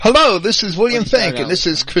Hello, this is William Fink, and this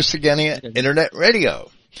is Christogenea Internet Radio.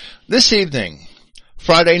 This evening,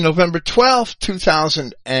 Friday, November 12th,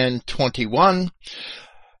 2021,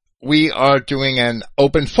 we are doing an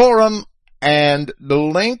open forum, and the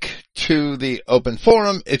link to the open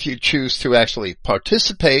forum, if you choose to actually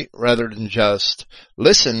participate rather than just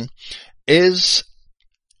listen, is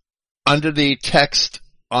under the text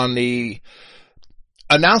on the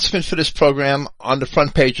announcement for this program on the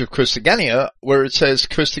front page of Christogenea, where it says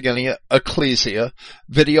Christogenea Ecclesia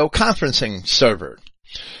Video Conferencing Server.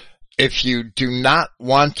 If you do not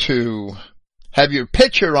want to have your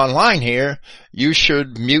picture online here, you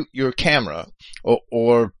should mute your camera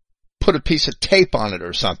or put a piece of tape on it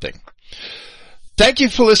or something. Thank you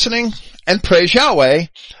for listening, and praise Yahweh.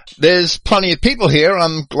 There's plenty of people here.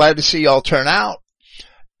 I'm glad to see y'all turn out.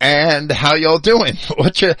 And how y'all doing?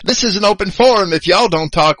 This is an open forum. If y'all don't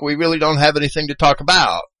talk, we really don't have anything to talk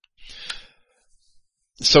about.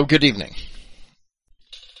 So good evening.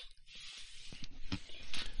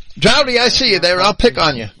 Drowdy, I see you there. I'll pick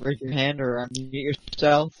on you. Raise your hand or unmute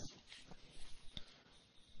yourself.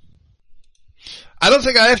 I don't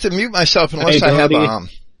think I have to mute myself unless I have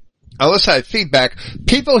feedback.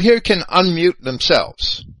 People here can unmute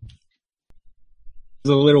themselves.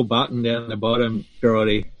 There's a little button down the bottom,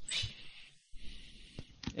 Dorothy.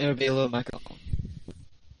 It'll be a little microphone.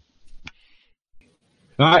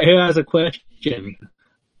 Alright, who has a question?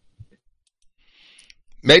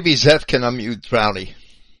 Maybe Zeph can unmute Drowdy.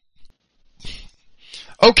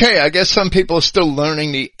 Okay, I guess some people are still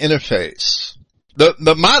learning the interface.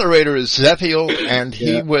 The moderator is Zephiel, and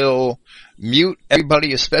he will mute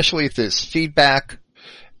everybody, especially if there's feedback.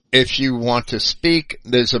 If you want to speak,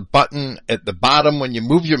 there's a button at the bottom. When you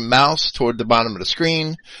move your mouse toward the bottom of the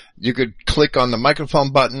screen, you could click on the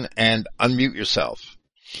microphone button and unmute yourself.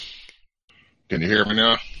 Can you hear me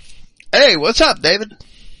now? Hey, what's up, David?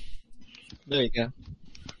 There you go.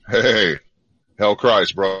 Hey, Hell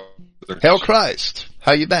Christ, bro. Hail Christ.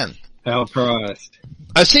 How you been? Hail Christ.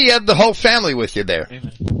 I see you have the whole family with you there.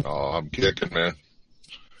 Amen. Oh, I'm kicking, man.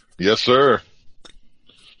 Yes, sir.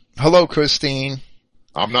 Hello, Christine.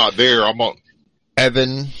 I'm not there. I'm on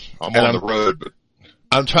Evan. the road, but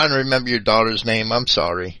I'm trying to remember your daughter's name. I'm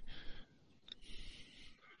sorry.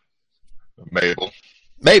 Mabel.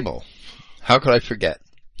 Mabel. How could I forget?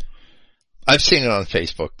 I've seen it on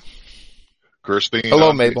Facebook. Christine.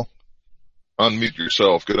 Hello, Mabel. Unmute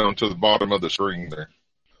yourself. Get on to the bottom of the screen there.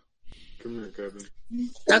 Come here, Kevin.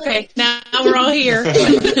 Okay, now we're all here.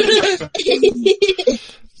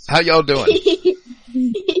 How y'all doing?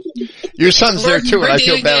 Your son's there too, and I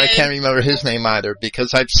feel bad I can't remember his name either,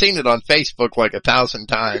 because I've seen it on Facebook like 1,000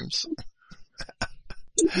 times.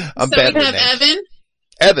 I'm so bad we with have names.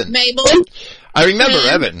 Evan, Evan. Mabel, I remember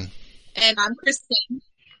Ken, Evan. and I'm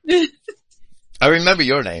Christine. I remember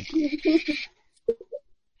your name.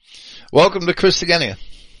 Welcome to Christogenea.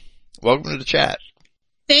 Welcome to the chat.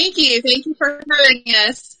 Thank you for having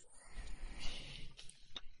us.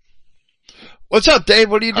 What's up, Dave?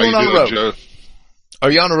 What are you doing on the road? Joe? Are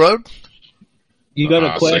you on the road? You got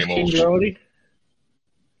a same question, old Dorothy?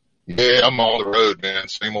 Yeah, I'm on the road, man.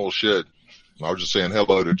 Same old shit. I was just saying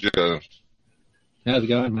hello to Joe. How's it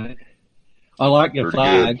going, mate? I like your Pretty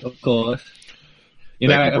flag, good. of course. Thank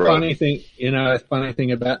you, A funny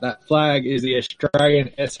thing about that flag is the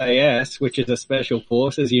Australian SAS, which is a special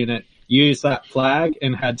forces unit, used that flag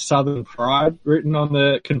and had Southern Pride written on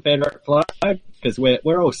the Confederate flag, because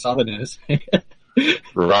we're all Southerners.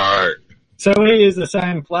 Right. So we used the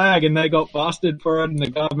same flag and they got busted for it, and the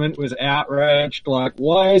government was outraged, like,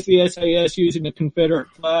 why is the SAS using the Confederate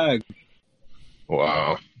flag?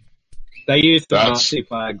 Wow. They used the That's- Nazi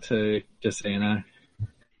flag too, just so you know.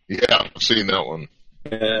 Yeah, I've seen that one.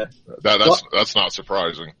 Yeah. That's not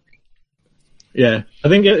surprising. Yeah. I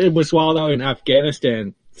think it was while they were in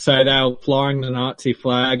Afghanistan. So they were flying the Nazi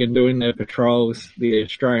flag and doing their patrols, the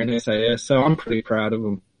Australian SAS. So I'm pretty proud of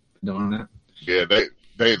them for doing that. Yeah,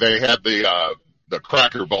 they had the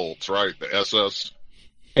cracker bolts, right? The SS.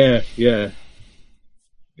 Yeah, yeah.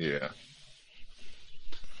 Yeah.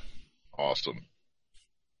 Awesome.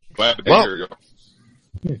 Glad to be Well- here,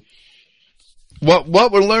 y'all.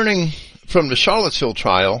 What we're learning from the Charlottesville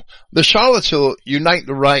trial, the Charlottesville Unite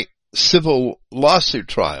the Right civil lawsuit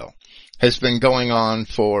trial has been going on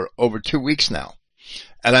for over 2 weeks now.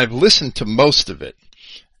 And I've listened to most of it.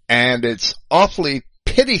 And it's awfully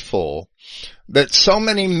pitiful that so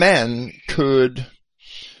many men could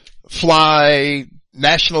fly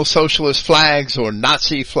National Socialist flags or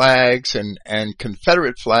Nazi flags and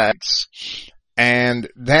Confederate flags. And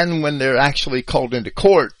then when they're actually called into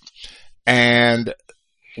court and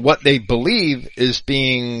what they believe is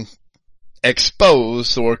being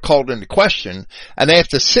exposed or called into question, and they have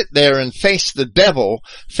to sit there and face the devil,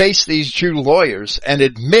 face these Jew lawyers, and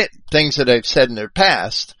admit things that they've said in their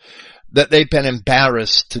past, that they've been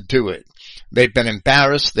embarrassed to do it. They've been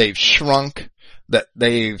embarrassed, they've shrunk, that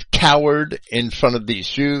they've cowered in front of these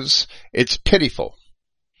Jews. It's pitiful.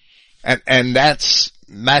 And that's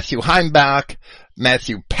Matthew Heimbach,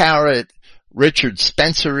 Matthew Parrott, Richard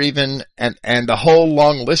Spencer even, and a whole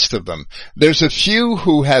long list of them. There's a few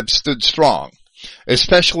who have stood strong,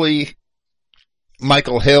 especially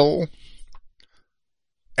Michael Hill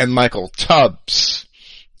and Michael Tubbs.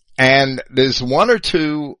 And there's one or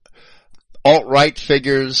two alt-right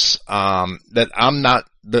figures, that I'm not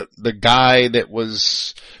the guy that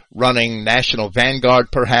was running National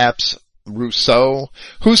Vanguard, perhaps, Rousseau,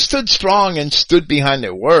 who stood strong and stood behind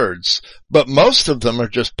their words, but most of them are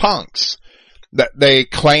just punks. That they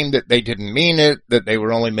claim that they didn't mean it, that they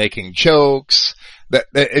were only making jokes, that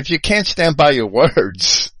if you can't stand by your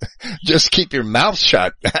words, just keep your mouth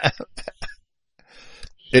shut.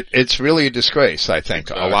 It's really a disgrace, I think,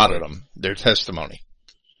 Exactly. a lot of them, their testimony.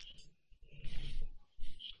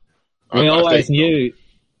 We I always think- knew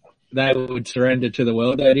they would surrender to the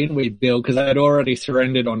world, though, didn't we, Bill? Because they'd already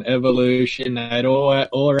surrendered on evolution. They'd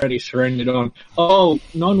already surrendered on,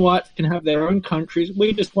 non-whites can have their own countries.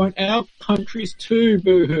 We just want our countries too,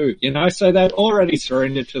 boo-hoo. So they'd already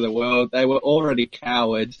surrendered to the world. They were already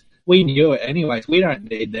cowards. We knew it anyways. We don't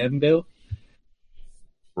need them, Bill.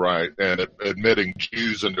 Right, and admitting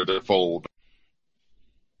Jews into the fold.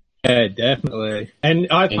 Yeah, definitely. And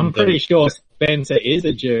I'm pretty sure Spencer is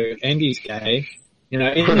a Jew and he's gay.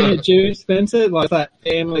 Isn't he a Jew, Spencer? Like that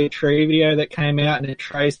family tree video that came out and it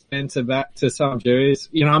traced Spencer back to some Jews.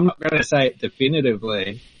 I'm not going to say it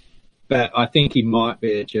definitively, but I think he might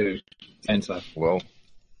be a Jew, Spencer. Well,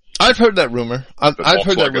 I've heard that rumor. I've walks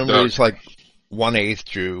heard that like a rumor duck. he's like 1/8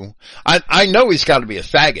 Jew. I know he's got to be a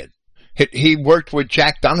faggot. He worked with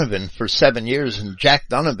Jack Donovan for 7 years, and Jack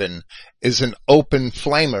Donovan is an open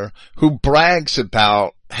flamer who brags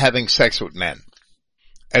about having sex with men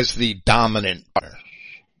as the dominant partner.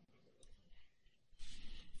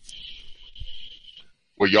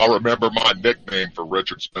 well, y'all remember my nickname for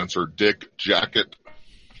Richard Spencer, Dick Jacket?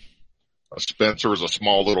 Spencer is a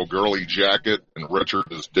small little girly jacket, and Richard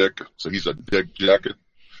is Dick, so he's a Dick Jacket.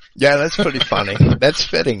 Yeah, that's pretty funny. That's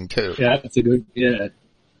fitting too. Yeah, that's a good, yeah.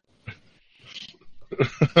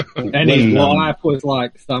 And his wife was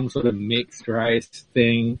like some sort of mixed race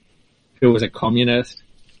thing who was a communist.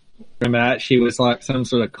 Remember that? She was like some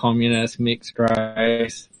sort of communist mixed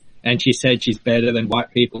race, and she said she's better than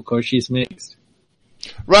white people because she's mixed.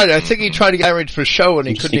 Right, I think he tried to get married for show and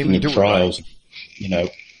he couldn't Speaking even of do trials,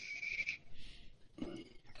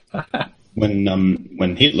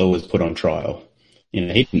 when Hitler was put on trial,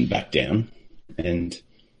 he didn't back down, and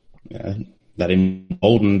that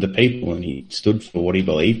emboldened the people, and he stood for what he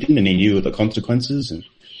believed in, and he knew the consequences, and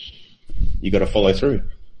you got to follow through.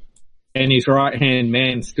 And his right-hand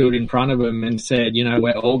man stood in front of him and said,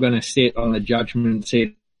 we're all going to sit on the judgment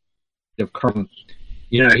seat of Christ.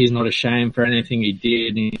 He's not ashamed for anything he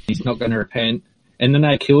did, and he's not going to repent. And then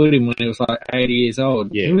they killed him when he was like 80 years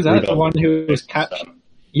old. Yeah, Who was that? Rudolph The one who was captured?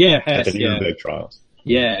 Yeah, At Hess, the yeah. Nuremberg trials.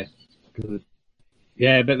 Yeah. Good.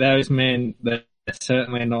 Yeah, but those men, they're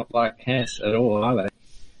certainly not like Hess at all, are they?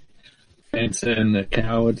 Spencer and the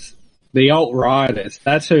cowards. The alt-riders.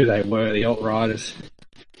 That's who they were, the alt-riders.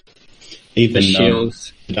 Even The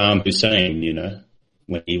shills. Saddam Hussein,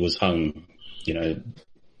 when he was hung,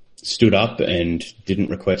 stood up and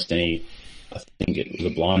didn't request any, I think it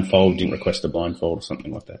was a blindfold, didn't request a blindfold or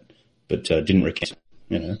something like that, but didn't recant.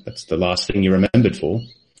 That's the last thing you're remembered for.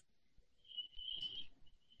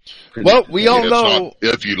 Well, we all It's know, not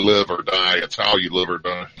if you live or die, it's how you live or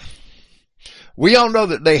die.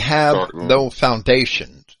 that they have Sorry. no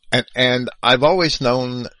foundation. And I've always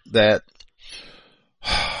known that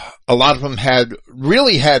a lot of them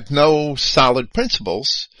had no solid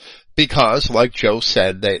principles because, like Joe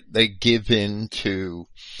said, they give in to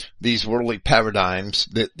these worldly paradigms,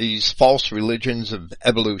 these false religions of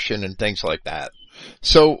evolution and things like that.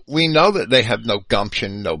 So we know that they have no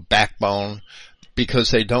gumption, no backbone,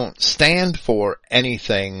 because they don't stand for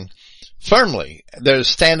anything firmly. They're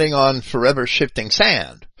standing on forever shifting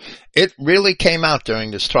sand. It really came out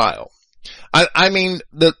during this trial. I mean,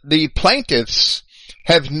 the plaintiffs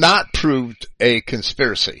have not proved a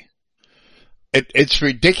conspiracy. It's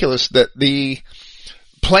ridiculous that the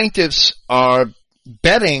plaintiffs are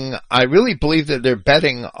betting, I really believe that they're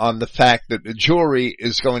betting on the fact that the jury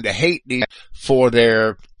is going to hate these for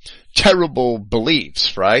their terrible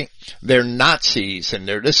beliefs, right? They're Nazis and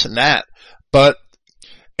they're this and that. But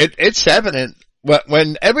it's evident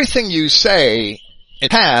when everything you say in the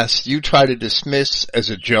past you try to dismiss as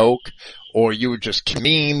a joke, or you were just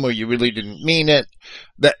meme, or you really didn't mean it,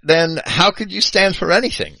 then how could you stand for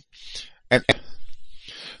anything? And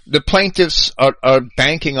the plaintiffs are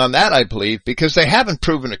banking on that, I believe, because they haven't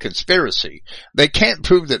proven a conspiracy. They can't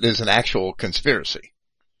prove that there's an actual conspiracy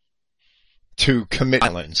to commit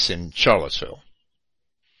violence in Charlottesville.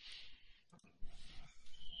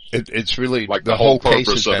 It's really Like the the whole case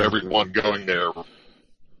purpose has of been... everyone going there.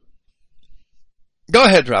 Go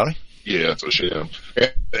ahead, Rowdy. Yeah, it's a sham.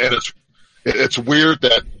 And it's weird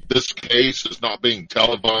that this case is not being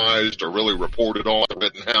televised or really reported on the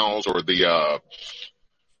Rittenhouse or the,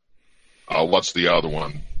 what's the other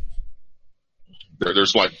one?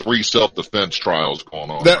 There's like 3 self-defense trials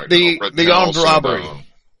going on. The armed robbery.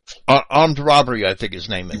 Armed robbery, I think his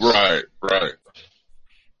name is. Right.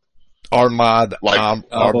 Armad, Like, armed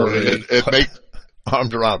robbery. it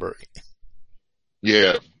Armed robbery.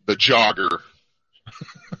 Yeah, the jogger.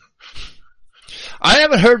 I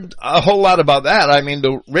haven't heard a whole lot about that. I mean,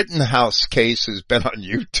 the Rittenhouse case has been on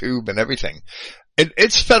YouTube and everything.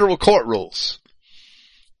 It's federal court rules.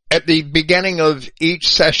 At the beginning of each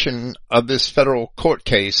session of this federal court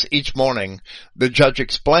case, each morning, the judge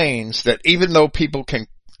explains that even though people can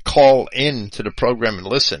call in to the program and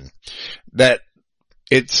listen, that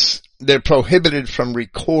they're prohibited from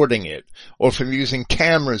recording it or from using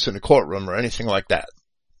cameras in the courtroom or anything like that.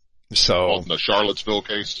 So, On the Charlottesville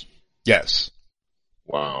case? yes.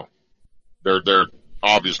 Wow. They're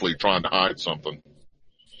obviously trying to hide something.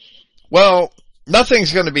 Well,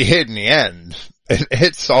 nothing's going to be hid in the end.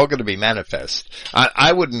 It's all going to be manifest.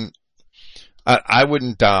 I wouldn't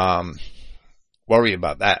worry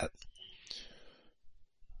about that.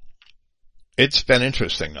 It's been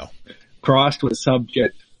interesting though. Christ was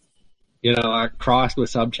subject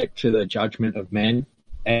to the judgment of men,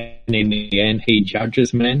 and in the end he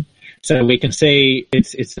judges men. So we can see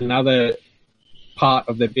it's another part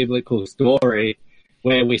of the biblical story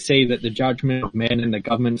where we see that the judgment of men and the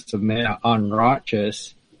governments of men are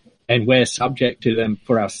unrighteous, and we're subject to them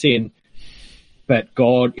for our sin, but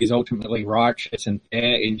God is ultimately righteous and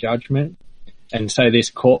fair in judgment. And so this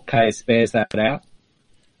court case bears that out.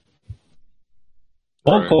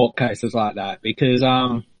 All court cases like that, because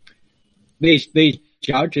these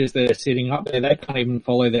judges that are sitting up there, they can't even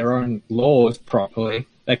follow their own laws properly.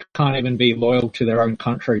 They can't even be loyal to their own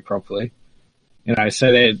country properly.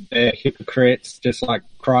 So they're hypocrites, just like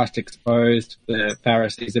Christ exposed the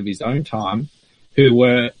Pharisees of his own time, who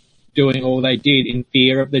were doing all they did in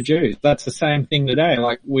fear of the Jews. That's the same thing today.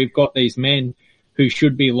 Like, we've got these men who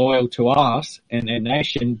should be loyal to us and their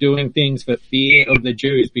nation doing things for fear of the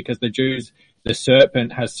Jews, because the Jews, the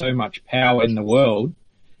serpent, has so much power in the world.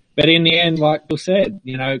 But in the end, like Bill said,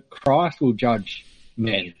 Christ will judge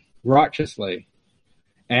men righteously.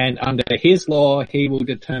 And under his law, he will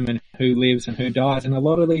determine who lives and who dies. And a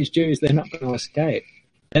lot of these Jews, they're not going to escape.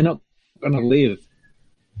 They're not going to live.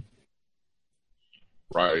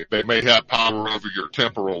 Right. They may have power over your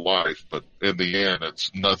temporal life, but in the end, it's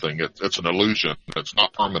nothing. It's an illusion. It's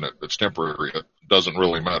not permanent. It's temporary. It doesn't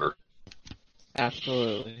really matter.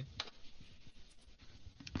 Absolutely.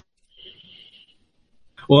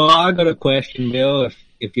 Well, I got a question, Bill,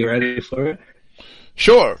 if you're ready for it.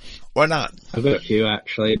 Sure. Why not? I've got a few,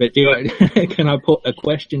 actually. But can I put a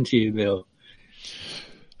question to you, Bill?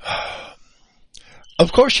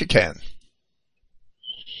 Of course you can.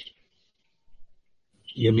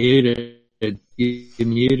 You're muted. You're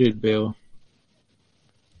muted, Bill.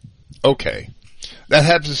 Okay. That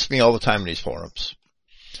happens to me all the time in these forums.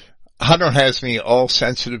 Hunter has me all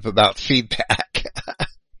sensitive about feedback.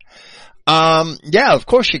 Yeah, of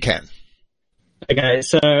course you can. Okay,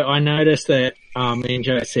 so I noticed that in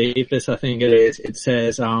Josephus, I think it is, it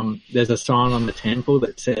says there's a sign on the temple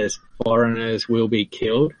that says foreigners will be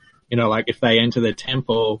killed. Like if they enter the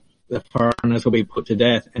temple, the foreigners will be put to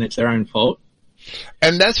death, and it's their own fault.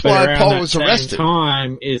 And that's why Paul was arrested.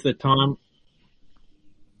 Time is the time.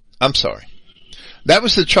 I'm sorry. That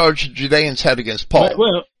was the charge the Judeans had against Paul.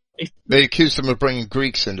 Well, they accused him of bringing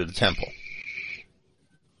Greeks into the temple.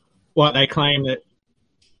 What, they claim that...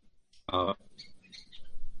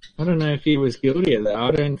 I don't know if he was guilty of that.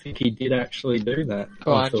 I don't think he did actually do that.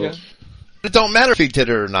 Elijah? It don't matter if he did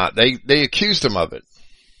it or not. They accused him of it.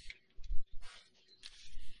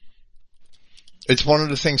 It's one of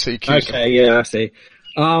the things they accused him of. Okay, yeah, I see.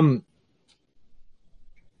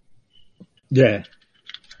 Yeah.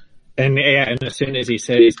 And as soon as he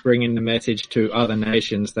said he's bringing the message to other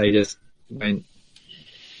nations, they just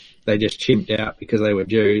chimped out because they were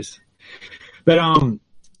Jews. But,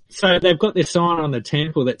 so they've got this sign on the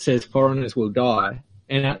temple that says foreigners will die.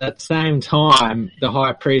 And at that same time, the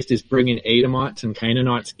high priest is bringing Edomites and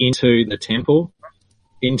Canaanites into the temple,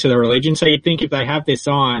 into the religion. So you'd think if they have this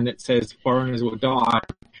sign that says foreigners will die,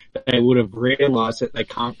 they would have realized that they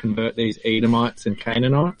can't convert these Edomites and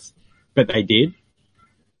Canaanites, but they did.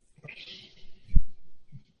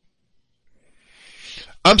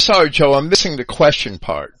 I'm sorry, Joe, I'm missing the question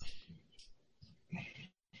part.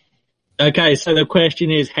 Okay, so the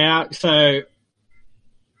question is how did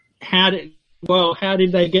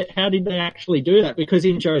they actually do that? Because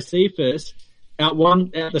in Josephus, at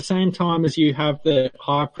the same time as you have the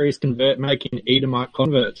high priest making Edomite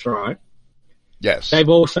converts, right? Yes. They've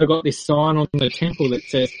also got this sign on the temple that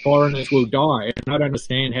says foreigners will die, and I don't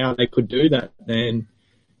understand how they could do that then,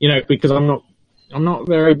 because I'm not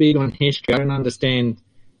very big on history. I don't understand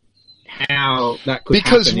how that could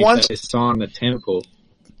happen if they sign the temple.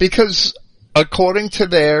 Because according to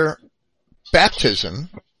their baptism,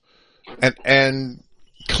 and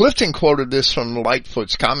Clifton quoted this from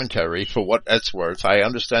Lightfoot's commentary for what that's worth. I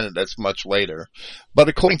understand that that's much later. But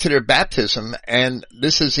according to their baptism, and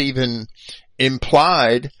this is even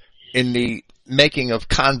implied in the making of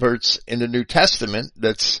converts in the New Testament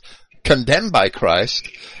that's condemned by Christ,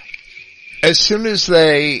 as soon as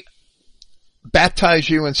they baptize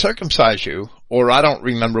you and circumcise you, or I don't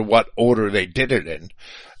remember what order they did it in,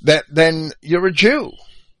 then you're a Jew.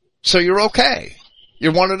 So you're okay.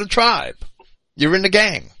 You're one of the tribe. You're in the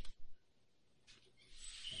gang.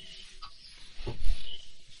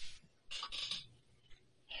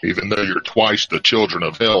 Even though you're twice the children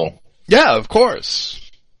of hell. Yeah, of course.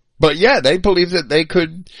 But yeah, they believe that they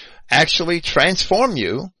could actually transform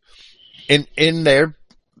you in their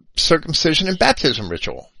circumcision and baptism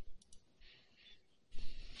ritual.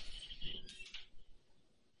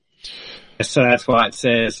 So that's why it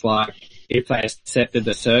says, like, if they accepted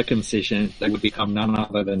the circumcision, they would become none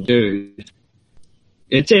other than Jews.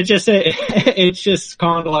 It's just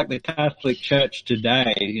kind of like the Catholic Church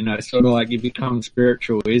today, sort of like you become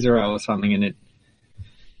spiritual Israel or something, and it.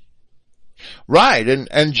 Right,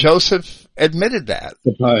 and Joseph admitted that.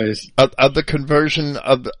 Suppose. Of the conversion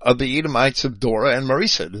of the Edomites of Dora and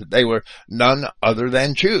Marisa, they were none other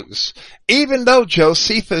than Jews. Even though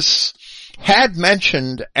Josephus had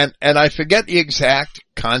mentioned, and I forget the exact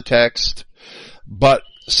context, but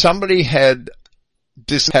somebody had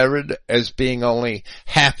dismissed Herod as being only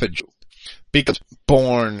half a Jew because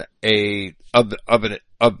born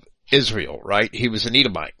of Israel, right? He was an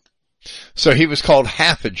Edomite. So he was called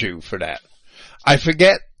half a Jew for that. I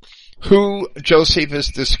forget who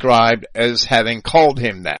Josephus described as having called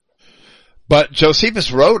him that. But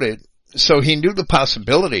Josephus wrote it, so he knew the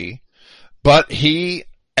possibility, but he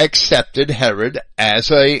accepted Herod as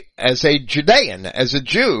a Judean, as a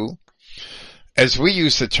Jew, as we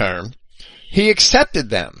use the term. He accepted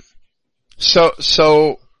them.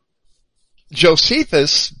 So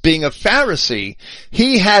Josephus, being a Pharisee,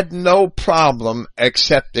 he had no problem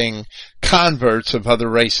accepting converts of other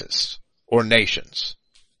races or nations.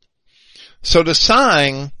 So the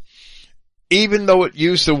sign, even though it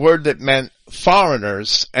used a word that meant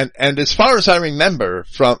foreigners, and as far as I remember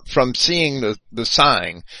from seeing the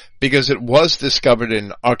sign, because it was discovered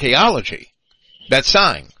in archaeology, that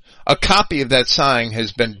sign, a copy of that sign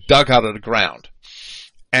has been dug out of the ground.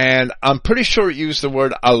 And I'm pretty sure it used the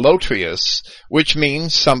word allotrius, which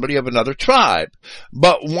means somebody of another tribe.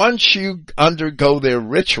 But once you undergo their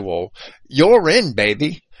ritual, you're in,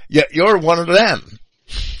 baby. You're one of them.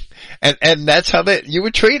 And that's how you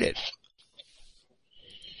were treated.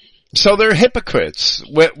 So they're hypocrites.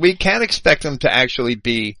 We can't expect them to actually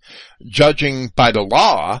be judging by the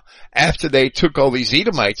law after they took all these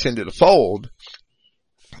Edomites into the fold.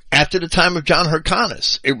 After the time of John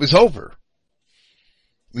Hyrcanus, it was over.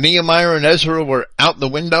 Nehemiah and Ezra were out the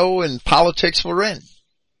window and politics were in.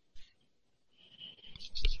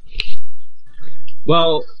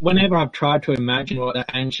 Well, whenever I've tried to imagine what the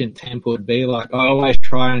ancient temple would be like, I always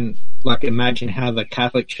try and imagine how the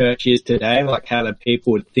Catholic Church is today, like how the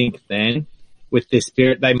people would think then with this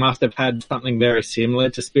spirit. They must have had something very similar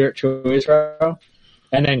to spiritual Israel.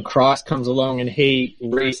 And then Christ comes along and he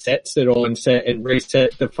resets it all and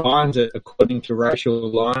defines it according to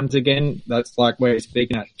racial lines again. That's like where he's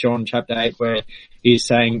speaking at John chapter 8, where he's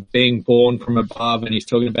saying being born from above, and he's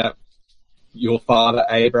talking about your father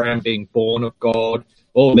Abraham being born of God,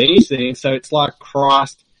 all these things. So it's like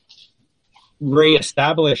Christ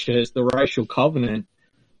reestablishes the racial covenant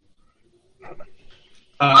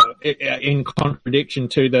in contradiction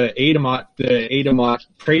to the Edomite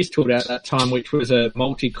priesthood at that time, which was a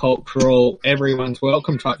multicultural, everyone's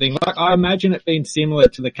welcome type thing. Like, I imagine it being similar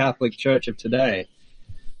to the Catholic Church of today.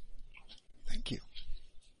 Thank you.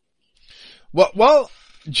 Well,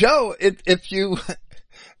 Joe, if you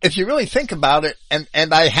really think about it, and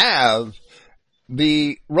I have,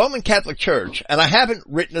 the Roman Catholic Church, and I haven't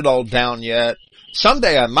written it all down yet,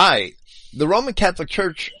 someday I might, the Roman Catholic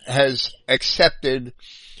Church has accepted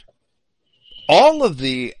all of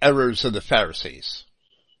the errors of the Pharisees.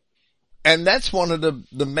 And that's one of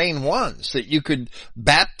the main ones, that you could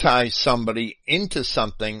baptize somebody into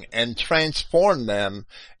something and transform them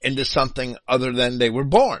into something other than they were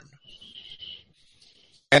born.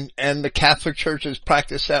 And the Catholic Church has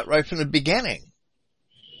practiced that right from the beginning.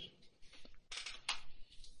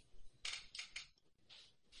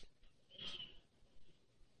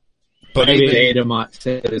 But maybe even, the Edomite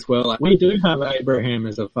said as well, like, we do have Abraham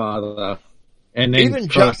as a father. And then Even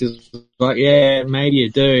Christ is like, yeah, maybe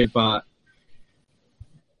you do, but...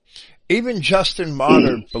 Even Justin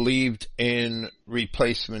Martyr believed in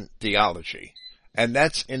replacement theology. And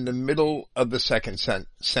that's in the middle of the second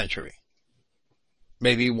century.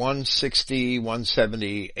 Maybe 160,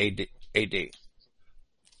 170 AD.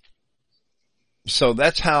 So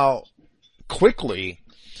that's how quickly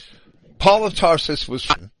Paul of Tarsus was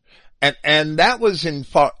written. And that was in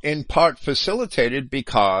part facilitated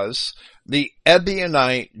because the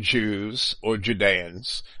Ebionite Jews or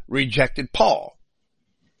Judeans rejected Paul.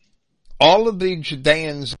 All of the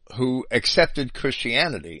Judeans who accepted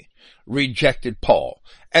Christianity rejected Paul.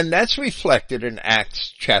 And that's reflected in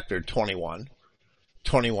Acts chapter 21,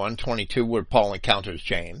 22, where Paul encounters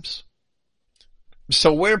James.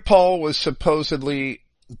 So where Paul was supposedly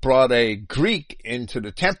brought a Greek into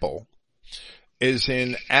the temple is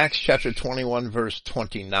in Acts chapter 21 verse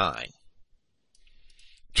 29.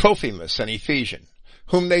 Trophimus, an Ephesian,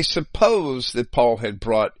 whom they supposed that Paul had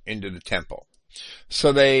brought into the temple.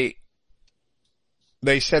 So they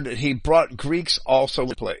said that he brought Greeks also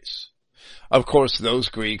in place. Of course, those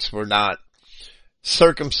Greeks were not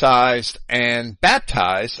circumcised and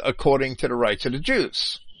baptized according to the rites of the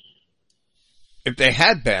Jews. If they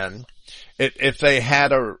had been, if they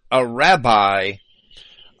had a rabbi,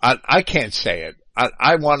 I can't say it.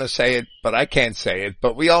 I want to say it, but I can't say it.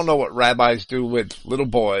 But we all know what rabbis do with little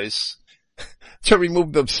boys to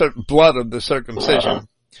remove the blood of the circumcision.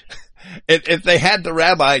 If they had the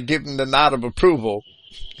rabbi give them the nod of approval,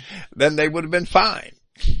 then they would have been fine.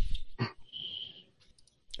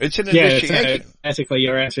 It's an initiation. So basically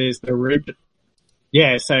your answer is so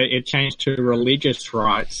it changed to religious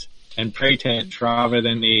rites and pretense rather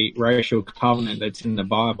than the racial covenant that's in the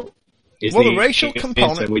Bible. The racial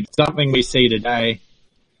component, which is something we see today.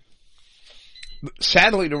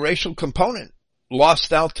 Sadly, the racial component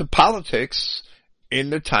lost out to politics in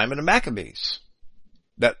the time of the Maccabees.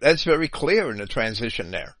 That's very clear in the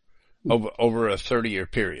transition there over a 30-year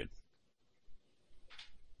period.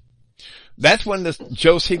 That's when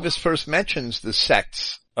Josephus first mentions the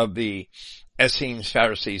sects of the Essenes,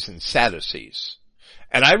 Pharisees, and Sadducees.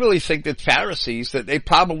 And I really think that Pharisees, that they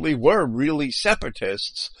probably were really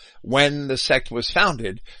separatists when the sect was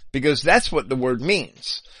founded, because that's what the word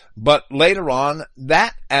means. But later on,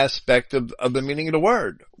 that aspect of the meaning of the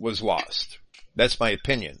word was lost. That's my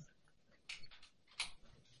opinion.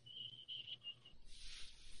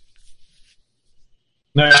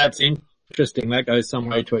 No, that's interesting. That goes some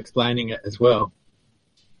way to explaining it as well.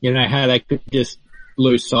 You know, how they could just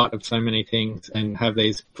lose sight of so many things and have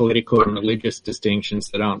these political and religious distinctions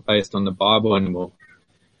that aren't based on the Bible anymore.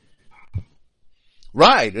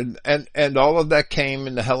 Right. And all of that came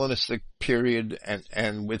in the Hellenistic period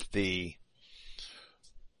and with the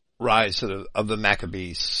rise of the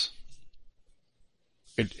Maccabees.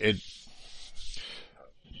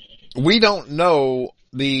 We don't know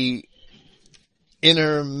the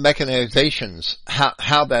inner mechanizations,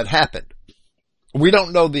 how that happened. We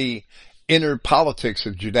don't know the inner politics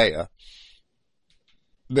of Judea.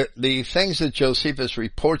 The things that Josephus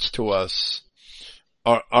reports to us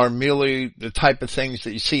are merely the type of things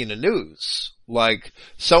that you see in the news. Like,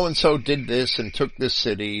 so-and-so did this and took this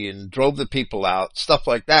city and drove the people out, stuff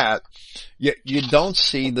like that. Yet you don't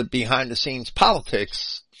see the behind-the-scenes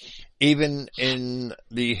politics, even in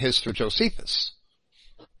the history of Josephus.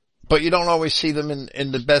 But you don't always see them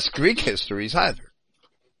in the best Greek histories either.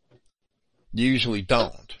 You usually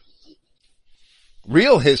don't.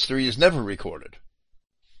 Real history is never recorded.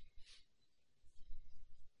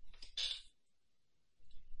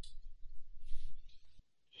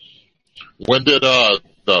 When did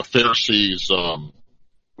the Pharisees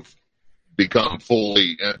become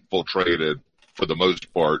fully infiltrated, for the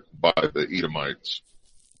most part, by the Edomites?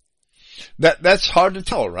 That's hard to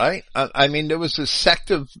tell, right? I mean, there was a sect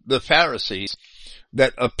of the Pharisees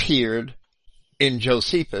that appeared in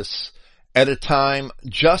Josephus at a time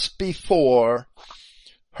just before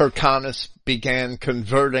Hyrcanus began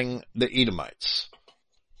converting the Edomites.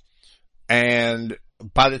 And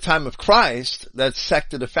by the time of Christ, that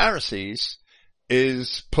sect of the Pharisees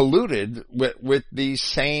is polluted with these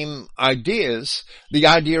same ideas, the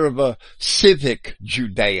idea of a civic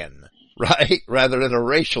Judean, right? Rather than a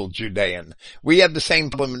racial Judean. We have the same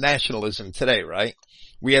problem with nationalism today, right?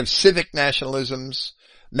 We have civic nationalists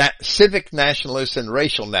and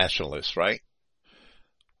racial nationalists, right?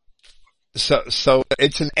 So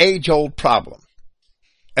it's an age-old problem.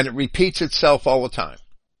 And it repeats itself all the time.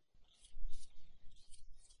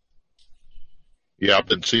 Yeah, I've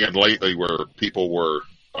been seeing lately where people were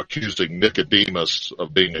accusing Nicodemus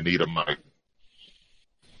of being an Edomite.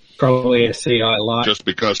 Probably a CI light. Just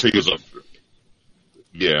because he was a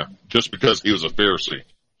Pharisee.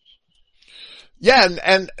 Yeah,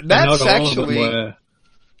 and that's Not all of them actually were.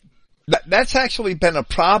 that's actually been a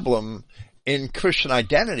problem in Christian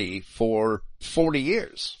identity for 40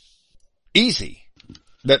 years. Easy.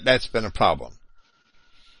 That's been a problem.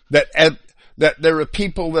 That there are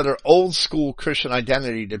people that are old school Christian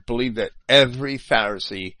identity that believe that every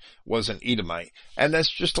Pharisee was an Edomite. And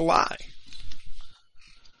that's just a lie.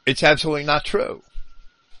 It's absolutely not true.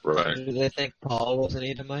 Right. Do they think Paul was an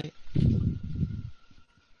Edomite?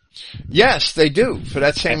 Yes, they do, for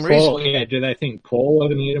that same reason. Paul, yeah, do they think Paul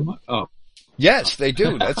was an Edomite? Oh. Yes, they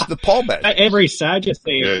do. That's the Paul bet. Every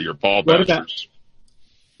Sadducee. Yeah, you're Paul What about- bastards.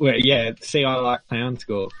 Well, yeah, CI like clown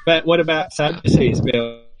school. But what about Sadducees,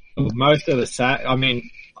 Bill? Most of the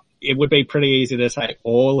it would be pretty easy to say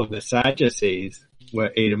all of the Sadducees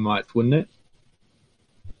were Edomites, wouldn't it?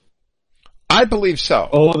 I believe so.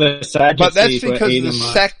 All the Sadducees But that's were because the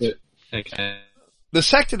Edomites. sect, Okay. the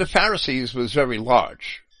sect of the Pharisees was very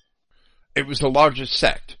large. It was the largest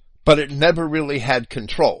sect, but it never really had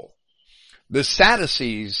control. The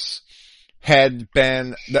Sadducees had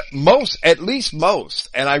been at least most,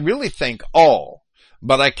 and I really think all,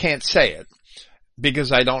 but I can't say it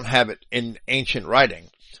because I don't have it in ancient writing,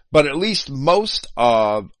 but at least most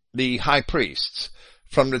of the high priests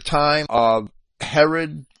from the time of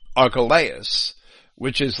Herod Archelaus,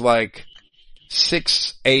 which is like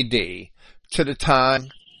 6 AD, to the time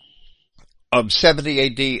of 70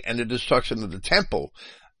 AD and the destruction of the temple,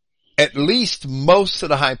 at least most of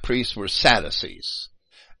the high priests were Sadducees.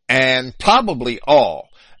 And probably all.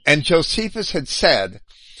 And Josephus had said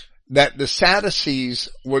that the Sadducees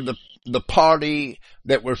were the party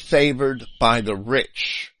that were favored by the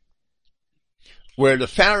rich. Where the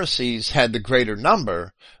Pharisees had the greater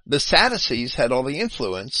number, the Sadducees had all the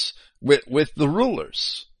influence with the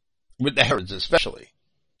rulers, with the Herods especially.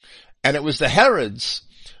 And it was the Herods,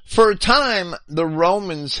 for a time, the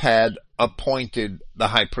Romans had appointed the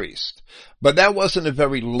high priest, but that wasn't a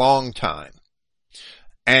very long time.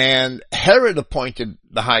 And Herod appointed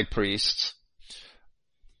the high priests.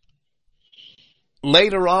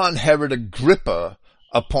 Later on, Herod Agrippa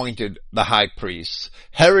appointed the high priests.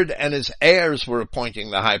 Herod and his heirs were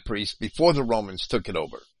appointing the high priest before the Romans took it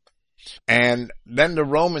over. And then the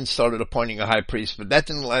Romans started appointing a high priest, but that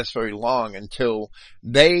didn't last very long until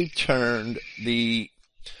they turned the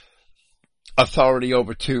authority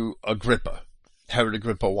over to Agrippa, Herod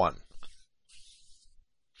Agrippa I.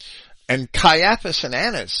 And Caiaphas and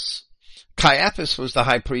Annas, Caiaphas was the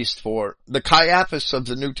high priest for, the Caiaphas of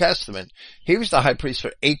the New Testament, he was the high priest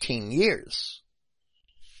for 18 years.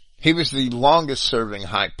 He was the longest serving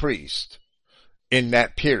high priest in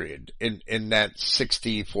that period, in that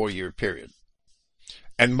 64-year period.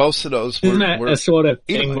 And most of those Isn't that were a sort of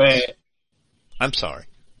thing Edomites. I'm sorry.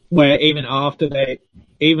 where even after they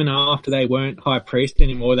weren't high priest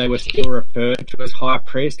anymore, they were still referred to as high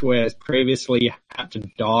priest, whereas previously you had to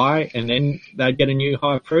die and then they'd get a new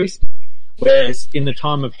high priest. Whereas in the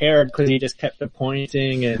time of Herod, because he just kept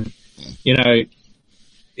appointing and,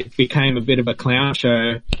 it became a bit of a clown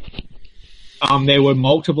show, there were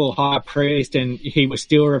multiple high priests and he was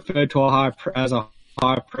still referred to as a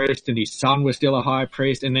high priest and his son was still a high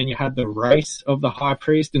priest, and then you had the race of the high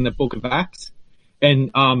priest in the book of Acts.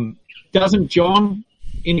 And doesn't John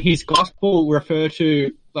in his gospel refer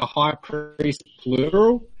to the high priest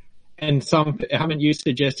plural? And haven't you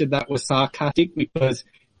suggested that was sarcastic because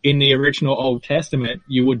in the original Old Testament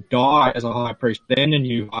you would die as a high priest, then a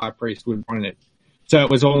new high priest would run it. So it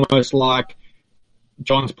was almost like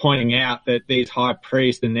John's pointing out that these high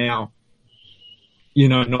priests are now,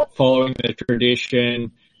 not following the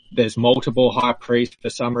tradition. There's multiple high priests for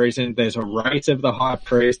some reason. There's a race of the high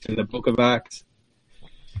priest in the book of Acts.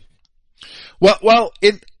 Well,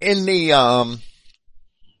 in the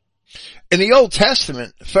Old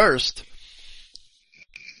Testament, first,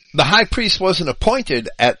 the high priest wasn't appointed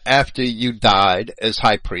after you died as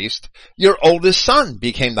high priest. Your oldest son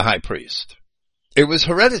became the high priest. It was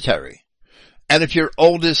hereditary. And if your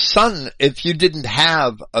oldest son, if you didn't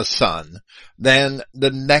have a son, then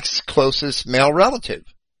the next closest male relative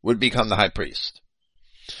would become the high priest.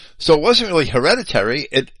 So it wasn't really hereditary.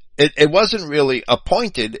 It wasn't really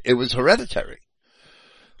appointed. It was hereditary.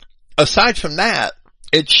 Aside from that,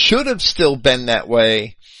 it should have still been that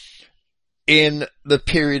way in the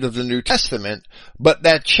period of the New Testament, but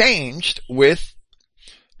that changed with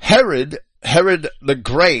Herod the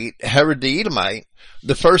Great, Herod the Edomite,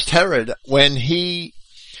 the first Herod, when he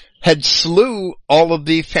had slew all of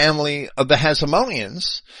the family of the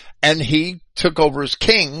Hasmoneans, and he took over as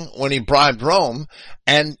king when he bribed Rome,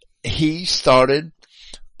 and he started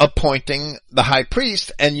appointing the high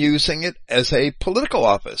priest and using it as a political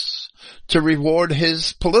office to reward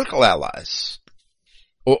his political allies,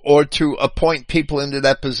 or to appoint people into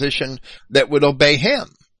that position that would obey him.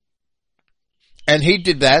 And he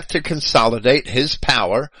did that to consolidate his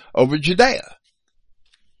power over Judea.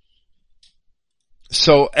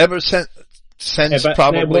 So ever since but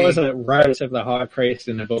probably... there was a race of the high priest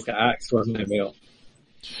in the book of Acts, wasn't there, Bill?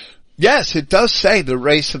 Yes, it does say the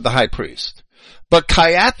race of the high priest. But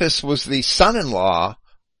Caiaphas was the son-in-law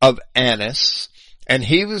of Annas, and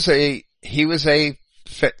he was a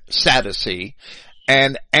Sadducee,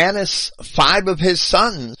 and Annas, 5 of his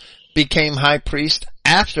sons became high priest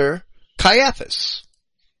after Caiaphas,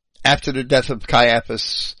 after the death of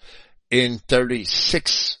Caiaphas in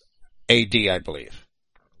 36 AD, I believe.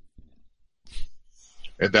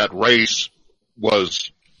 And that race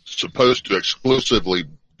was supposed to exclusively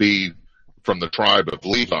be from the tribe of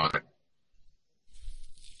Levi.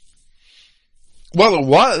 Well, it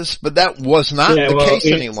was, but that was not the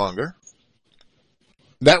case any longer.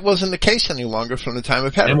 That wasn't the case any longer from the time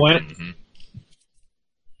of Herod.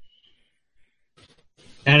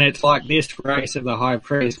 And it's like this race of the high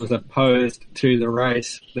priest was opposed to the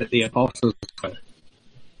race that the apostles were.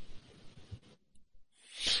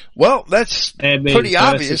 Well, that's pretty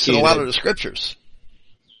obvious in a lot of the scriptures.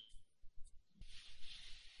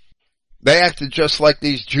 They acted just like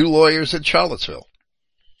these Jew lawyers in Charlottesville.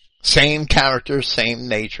 Same character, same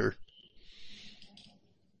nature.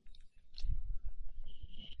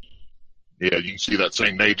 Yeah, you can see that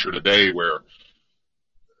same nature today where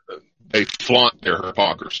they flaunt their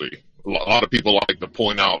hypocrisy. A lot of people like to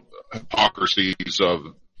point out hypocrisies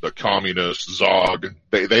of the communist Zog.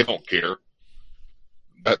 They don't care.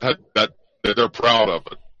 That they're proud of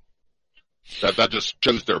it. That just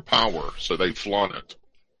shows their power, so they flaunt it.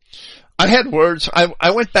 I had words.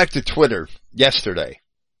 I went back to Twitter yesterday,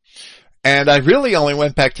 and I really only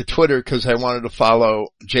went back to Twitter because I wanted to follow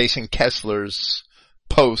Jason Kessler's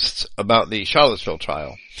posts about the Charlottesville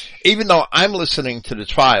trial. Even though I'm listening to the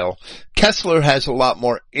trial, Kessler has a lot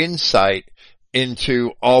more insight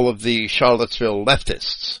into all of the Charlottesville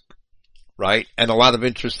leftists, right? And a lot of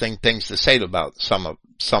interesting things to say about some of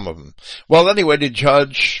them. Well, anyway, the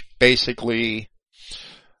judge basically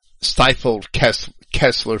stifled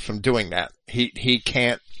Kessler from doing that. He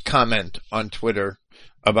can't comment on Twitter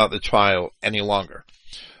about the trial any longer,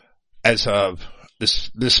 as of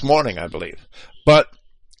this morning, I believe. But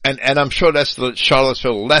and I'm sure that's the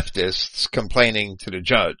Charlottesville leftists complaining to the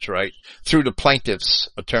judge, right? Through the plaintiff's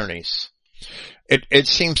attorneys. It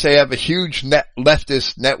seems they have a huge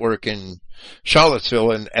leftist network in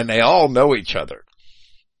Charlottesville, and they all know each other.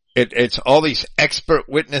 It's all these expert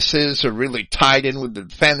witnesses are really tied in with the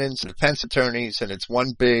defendants and defense attorneys, and it's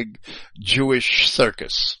one big Jewish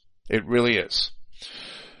circus. It really is.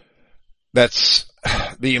 That's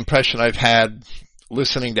the impression I've had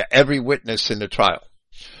listening to every witness in the trial.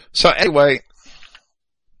 So anyway,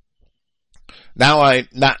 now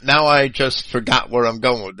I just forgot where I'm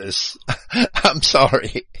going with this. I'm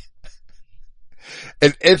sorry.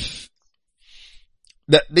 And if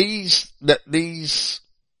these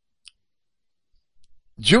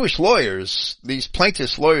Jewish lawyers, these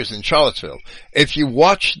plaintiffs' lawyers in Charlottesville, if you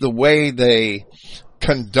watch the way they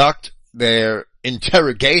conduct their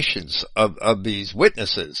interrogations of these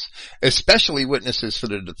witnesses, especially witnesses for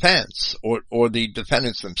the defense or the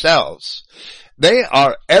defendants themselves, they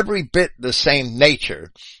are every bit the same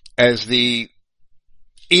nature as the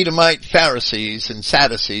Edomite Pharisees and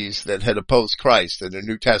Sadducees that had opposed Christ in the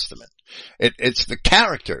New Testament. It's the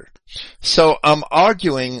character. So I'm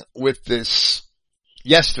arguing with this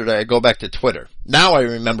yesterday. I go back to Twitter. Now I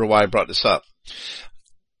remember why I brought this up.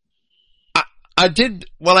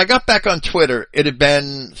 When I got back on Twitter, it had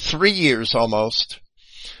been 3 years almost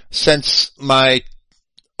since my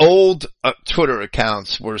old Twitter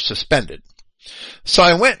accounts were suspended. So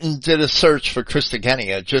I went and did a search for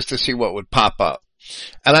Christogenea just to see what would pop up.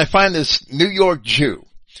 And I find this New York Jew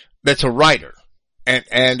that's a writer.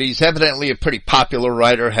 And he's evidently a pretty popular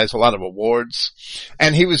writer, has a lot of awards.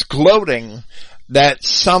 And he was gloating that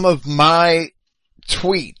some of my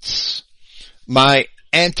tweets, my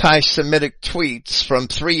anti-Semitic tweets from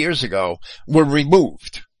 3 years ago, were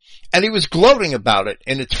removed. And he was gloating about it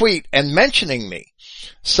in a tweet and mentioning me.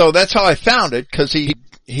 So that's how I found it, because he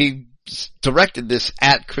directed this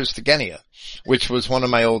at Christogenea, which was one of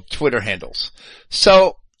my old Twitter handles.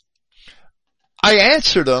 So I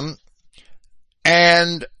answered him,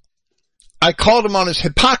 and I called him on his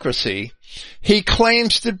hypocrisy. He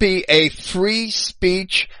claims to be a free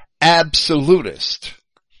speech absolutist.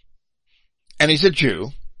 And he's a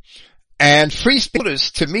Jew. And free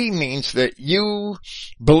speech to me means that you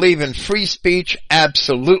believe in free speech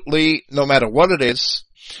absolutely, no matter what it is.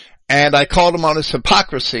 And I called him on his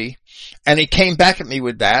hypocrisy, and he came back at me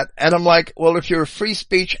with that. And I'm like, well, if you're a free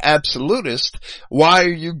speech absolutist, why are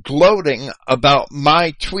you gloating about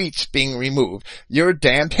my tweets being removed? You're a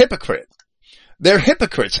damned hypocrite. They're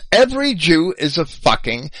hypocrites. Every Jew is a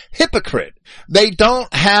fucking hypocrite. They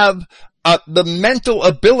don't have the mental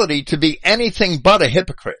ability to be anything but a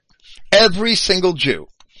hypocrite. Every single Jew.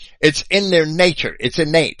 It's in their nature. It's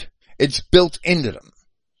innate. It's built into them.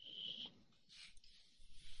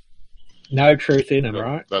 No truth in them,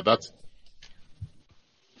 right? That's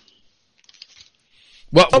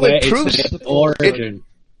Well, Where it proves it's the origin.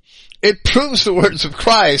 it proves the words of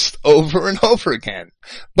Christ over and over again.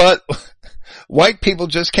 But white people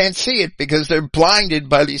just can't see it because they're blinded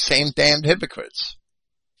by these same damned hypocrites.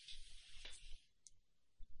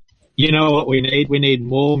 You know what we need? We need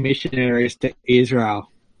more missionaries to Israel.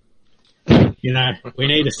 You know, we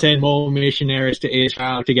need to send more missionaries to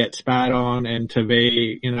Israel to get spat on and to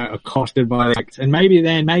be, you know, accosted by the acts. And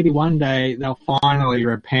maybe one day they'll finally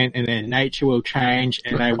repent and their nature will change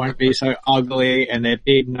and they won't be so ugly and their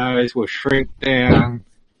big nose will shrink down.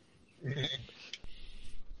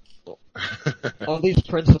 All these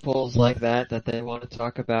principles like that they want to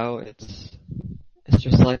talk about, it's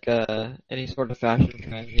just like any sort of fashion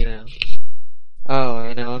trend, you know. Oh,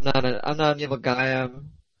 you know, I'm not an evil guy.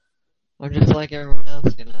 I'm just like everyone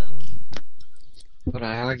else, you know. But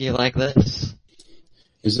I argue like this.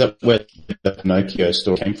 Is that where the Pinocchio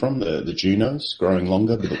story came from? The Jew nose growing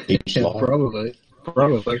longer with each Yeah, line?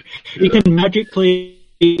 probably. You can magically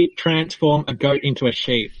transform a goat into a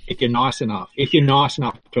sheep if you're nice enough. If you're nice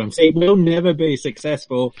enough to them. See, we'll never be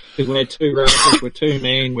successful because we're too racist, we're too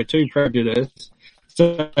mean, we're too prejudiced.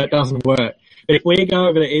 So it doesn't work. But if we go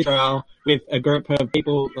over to Israel with a group of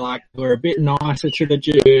people like who are a bit nicer to the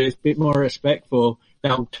Jews, a bit more respectful,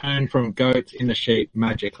 they'll turn from goats into sheep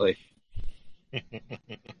magically.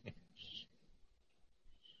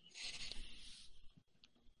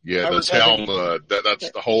 Yeah, the Talmud,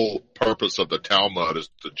 that's the whole purpose of the Talmud, is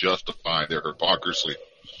to justify their hypocrisy.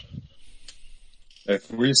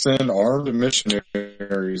 If we send our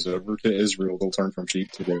missionaries over to Israel, they'll turn from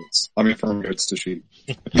sheep to goats. I mean, from goats to sheep.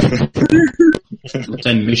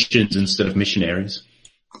 Send missions instead of missionaries.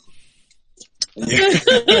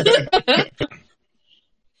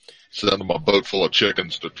 Send them a boat full of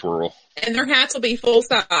chickens to twirl. And their hats will be full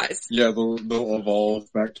size. Yeah, they'll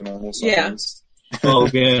evolve back to normal size. Yeah. Oh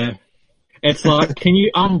yeah. It's like, can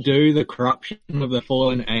you undo the corruption of the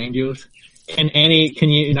fallen angels? Can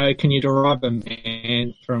you derive a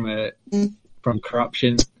man from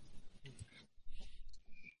corruption?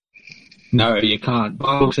 No, you can't.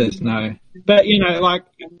 Bible says no. But, you know, like,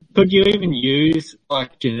 could you even use,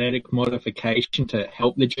 like, genetic modification to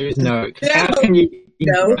help the Jews? No. Because how can you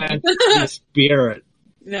implant the spirit,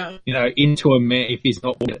 No. you know, into a man if he's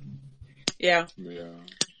not with it? Yeah. Yeah.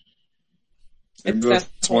 It's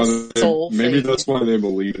Maybe that's why they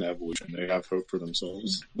believe in evolution. They have hope for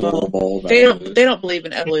themselves. They'll evolve. They don't believe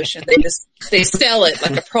in evolution. They sell it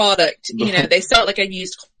like a product. You know, they sell it like a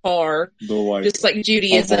used car. Just like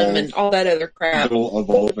Judaism and all that other crap. They'll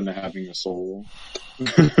evolve into having a soul.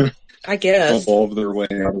 I guess. Evolve their way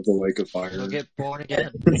out of the lake of fire. They'll get born again.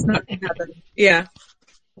 It's not gonna happen. Yeah.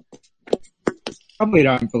 Probably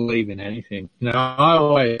don't believe in anything. No, I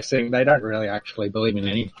always think they don't really actually believe in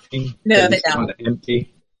anything. No, they It's don't. kind of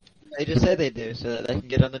empty. They just say they do so that they can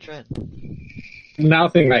get on the trend.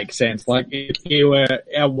 Nothing makes sense. Like, if you were,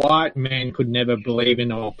 a white man could never believe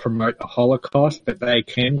in or promote the Holocaust, but they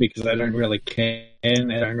can because they don't really care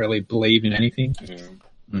and they don't really believe in anything. Yeah.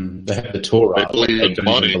 They have the Torah. They believe in don't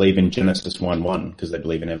money. even believe in Genesis 1:1 because they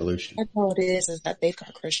believe in evolution. That's all it is that they've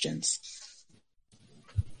got Christians.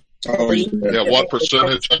 Oh, yeah. Yeah, what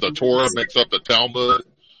percentage of the Torah makes up the Talmud?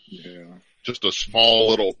 Yeah. Just a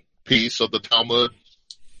small little piece of the Talmud?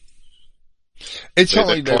 It's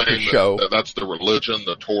only there for show. That's the religion,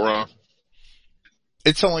 the Torah.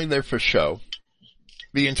 It's only there for show.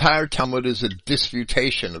 The entire Talmud is a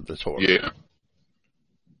disputation of the Torah. Yeah.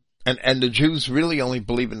 And the Jews really only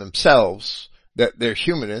believe in themselves, that they're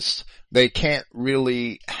humanists. They can't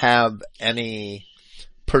really have any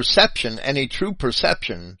perception, any true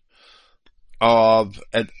perception of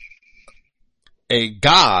a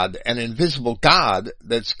God, an invisible God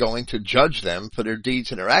that's going to judge them for their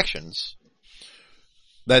deeds and their actions.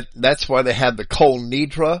 That's why they have the Kol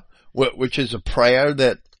Nidra, which is a prayer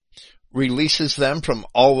that releases them from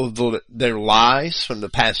all of their lies from the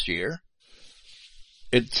past year.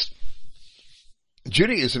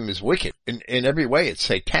 Judaism is wicked. In every way, it's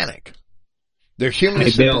satanic. They're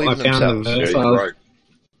humanists that believe in themselves. Right.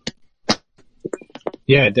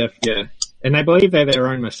 Yeah, yeah. And they believe they're their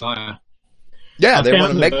own Messiah. Yeah, they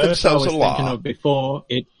want to make themselves a law. Before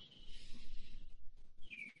it.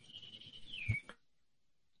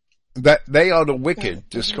 That they are the wicked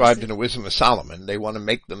described in the Wisdom of Solomon. They want to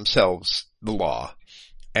make themselves the law.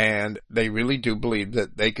 And they really do believe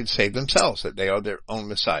that they can save themselves, that they are their own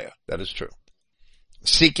Messiah. That is true.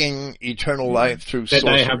 Seeking eternal life through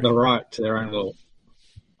sorcery. They have the right to their own law.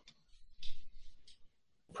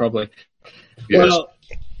 Probably. Yes. Well,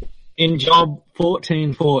 in Job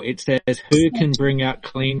 14:4, it says, "Who can bring out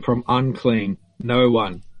clean from unclean? No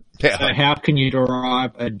one." Yeah. So how can you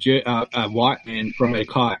derive a white man from a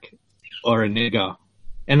kike or a nigger?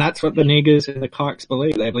 And that's what the niggers and the kikes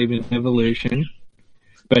believe. They believe in evolution.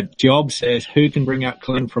 But Job says, "Who can bring out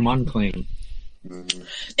clean from unclean?"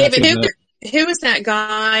 David, who was that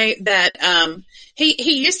guy that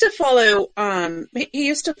he used to follow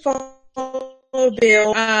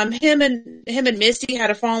Bill. Him and Misty had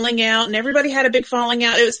a falling out, and everybody had a big falling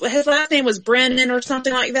out. His last name was Brennan or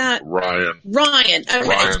something like that. Ryan.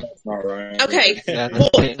 Okay. Ryan. Okay. Yeah, Well,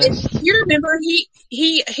 if you remember,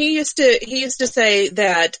 he used to say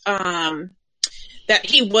that that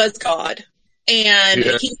he was God, and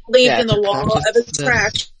he believed in the law of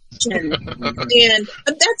attraction. And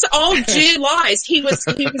that's all Jew lies. He was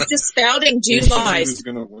just spouting Jew lies. He was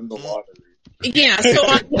going to win the lottery. Yeah, so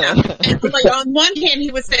on one hand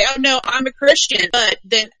he would say, "Oh no, I'm a Christian," but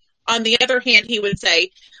then on the other hand he would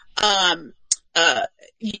say that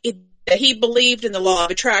he believed in the law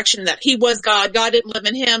of attraction, that he was God. God didn't live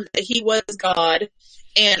in him, that he was God,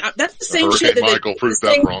 and that's the same shit that Michael proved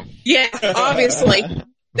that wrong. Yeah, obviously,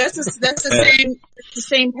 that's the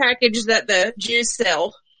same package that the Jews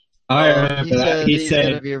sell. I remember that. He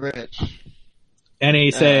said, be rich. And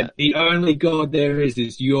he said, "The only God there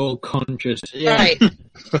is your conscious." Yeah.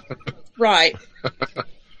 Right.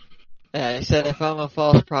 Yeah, he said, "If I'm a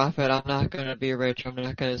false prophet, I'm not going to be rich. I'm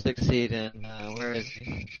not going to succeed." And where is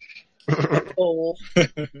he? Oh.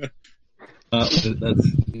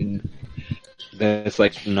 That's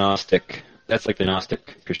like Gnostic. That's like the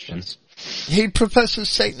Gnostic Christians. He professes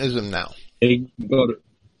Satanism now. He got it.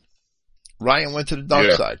 Ryan went to the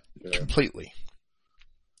dark side completely.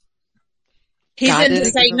 He's into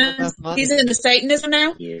Satanism. He's into Satanism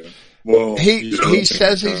now. Yeah. Well, he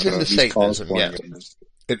says he's into Satanism. Yeah.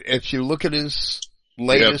 If you look at his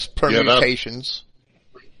latest permutations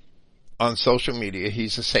on social media,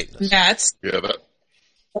 he's a Satanist. That's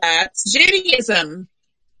Judaism.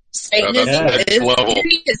 Satanism that's is level.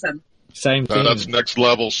 Judaism. Same thing. That's next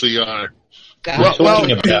level CI.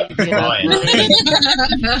 Talking about Ryan.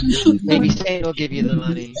 Maybe Satan will give you the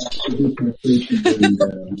money.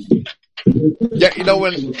 Yeah, you know,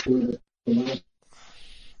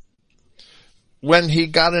 when he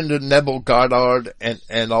got into Neville Goddard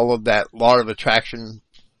and all of that law of attraction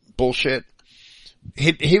bullshit,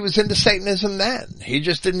 he was into Satanism then. He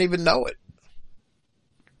just didn't even know it.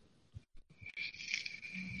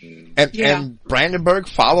 And Brandenburg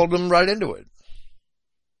followed him right into it.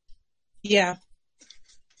 Yeah.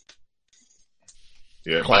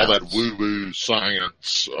 Yeah, all that woo-woo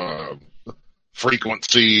science,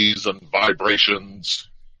 frequencies and vibrations.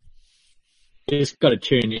 You just got to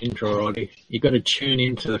tune in, Roddy. You got to tune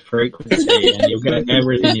into the frequency, and you'll get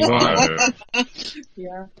everything you want.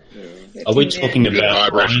 Yeah. Are we talking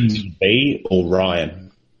about Ryan B or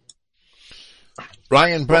Ryan?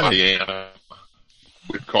 Ryan Brennan. Ryan,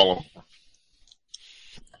 we'd call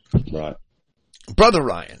him. Right. Brother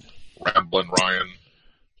Ryan. Ramblin' Ryan.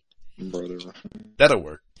 Brother Ryan. That'll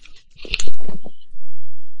work.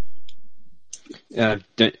 Don't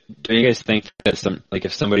you guys think that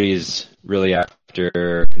if somebody's really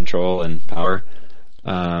after control and power,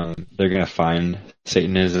 they're gonna find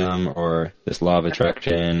Satanism or this law of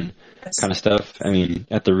attraction kind of stuff? I mean,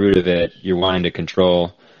 at the root of it, you're wanting to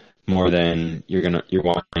control more than you're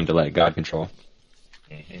wanting to let God control.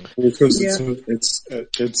 Well, because it's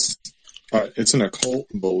an occult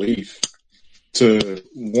belief to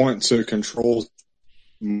want to control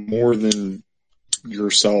more than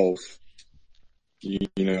yourself. You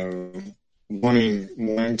know,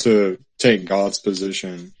 wanting to take God's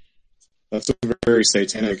position. That's a very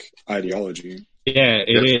satanic ideology. Yeah,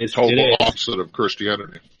 it is. Total It is. opposite of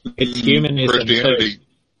Christianity. It's humanism. Christianity, too.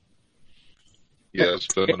 yes,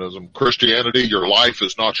 feminism. Christianity, your life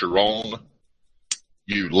is not your own.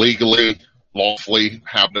 You legally, lawfully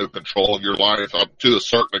have no control of your life up to a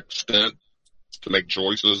certain extent to make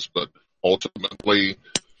choices, but ultimately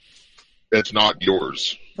it's not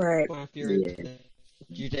yours. Right. Well, if you're into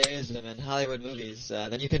Judaism and Hollywood movies,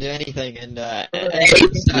 then you can do anything, and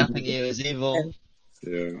anything stopping you is evil.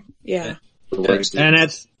 Yeah. Yeah. And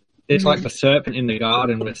it's like the serpent in the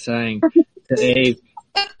garden was saying to Eve,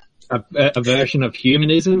 a version of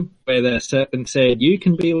humanism where the serpent said, you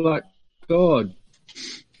can be like God.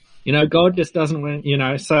 You know, God just doesn't want, you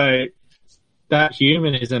know, so that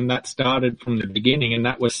humanism that started from the beginning, and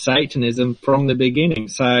that was Satanism from the beginning.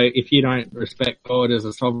 So if you don't respect God as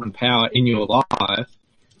a sovereign power in your life,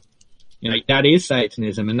 you know, that is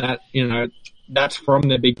Satanism, and that, you know, that's from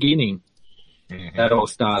the beginning. That all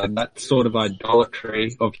started, that sort of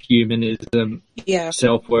idolatry of humanism,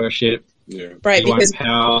 self-worship, right, because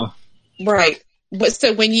power. Right.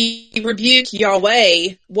 So when you rebuke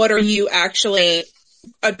Yahweh, what are you actually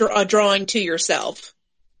drawing to yourself?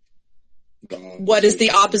 What is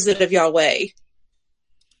the opposite of Yahweh?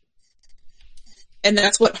 And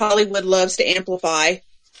that's what Hollywood loves to amplify.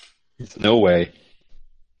 No way.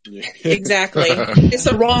 Yeah. Exactly. It's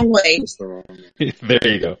the wrong way. It's the wrong way. There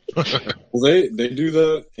you go. Well, they do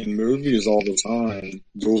that in movies all the time.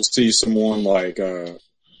 You'll see someone like,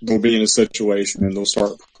 they'll be in a situation and they'll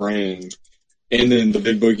start praying, and then the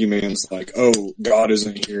big boogeyman's like, oh, God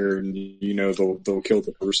isn't here, and you know, they'll kill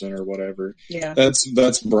the person or whatever. Yeah.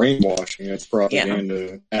 That's brainwashing. That's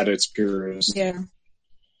propaganda at its purest. Yeah.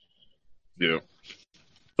 Yeah.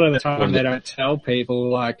 By the time they don't tell people,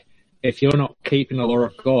 like, if you're not keeping the law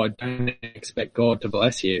of God, don't expect God to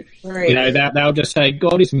bless you. Right. You know, they'll just say,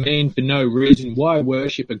 God is mean for no reason. Why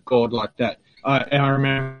worship a God like that? I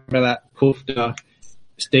remember that poofter,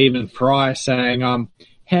 Stephen Fry, saying,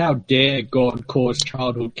 how dare God cause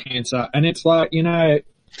childhood cancer? And it's like, you know,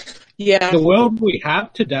 the world we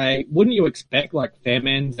have today, wouldn't you expect like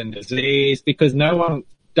famines and disease, because no one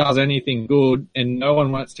does anything good and no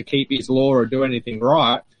one wants to keep his law or do anything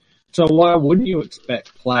right. So why wouldn't you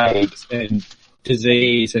expect plagues and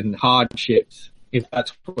disease and hardships if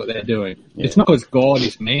that's what they're doing? Yeah. It's not because God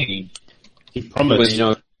is mean. He promised, you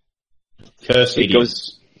know, curse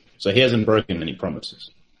idiots. So he hasn't broken any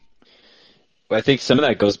promises. I think some of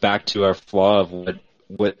that goes back to our flaw of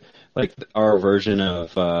what like our version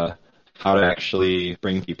of how to actually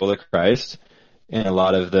bring people to Christ. And a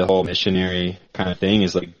lot of the whole missionary kind of thing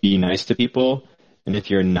is like, be nice to people. And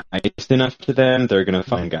if you're nice enough to them, they're going to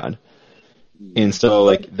find God. And so,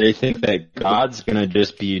 like, they think that God's going to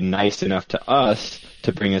just be nice enough to us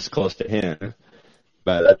to bring us close to Him.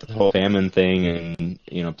 But that's the whole famine thing and,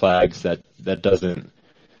 you know, plagues that doesn't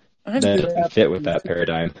fit with that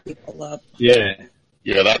paradigm. Yeah.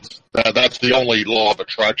 Yeah, that's the only law of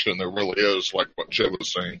attraction there really is, like what Joe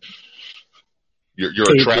was saying.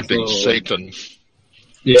 You're attracting Satan.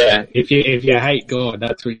 Yeah, if you hate God,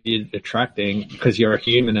 that's what you're attracting, because you're a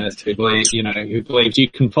humanist who believes you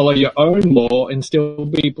can follow your own law and still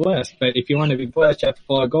be blessed. But if you want to be blessed, you have to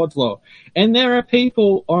follow God's law. And there are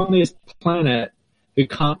people on this planet who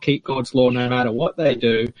can't keep God's law no matter what they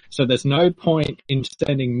do. So there's no point in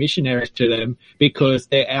sending missionaries to them because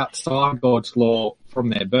they're outside God's law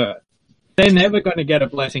from their birth. They're never going to get a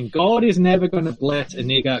blessing. God is never going to bless a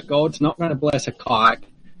nigger. God's not going to bless a kike.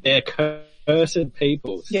 They're cursed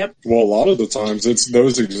people. Yep. Well, a lot of the times it's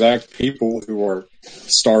those exact people who are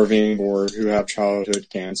starving or who have childhood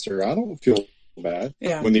cancer. I don't feel bad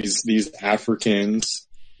when these Africans,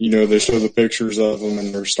 you know, they show the pictures of them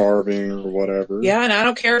and they're starving or whatever. Yeah, and I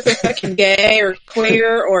don't care if they're fucking gay or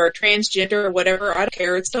queer or transgender or whatever. I don't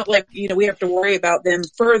care. It's not like, you know, we have to worry about them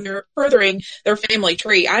furthering their family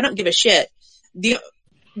tree. I don't give a shit.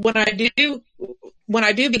 When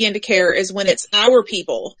I do begin to care is when it's our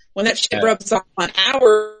people, when that shit rubs off on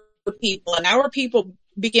our people, and our people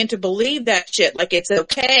begin to believe that shit, like it's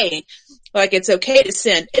okay to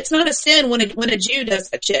sin. It's not a sin when a Jew does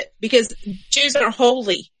that shit, because Jews are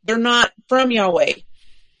holy. They're not from Yahweh.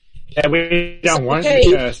 Yeah, we don't want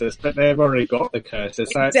the curses, but they've already got the curses.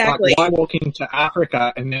 So exactly. It's like, why walk into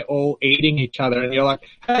Africa and they're all eating each other and you're like,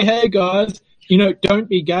 hey guys, don't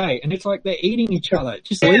be gay. And it's like they're eating each other.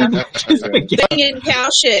 Just leave them. Just forget. Singing cow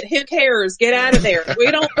shit. Who cares? Get out of there. We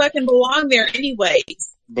don't fucking belong there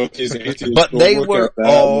anyways. But these atheists But will they look were at that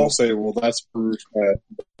all- and they'll say, well, that's proof that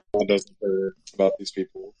God doesn't care about these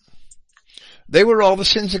people. They were all the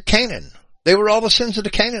sins of Canaan. They were all the sins of the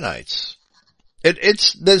Canaanites.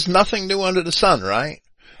 There's nothing new under the sun, right?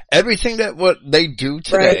 Everything that what they do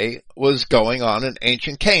today was going on in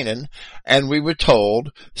ancient Canaan, and we were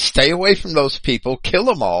told, stay away from those people, kill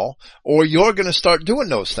them all, or you're gonna start doing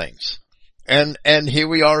those things. And here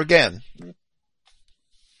we are again.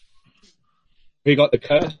 We got the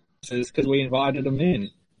curses because we invited them in.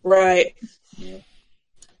 Right.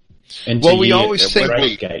 And Well, to we you, always it think-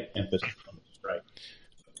 was Gate emphasis on the right.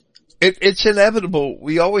 It's inevitable.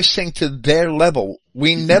 We always sink to their level.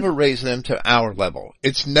 We never raise them to our level.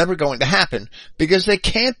 It's never going to happen because they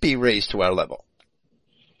can't be raised to our level.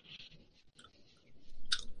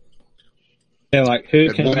 They're like, who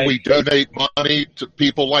And can when we make... donate money to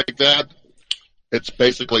people like that, it's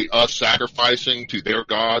basically us sacrificing to their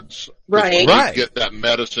gods. 'Cause Right. when Right. we get that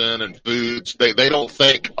medicine and foods, they don't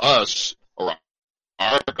thank us or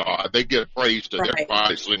our God. They give praise to their Right.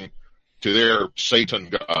 sacrificing to their Satan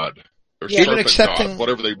God, their Yeah. Even serpent accepting- God,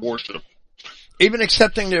 whatever they worship. Even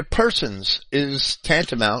accepting their persons is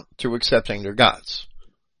tantamount to accepting their gods.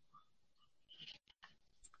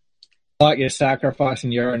 like you're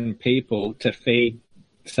sacrificing your own people to feed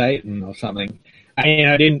Satan or something.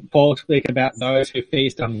 And didn't Paul speak about those who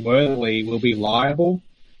feast unworthily will be liable?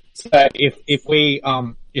 So if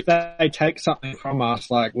they take something from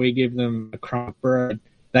us, like we give them a crumb of bread,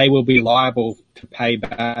 they will be liable to pay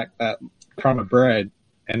back that crumb of bread,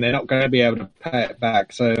 and they're not going to be able to pay it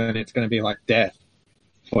back. So then it's going to be like death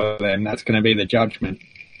for them. That's going to be the judgment.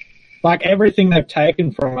 Like everything they've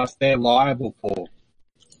taken from us, they're liable for.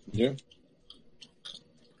 Yeah.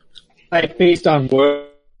 They feast unworthily.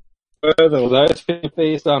 Those who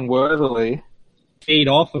feast unworthily feed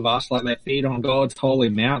off of us like they feed on God's holy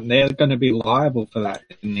mountain. They're going to be liable for that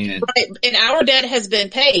in the end. Right. And our debt has been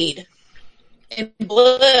paid in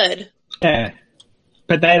blood. Yeah,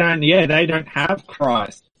 but they don't have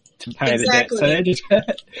Christ to pay Exactly. the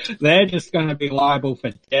debt, so they're just going to be liable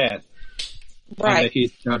for death under Right.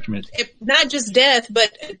 His judgment. Not just death,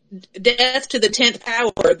 but death to the 10th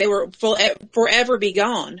power. They will forever be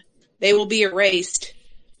gone. They will be erased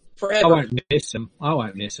I forever. won't miss them.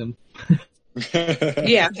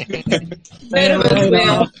 Yeah. None of us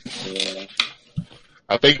will. Yeah.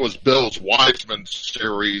 I think it was Bill's Weissman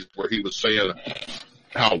series where he was saying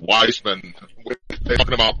how Weissman, they're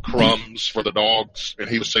talking about crumbs for the dogs, and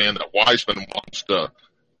he was saying that Weissman wants to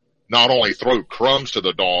not only throw crumbs to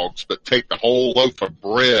the dogs, but take the whole loaf of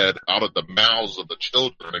bread out of the mouths of the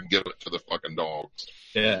children and give it to the fucking dogs.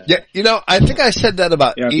 Yeah. Yeah, I think I said that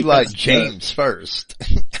about Yeah, Eli because, James first.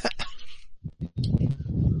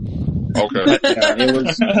 Okay. Yeah, it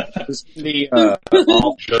was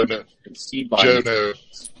the Joe, seed Joe bodies. knew.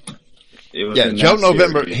 It was Yeah, in Joe that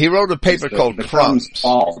November, series. he wrote a paper The- called the Crumbs.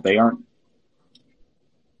 fall. They aren't.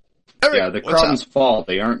 Eric, Yeah, the what's crumbs up? fall.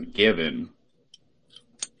 They aren't given.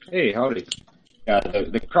 Hey, howdy. Yeah,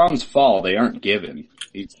 the crumbs fall. They aren't given.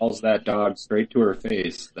 He tells that dog straight to her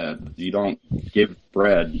face that you don't give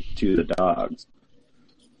bread to the dogs.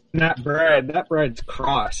 That bread's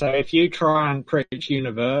Christ. So if you try and preach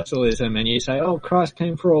universalism and you say, oh, Christ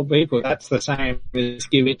came for all people, that's the same as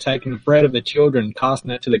taking the bread of the children,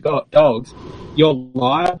 casting it to the dogs. You're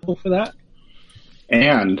liable for that?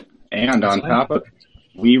 And on top of it,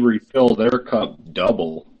 we refill their cup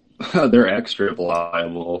double. They're extra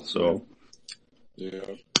liable, so. Yeah.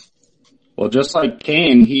 Well, just like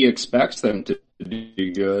Cain, he expects them to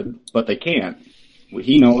do good, but they can't.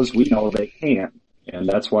 We know they can't. And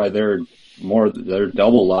that's why they're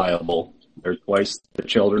double liable. They're twice the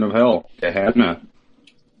children of hell. Gehenna.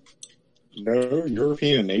 No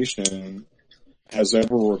European nation has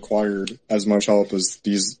ever required as much help as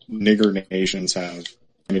these nigger nations have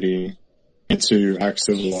and to act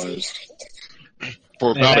civilized.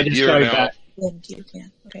 For And about they a just year go now, back,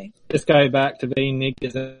 Okay. just go back to being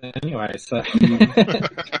niggers anyway, so.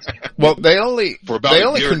 Well, they only for about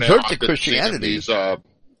a year now, convert to I've been seeing Christianity. these,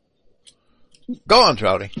 Go on,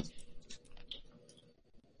 Trouty.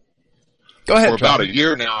 Go ahead, for about Trouty. a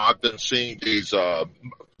year now, I've been seeing these,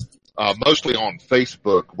 mostly on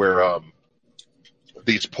Facebook where,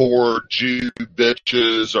 these poor Jew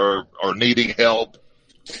bitches are needing help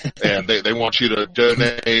and they want you to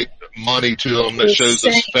donate money to them that shows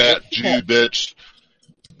this fat Jew bitch.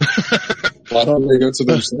 Why don't they go to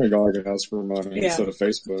their synagogue and ask for money Yeah. instead of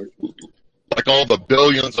Facebook? like all the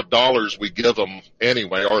billions of dollars we give them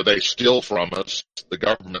anyway, or they steal from us, the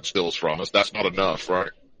government steals from us, that's not enough,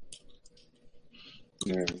 right?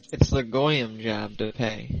 Yeah. It's the Goyim job to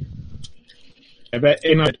pay. But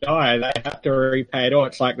in a die, they have to repay it all.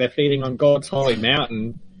 It's like they're feeding on God's holy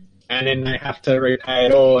mountain, and then they have to repay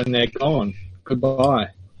it all, and they're gone. Goodbye.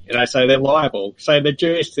 You know, so they're liable. So the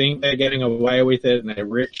Jews think they're getting away with it, and they're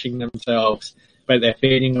enriching themselves, but they're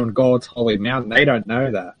feeding on God's holy mountain. They don't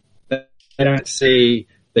know that. They don't see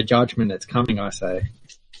the judgment that's coming, I say.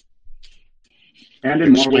 And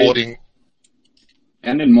in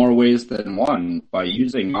more ways than one, by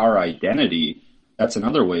using our identity, that's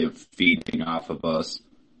another way of feeding off of us.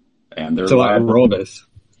 And they're So like liable. robbers.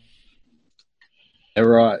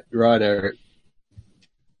 Right, Eric.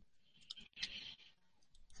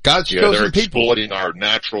 God's Yeah, they're chosen people. exploiting our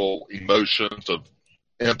natural emotions of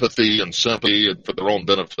empathy and sympathy for their own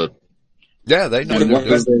benefit. Yeah, they know And what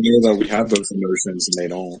they're why doing. they know that we have those emotions and they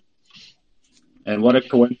don't? And what a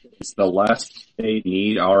coincidence, the less they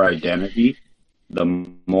need our identity, the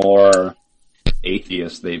more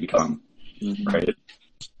atheists they become, right?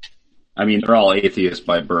 I mean, they're all atheists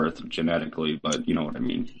by birth, genetically, but you know what I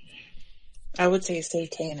mean. I would say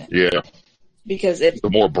satanic. Yeah, Because they're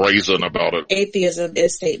more brazen about it. atheism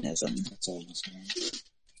is Satanism. That's all I'm saying.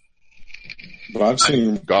 But I've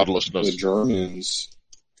seen Godlessness. the Germans,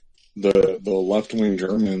 the left-wing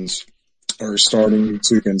Germans, are starting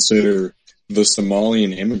to consider the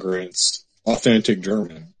Somalian immigrants authentic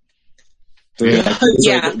German. They're Yeah. like,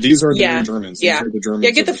 Yeah. these are the Yeah. new Germans. Yeah. These are the Germans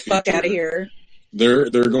Yeah, get the of fuck future. out of here. They're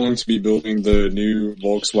going to be building the new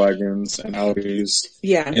Volkswagens and Audis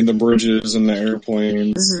Yeah. and the bridges and the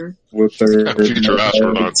airplanes Mhm. with their Future mud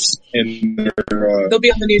astronauts. huts and their They'll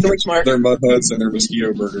be on the new Deutschmark. their mud huts and their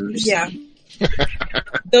mosquito burgers. Yeah.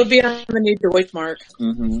 They'll be on the new Deutschmark.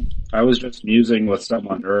 Mm-hmm. I was just musing with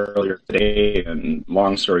someone earlier today, and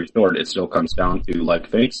long story short, it still comes down to, like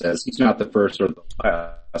Fink says, he's not the first or the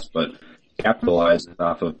last, but capitalizes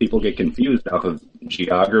off of, people get confused off of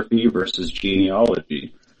geography versus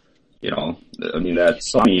genealogy. You know, I mean, that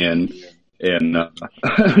Sonny in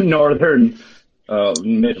northern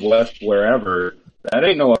Midwest, wherever, that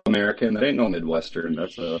ain't no American, that ain't no Midwestern,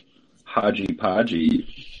 that's a hodgy-podgy.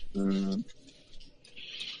 Mm-hmm.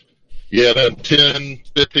 Yeah, then 10,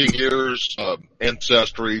 15 years,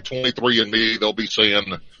 ancestry, 23andMe, they'll be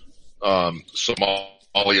saying,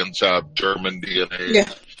 Somalians have German DNA. Yeah.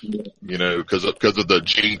 You know, because of the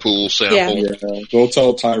gene pool sample. Yeah, they'll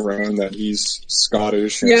tell Tyrone that he's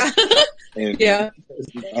Scottish and, Yeah. and Yeah.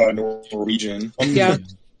 Norwegian. Yeah.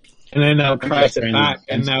 And then they'll trace it back,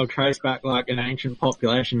 and they'll trace back like an ancient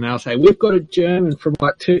population. They'll say, we've got a German from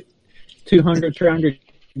like 200, 300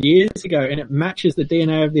 years ago, and it matches the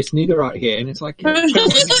DNA of this nigger right here. And it's like,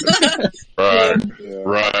 Right,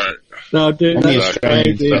 right. no, dude, Only that's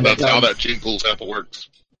Australians, crazy. That's how that gene pool sample works.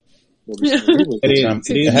 It is.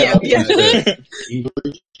 It is. Yeah, yeah.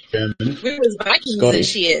 English, German, We was Vikings and Scottish.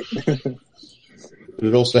 shit. but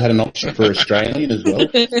it also had an option for Australian as well,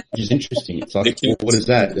 which is interesting. It's like, well, what is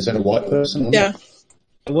that? Is that a white person? Yeah.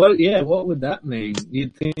 What? Yeah. What would that mean?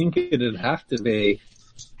 You'd think it'd have to be.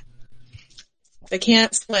 They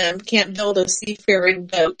can't swim, can't build a seafaring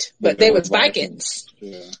boat, but they was Vikings.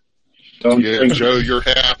 Yeah. Don't Yeah, think Joe, you're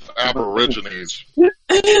half Aborigines.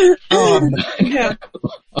 Oh, Yeah.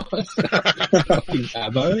 fucking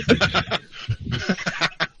Abo.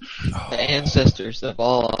 The ancestors of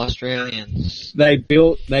all Australians. They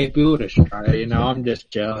built Australia. You know, I'm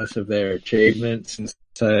just jealous of their achievements, and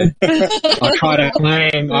so I try to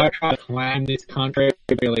claim this country.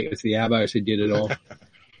 Really, it was the Abos who did it all.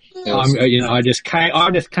 I just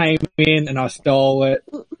came in and I stole it.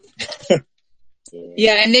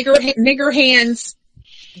 Yeah, and nigger hands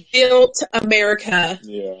built America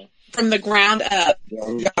Yeah. from the ground up,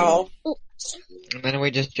 y'all. And then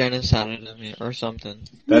we just genocided them or something.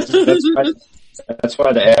 that's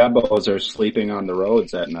why the Abos are sleeping on the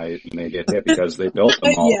roads at night and they get hit because they built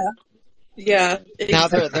them all. Yeah. Now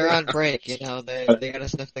they're on break, you know, they gotta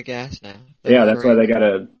sniff the gas now. Yeah, that's why they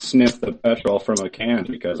gotta sniff the petrol from a can,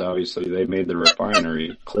 because obviously they made the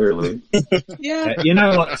refinery, clearly. Yeah. You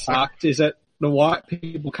know what sucked is that the white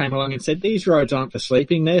people came along and said, these roads aren't for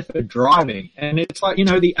sleeping, they're for driving. And it's like, you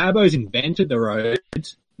know, the Abos invented the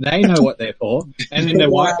roads. They know what they're for. And then the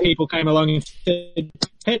white people came along and said,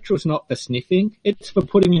 petrol's not for sniffing, it's for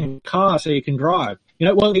putting in a car so you can drive. You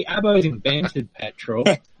know, well, the Abos invented petrol,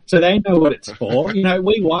 so they know what it's for. You know,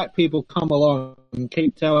 we white people come along and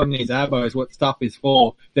keep telling these Abos what stuff is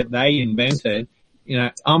for that they invented. You know,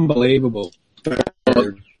 unbelievable. You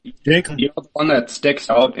know, the one that sticks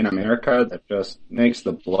out in America that just makes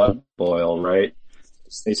the blood boil, right?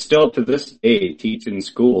 they still to this day teach in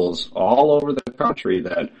schools all over the country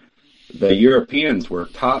that the Europeans were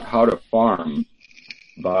taught how to farm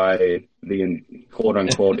by the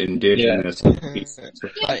quote-unquote indigenous people.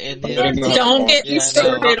 Don't get me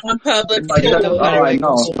started on public I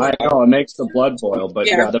know, it makes the blood boil, but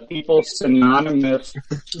yeah, the people synonymous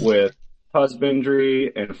with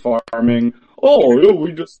husbandry and farming. Oh,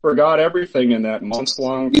 we just forgot everything in that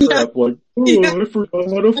month-long trip. Like, I forgot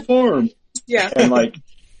how to farm. Yeah. And like,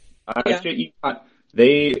 I shit you not,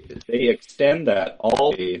 they extend that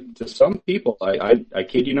all to some people. I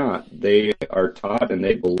kid you not. They are taught and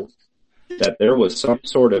they believe that there was some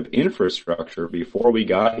sort of infrastructure before we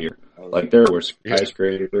got here. Like there were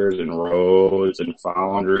skyscrapers and roads and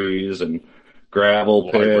foundries and gravel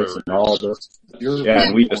pits and all this. Yeah,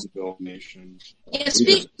 and we just built nations. Yeah,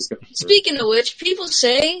 speaking of which, people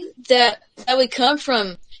say that we come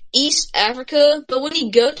from East Africa, but when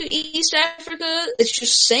you go to East Africa, it's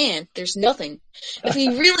just sand. There's nothing. If we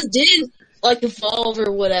really did like evolve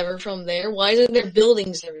or whatever from there, why isn't there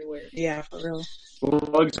buildings everywhere? Yeah, for real.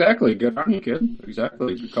 Well, exactly. Good on you, kid.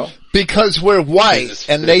 Exactly. Good call. Because we're white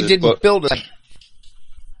and they didn't build it.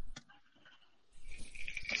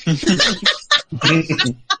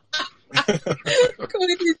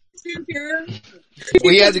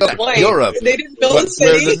 We had to go to Europe, they didn't build where a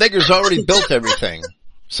city. the niggers already built everything.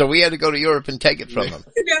 So we had to go to Europe and take it from them.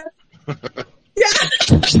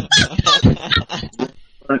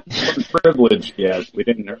 Privileged, yes. We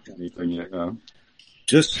didn't earn anything yet. No.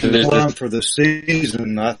 Just in time for the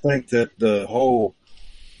season, I think that the whole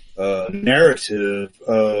narrative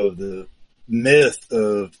of the myth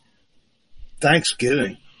of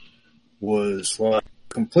Thanksgiving was like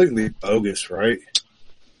completely bogus, right?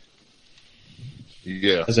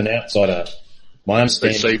 Yeah. As an outsider, my They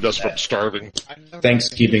understanding saved us from starving.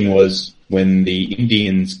 Thanksgiving was when the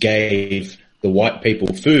Indians gave the white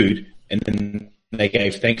people food, and then they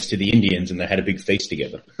gave thanks to the Indians, and they had a big feast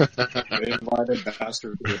together. They invited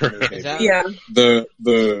bastards to the dinner table. Yeah.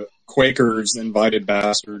 The Quakers invited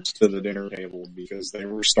bastards to the dinner table because they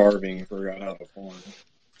were starving and forgot how to farm.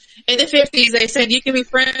 In the 50s, they said you can be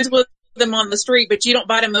friends with them on the street, but you don't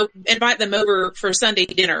invite them over for Sunday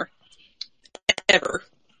dinner. Ever.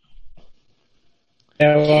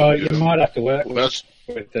 Yeah, well, you might have to work with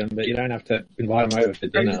them, but you don't have to invite them over for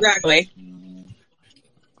dinner. Exactly.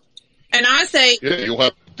 And I say... Yeah, you'll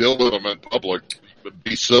have to deal with them in public, but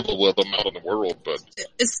be civil with them out in the world, but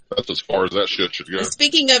that's as far as that shit should go.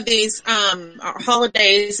 Speaking of these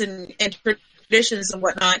holidays and traditions and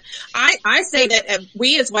whatnot, I say that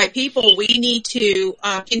we as white people, we need to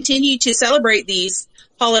continue to celebrate these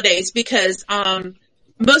holidays because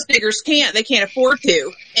most niggers can't. They can't afford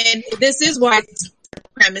to. And this is white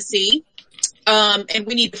supremacy. And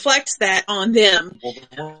we need to flex that on them.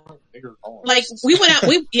 Like we went out,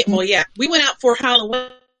 we went out for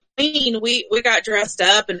Halloween. We got dressed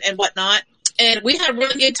up and whatnot, and we had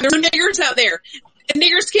really good time. There were niggers out there, and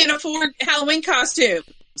niggers can't afford Halloween costumes.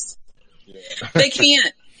 They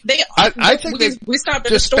can't. I think we stopped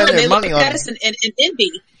at just the store spend and their they looked money at on us and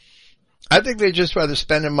envy. I think they just rather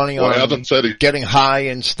spend their money on getting high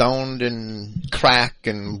and stoned and crack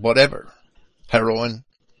and whatever, heroin.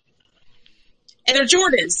 And they're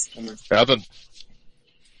Jordans. Evan.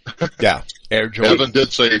 Yeah, Air Jordan. Evan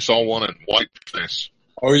did say he saw one in whiteface.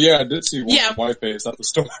 Oh yeah, I did see one in whiteface at the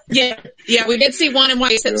store. Yeah, we did see one in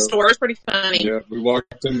whiteface at the store. It was pretty funny. Yeah, we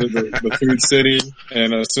walked into the food city,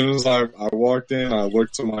 and as soon as I walked in, I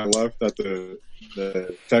looked to my left at the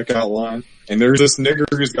checkout line, and there's this nigger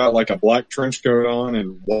who's got like a black trench coat on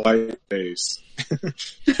and white face.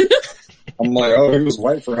 I'm like, oh, he was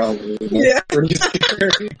white for Halloween. Yeah. Pretty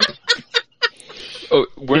scary. Oh,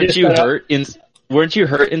 weren't you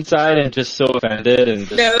hurt inside and just so offended and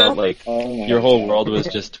just felt like your whole world was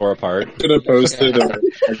just tore apart? Could have posted a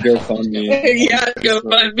GoFundMe. Yeah,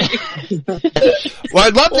 GoFundMe. Well,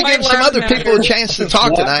 I'd love to give some other people a chance to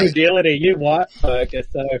talk tonight. Fragility, you white folk are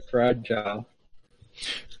so fragile.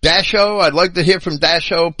 Dasho, I'd like to hear from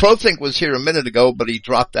Dasho. ProThink was here a minute ago, but he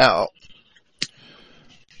dropped out.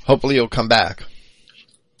 Hopefully he'll come back.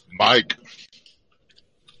 Mike,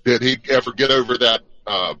 did he ever get over that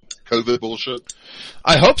COVID bullshit?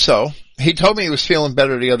 I hope so. He told me he was feeling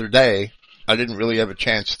better the other day. I didn't really have a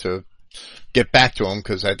chance to get back to him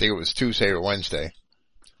because I think it was Tuesday or Wednesday.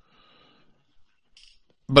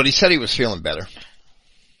 But he said he was feeling better.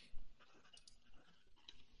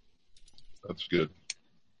 That's good.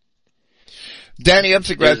 Danny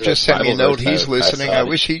Upsegrat just sent me a note. He's listening. I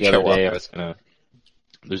wish he'd show up.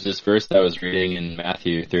 There's this verse that I was reading in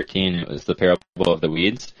Matthew 13. It was the parable of the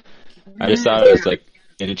weeds. I just thought it was like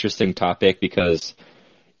an interesting topic because,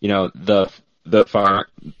 you know, the the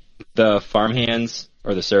farmhands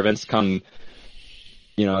or the servants come,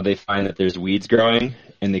 they find that there's weeds growing,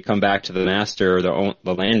 and they come back to the master or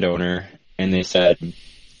the landowner, and they said,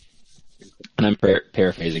 and I'm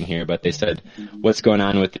paraphrasing here, but they said, "What's going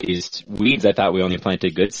on with these weeds? I thought we only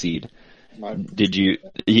planted good seed." Then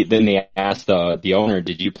they asked the owner,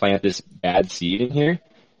 "Did you plant this bad seed in here?"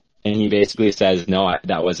 And he basically says, "No,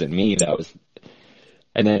 that wasn't me. That was."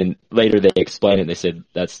 And then later they explained it. They said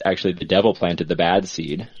that's actually the devil planted the bad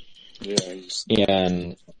seed. Yeah,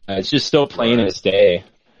 and it's just so plain as day,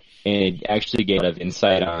 and it actually gave a lot of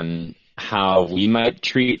insight on how we might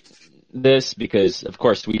treat this, because of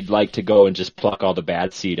course we'd like to go and just pluck all the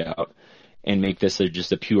bad seed out and make this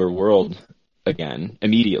just a pure world again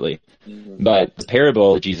immediately. But the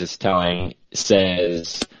parable Jesus is telling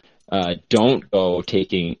says, don't go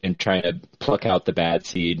taking and trying to pluck out the bad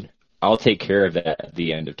seed. I'll take care of that at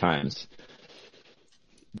the end of times.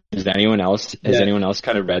 Has anyone else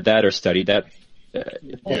kind of read that or studied that?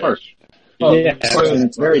 Of course. Well, yeah.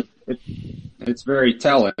 It's very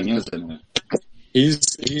telling, isn't it?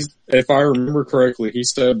 He's if I remember correctly, he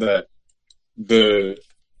said that the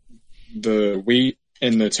wheat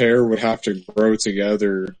and the tare would have to grow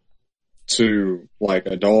together to like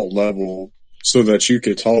adult level so that you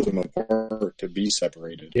could tell them apart to be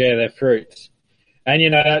separated. Yeah, they're fruits. And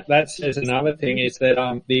that says another thing is that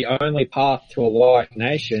the only path to a white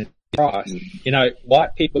nation is Christ.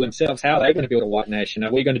 White people themselves, how are they going to build a white nation?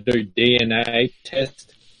 Are we going to do DNA tests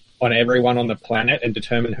on everyone on the planet and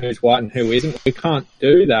determine who's white and who isn't? We can't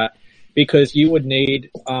do that because you would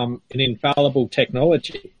need an infallible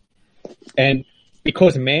technology. And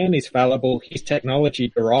because man is fallible, his technology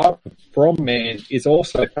derived from man is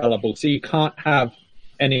also fallible. So you can't have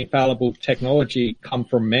an infallible technology come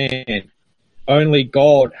from man. Only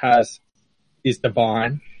God is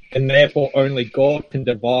divine, and therefore only God can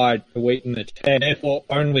divide the wheat and the tare. Therefore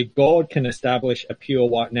only God can establish a pure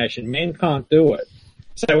white nation. Men can't do it.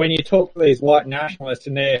 So when you talk to these white nationalists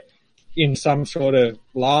and they're in some sort of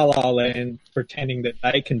la-la land pretending that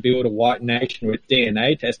they can build a white nation with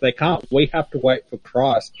DNA tests, they can't. We have to wait for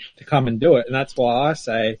Christ to come and do it. And that's why I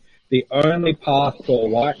say the only path to a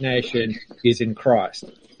white nation is in Christ.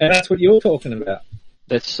 And that's what you're talking about.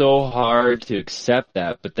 That's so hard to accept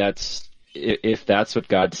that, but if that's what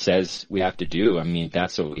God says we have to do, I mean,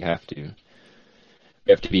 that's what we have to do.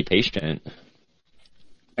 We have to be patient.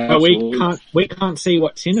 But we can't see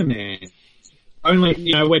what's in a man.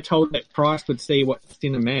 Only, we're told that Christ would see what's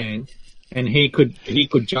in a man, and he could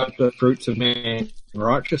judge the fruits of man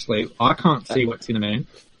righteously. I can't see what's in a man.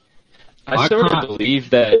 I sort of believe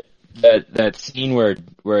that scene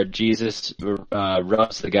where Jesus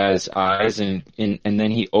rubs the guy's eyes and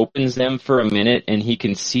then he opens them for a minute and he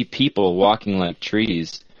can see people walking like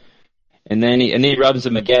trees, and then he rubs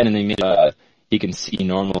them again and then he can see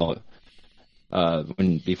normal.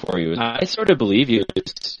 Before he was, I sort of believe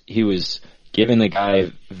he was giving the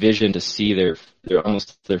guy vision to see their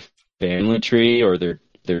family tree or their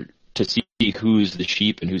to see who's the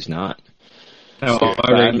sheep and who's not. I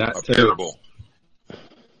read that terrible.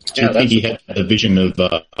 Do you think he had the vision of,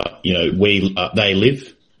 They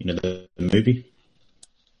Live, the movie?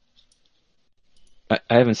 I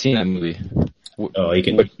haven't seen that movie. He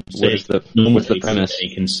can what's the premise?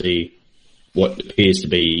 He can see what appears to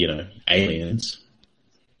be, aliens.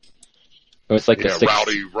 Oh, it's like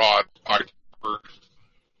Rowdy Rod Piper.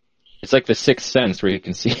 It's like the Sixth Sense where you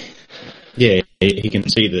can see. Yeah, he can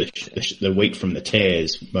see the wheat from the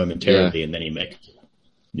tares momentarily, and then he makes,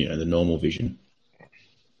 the normal vision.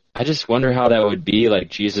 I just wonder how that would be, like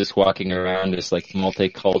Jesus walking around this like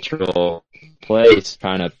multicultural place,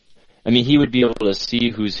 trying to. I mean, he would be able to see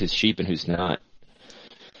who's his sheep and who's not.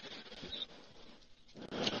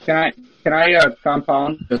 Can I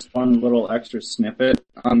compound just one little extra snippet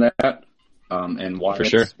on that, and why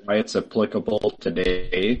it's applicable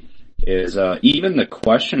today is even the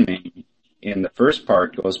questioning in the first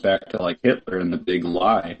part goes back to like Hitler and the big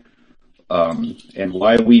lie, and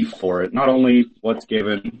why we for it. Not only what's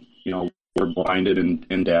given, we're blinded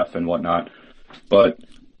and deaf and whatnot, but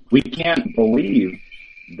we can't believe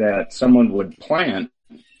that someone would plant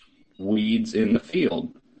weeds in the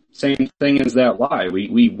field. Same thing as that lie.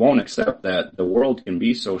 We won't accept that the world can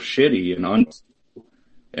be so shitty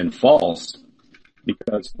and false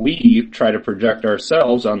because we try to project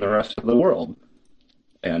ourselves on the rest of the world.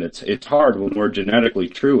 And it's hard when we're genetically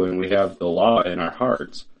true and we have the law in our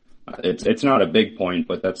hearts. It's not a big point,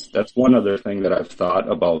 but that's one other thing that I've thought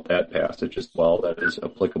about that passage as well that is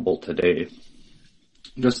applicable today.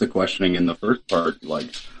 Just the questioning in the first part,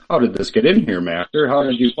 like, how did this get in here, Master? How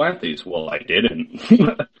did you plant these? Well, I didn't.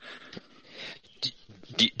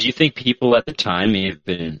 do you think people at the time may have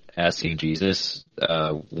been asking Jesus,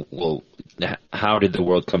 well, how did the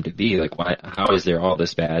world come to be? Like, why? How is there all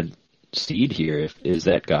this bad seed here? Is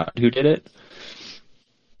that God who did it?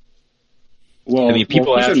 Well, I mean,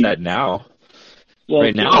 people keep ask in- that now. well,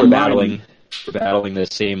 Right now, keep we're in mind- battling the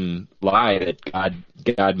same lie that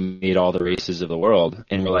God made all the races of the world,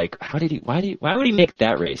 and we're like, why would he make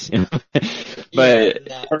that race? You know? But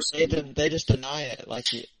they just deny it, like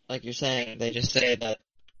you're saying. They just say that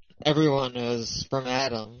everyone is from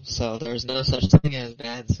Adam, so there's no such thing as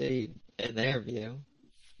bad seed in their view.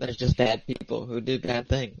 There's just bad people who do bad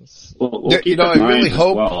things. Well, Yeah, keep you know, in I really mind as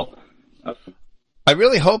hope- well. I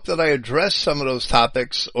really hope that I address some of those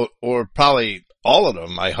topics, or probably all of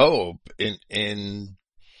them, I hope, in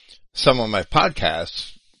some of my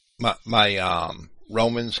podcasts, my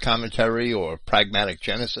Romans commentary or Pragmatic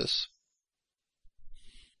Genesis.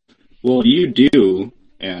 Well, you do,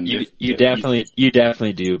 and you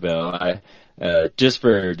definitely do, Bill. Just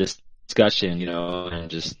for discussion, you know, and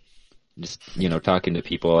just you know, talking to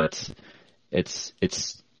people, it's.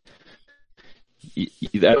 I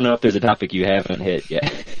don't know if there's a topic you haven't hit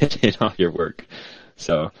yet in all your work.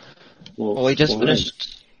 So, well, we just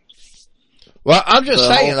finished. Well, I'm just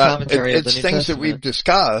the saying whole that commentary of the it's New things that Testament. we've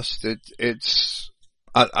discussed.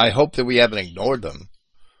 I hope that we haven't ignored them.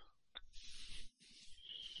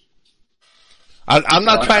 I'm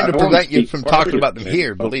not Well, trying I to don't wanna prevent you speak from for talking you, about them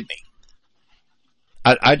here, but- believe me.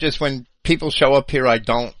 I just, when people show up here, I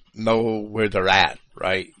don't know where they're at,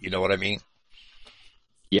 right? You know what I mean?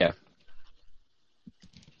 yeah,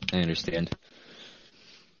 I understand.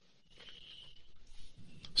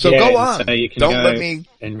 So Yeah, go and on. so you can Don't go let me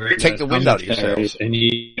and read take those the wind out of your commentaries, sails.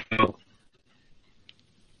 and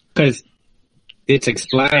because it's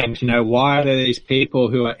explained, you know, why are there these people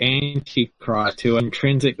who are anti-Christ, who are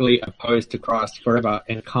intrinsically opposed to Christ forever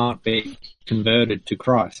and can't be converted to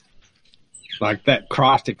Christ? Like that,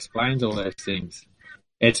 Christ explains all those things.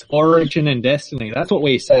 It's origin and destiny. That's what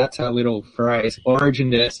we say. That's our little phrase,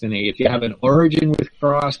 origin, destiny. If you have an origin with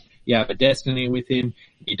Christ, you have a destiny with Him.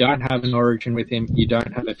 If you don't have an origin with Him, you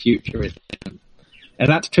don't have a future with Him. And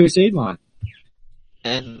that's two seed line.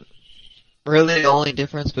 And really the only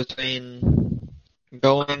difference between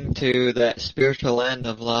going to that spiritual end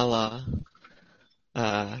of Lala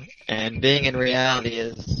and being in reality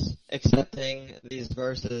is accepting these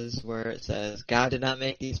verses where it says, God did not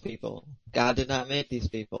make these people. God did not make these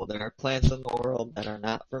people. There are plants in the world that are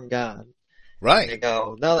not from God. Right. And they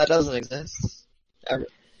go, no, that doesn't exist.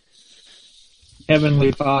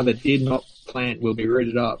 Heavenly Father did not plant will be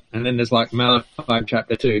rooted up. And then there's like Malachi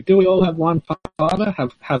chapter 2. Do we all have one Father?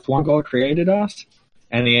 Have one God created us?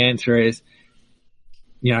 And the answer is,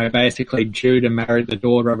 you know, basically Judah married the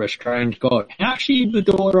daughter of a strange God. How's she the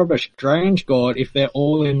daughter of a strange God if they're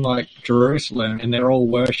all in like Jerusalem and they're all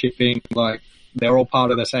worshipping, like they're all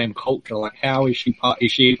part of the same culture? Like how is she part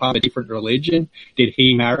of a different religion? Did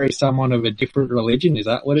he marry someone of a different religion? Is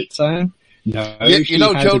that what it's saying? No, Yeah, you she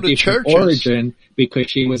know, has Joe, a the different churches- origin because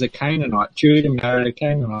she was a Canaanite. Judah married a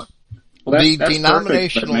Canaanite. Well, that's, The that's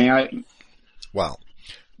denominational- perfect, but may I? Well,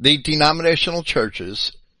 the denominational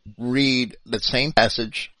churches read the same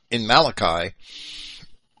passage in Malachi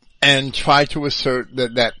and try to assert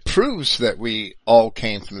that that proves that we all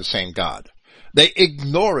came from the same God. They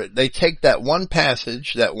ignore it. They take that one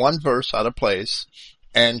passage, that one verse out of place,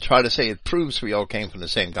 and try to say it proves we all came from the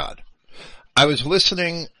same God. I was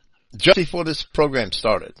listening just before this program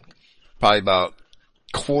started, probably about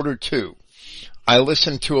 1:45. I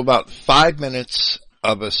listened to about 5 minutes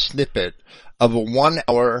of a snippet of a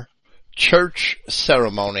 1-hour church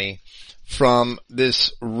ceremony from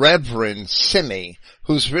this Reverend Simi,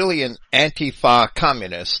 who's really an Antifa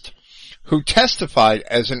communist, who testified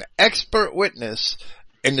as an expert witness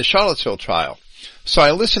in the Charlottesville trial. So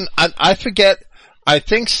I listened, I forget, I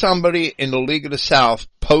think somebody in the League of the South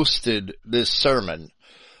posted this sermon,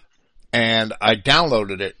 and I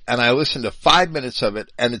downloaded it, and I listened to 5 minutes of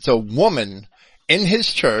it, and it's a woman in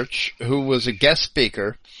his church who was a guest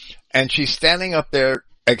speaker, and she's standing up there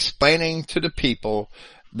explaining to the people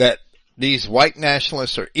that these white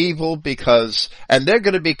nationalists are evil because, and they're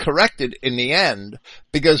going to be corrected in the end,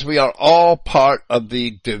 because we are all part of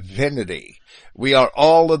the divinity. We are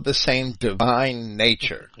all of the same divine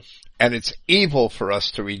nature, and it's evil for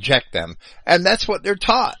us to reject them, and that's what they're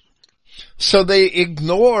taught. So they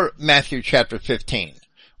ignore Matthew chapter 15,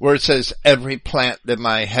 where it says, every plant that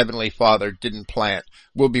my heavenly Father didn't plant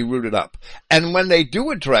will be rooted up. And when they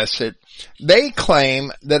do address it, they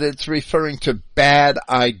claim that it's referring to bad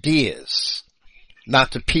ideas,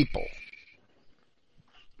 not to people.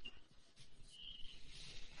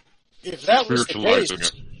 If that was the Spiritualizing case,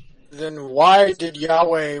 it. then why did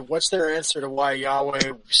Yahweh, what's their answer to why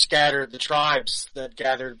Yahweh scattered the tribes that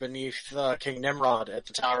gathered beneath King Nimrod at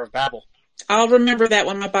the Tower of Babel? I'll remember that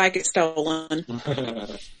when my bike gets stolen.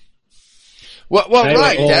 Well,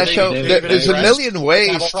 right, Dasho. There's a million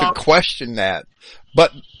ways to question that,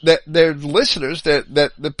 but their listeners,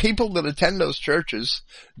 that the people that attend those churches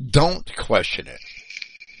don't question it.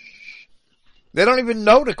 They don't even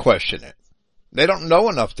know to question it. They don't know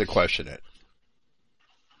enough to question it.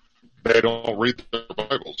 They don't read their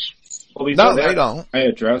Bibles. Well, no, they don't. I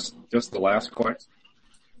addressed just the last question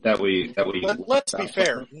that we. Let's be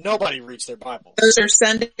fair. Nobody reads their Bible. Those are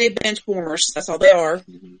Sunday bench warmers. That's all they are.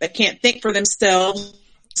 They can't think for themselves.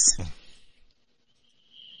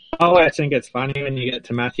 Oh, I think it's funny when you get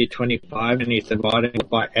to Matthew 25 and he's dividing it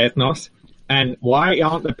by ethnos. And why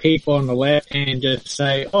aren't the people on the left hand just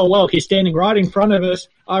say, oh, well, he's standing right in front of us.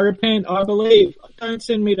 I repent. I believe. Don't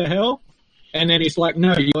send me to hell. And then he's like,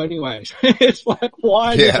 no, you anyways. It's like,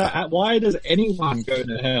 why does anyone go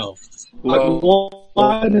to hell?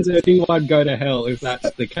 Why does anyone go to hell if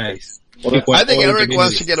that's the case? Well, I think Eric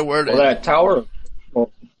wants to get a word in. Well, that tower.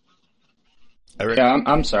 Eric? Yeah,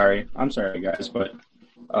 I'm sorry. I'm sorry, guys. But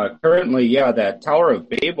currently, that Tower of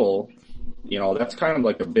Babel, that's kind of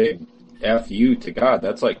like a big FU to God.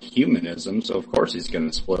 That's like humanism, so of course he's going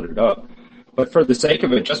to split it up. But for the sake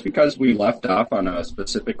of it, just because we left off on a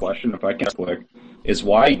specific question, if I can quick, is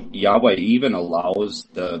why Yahweh even allows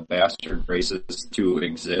the bastard races to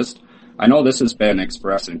exist. I know this has been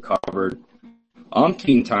expressed and covered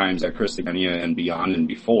umpteen times at Christogenea and beyond and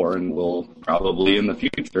before, and will probably in the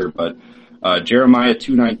future, but Jeremiah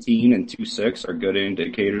 2:19 and 2:6 are good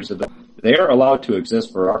indicators of that. They are allowed to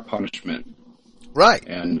exist for our punishment. Right.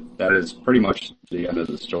 And that is pretty much the end of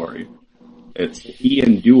the story. He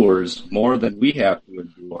endures more than we have to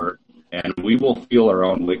endure, and we will feel our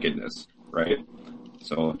own wickedness, right?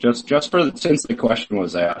 So just since the question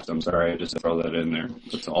was asked, I'm sorry, I just throw that in there.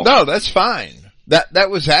 That's all. No, that's fine.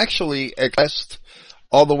 That was actually addressed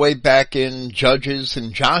all the way back in Judges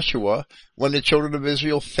and Joshua when the children of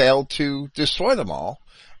Israel failed to destroy them all.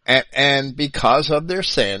 And because of their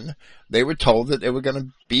sin, they were told that they were going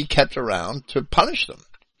to be kept around to punish them.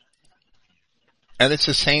 And it's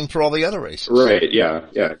the same for all the other races. Right, yeah.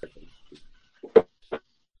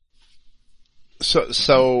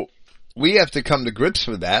 So we have to come to grips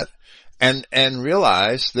with that and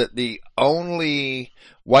realize that the only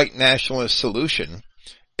white nationalist solution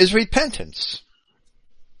is repentance.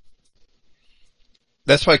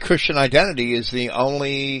 That's why Christian identity is the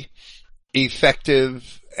only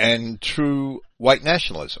effective and true white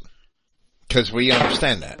nationalism. Because we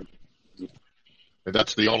understand that. And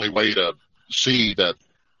that's the only way to see that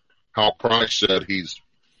how Christ said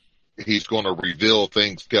he's going to reveal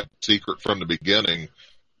things kept secret from the beginning.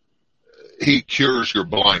 He cures your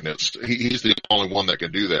blindness. He's the only one that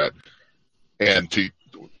can do that. And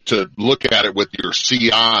to look at it with your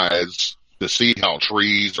see eyes, to see how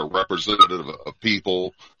trees are representative of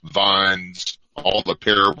people, vines, all the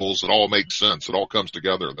parables, it all makes sense. It all comes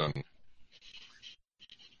together then.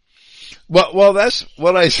 Well, that's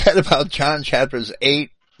what I said about John chapters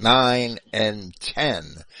 8, 9, and 10.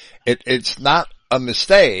 It's not a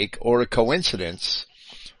mistake or a coincidence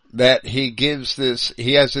that he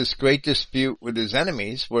has this great dispute with his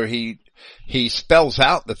enemies where he spells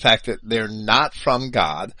out the fact that they're not from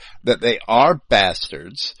God, that they are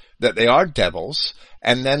bastards, that they are devils,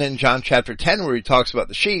 and then in John chapter 10 where he talks about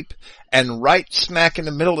the sheep, and right smack in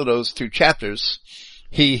the middle of those two chapters,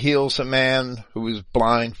 he heals a man who was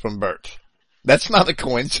blind from birth. That's not a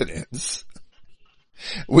coincidence.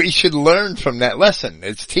 We should learn from that lesson.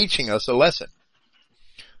 It's teaching us a lesson.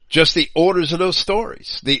 Just the orders of those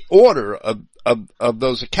stories, the order of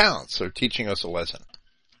those accounts are teaching us a lesson.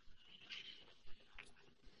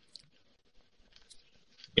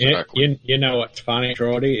 You know what's funny,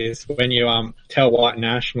 Jordy, is when you tell white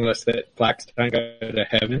nationalists that blacks don't go to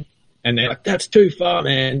heaven, and they're like, "That's too far,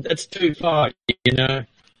 man. That's too far." You know,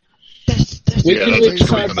 we can live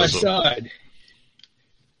side by side.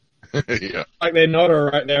 Yeah. Like they're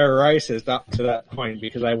racist up to that point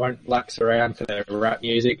because they want blacks around for their rap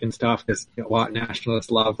music and stuff. Because white nationalists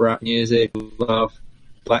love rap music, love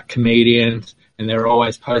black comedians, and they're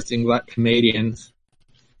always posting black comedians.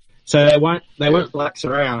 So they want blacks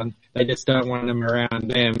around. They just don't want them around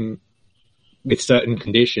them with certain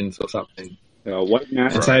conditions or something. White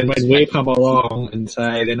nationalists. And so when we come along and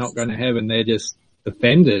say they're not going to heaven, they're just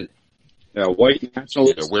offended. White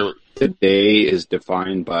nationalism today is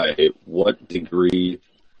defined by what degree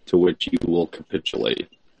to which you will capitulate.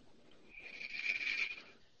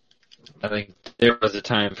 I think there was a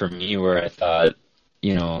time for me where I thought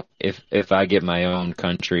if I get my own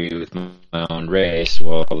country with my own race,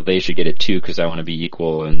 well, they should get it too because I want to be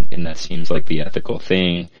equal, and that seems like the ethical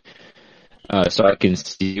thing. So I can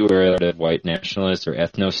see where the white nationalist or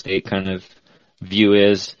ethno-state kind of view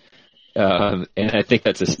is, and I think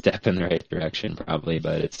that's a step in the right direction probably,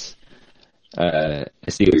 but it's, I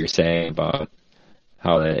see what you're saying about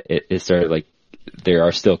how it's sort of like there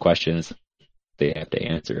are still questions they have to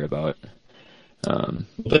answer about.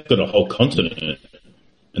 They've got a whole continent in it,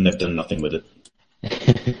 and they've done nothing with it.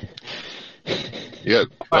 Yeah,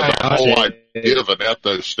 the whole idea of an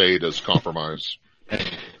ethno-state is compromised.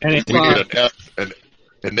 And it's We need like,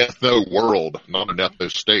 an ethno-world, not an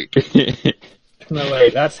ethno-state. definitely,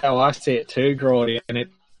 that's how I see it too, Grawdy. And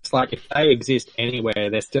it's like if they exist anywhere,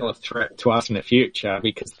 they're still a threat to us in the future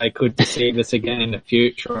because they could deceive us again in the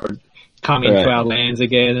future or come into our lands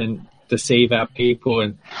again and deceive our people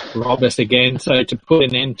and rob us again. So to put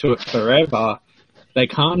an end to it forever, they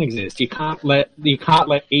can't exist. You can't let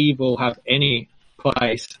evil have any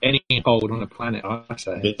place, any hold on the planet, I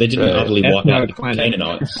say. They didn't utterly wipe out the planet.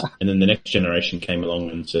 Canaanites, and then the next generation came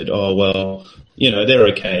along and said, "Oh well, they're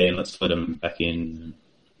okay, and let's let them back in."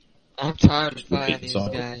 I'm tired of fighting these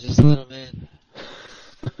guys. Just let them in.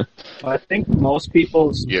 I think most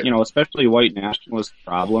people's, especially white nationalist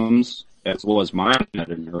problems, as well as mine at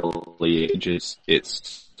an early age,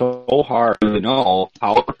 it's so hard to know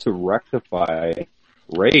how to rectify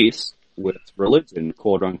race with religion,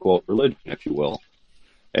 quote unquote religion, if you will.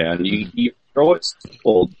 And you throw it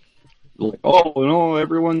simple, like,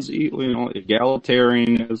 everyone's,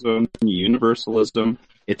 egalitarianism, universalism.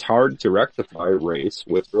 It's hard to rectify race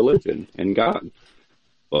with religion and God.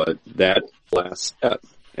 But that last step,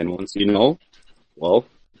 and once you know, well,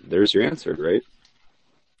 there's your answer, right?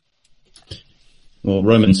 Well,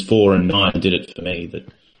 Romans 4 and 9 did it for me. That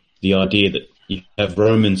the idea that you have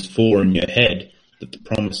Romans 4 in your head, that the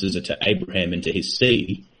promises are to Abraham and to his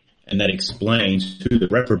seed, and that explains who the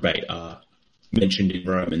reprobate are mentioned in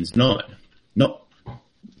Romans 9. Not,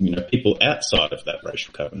 people outside of that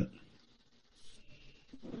racial covenant.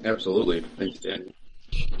 Absolutely. Thanks, Daniel.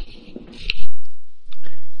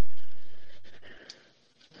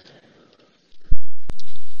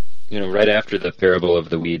 Right after the parable of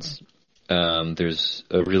the weeds, there's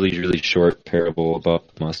a really, really short parable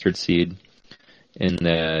about the mustard seed, and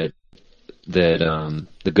that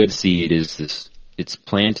the good seed is this. It's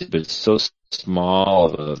planted, but it's so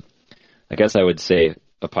small of I guess I would say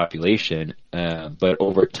a population, but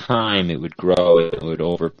over time it would grow. It would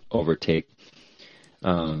overtake.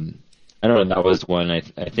 I don't know. That was one.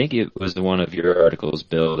 I think it was one of your articles,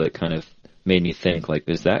 Bill, that kind of made me think. Like,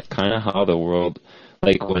 is that kind of how the world?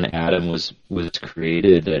 Like when Adam was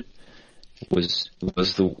created, that was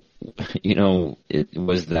the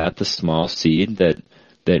was that the small seed that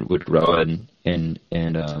would grow and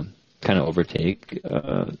kind of overtake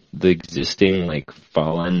the existing like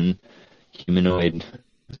fallen humanoid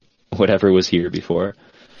whatever was here before.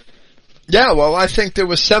 Yeah, well, I think there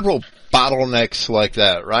was several bottlenecks like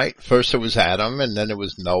that, right? First it was Adam, and then it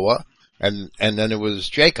was Noah, and then it was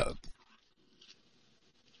Jacob.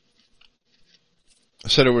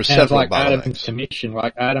 So there were several like bottlenecks. Adam's commission,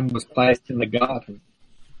 like Adam was placed in the garden.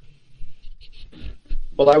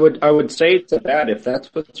 Well, I would say to that, if that's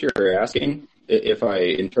what you're asking, if I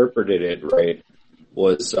interpreted it right,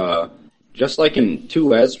 was just like in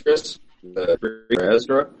 2 Esdras, the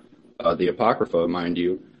Ezra, the Apocrypha, mind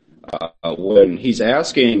you, when he's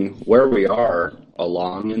asking where we are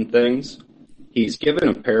along in things, he's given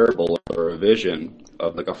a parable or a vision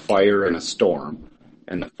of like a fire and a storm.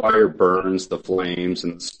 And the fire burns, the flames,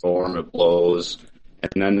 and the storm, it blows.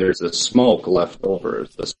 And then there's the smoke left over,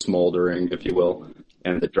 the smoldering, if you will,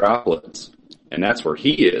 and the droplets. And that's where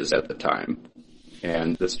he is at the time.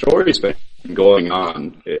 And the story's been going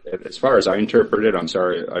on. As far as I interpret it, I'm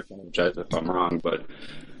sorry, I apologize if I'm wrong, but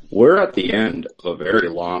we're at the end of a very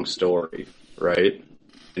long story, right?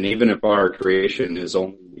 And even if our creation is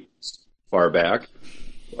only far back,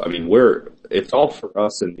 I mean, it's all for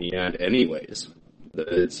us in the end anyways.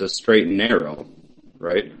 It's a straight and narrow,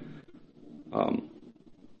 right?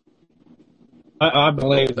 I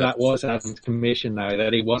believe that was Adam's commission, though,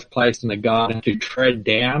 that he was placed in the garden to tread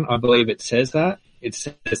down. I believe it says that. It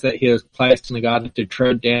says that he was placed in the garden to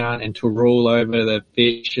tread down and to rule over the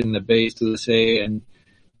fish and the beasts of the sea and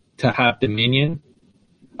to have dominion.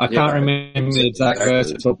 I can't remember the exact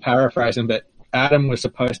verses or paraphrasing, but Adam was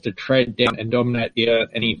supposed to tread down and dominate the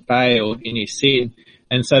earth, and he failed in his sin.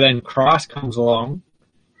 And so then Christ comes along,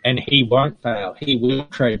 and he won't fail. He will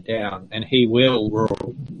tread down, and he will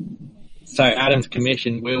rule. So Adam's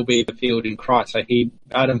commission will be fulfilled in Christ. So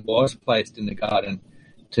Adam was placed in the garden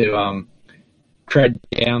to tread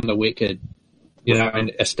down the wicked,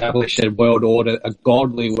 and establish a world order, a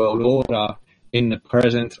godly world order, in the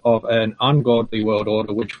presence of an ungodly world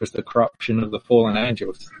order, which was the corruption of the fallen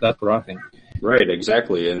angels. That's what I think. Right,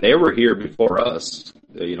 exactly. And they were here before us.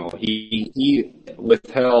 He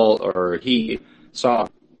withheld, or he saw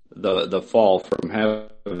the fall from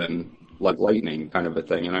heaven like lightning, kind of a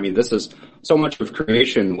thing. And I mean, this is so much of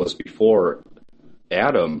creation was before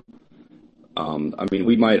Adam. I mean,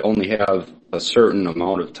 we might only have a certain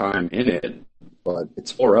amount of time in it, but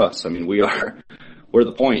it's for us. I mean, we're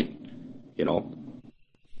the point.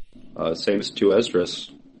 Same as to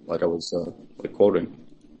Esdras, like I was quoting.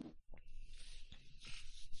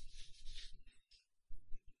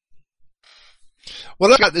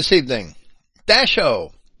 What I got this evening?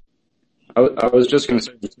 Dasho. I was just going to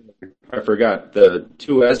say, I forgot the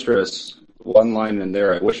 2 Esdras, one line in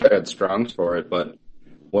there. I wish I had Strong's for it, but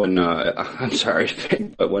when I'm sorry,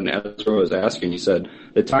 but when Ezra was asking, he said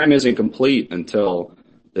the time isn't complete until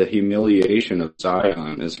the humiliation of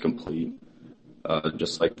Zion is complete.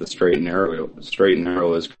 Just like the straight and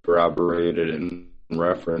narrow is corroborated and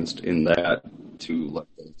referenced in that to like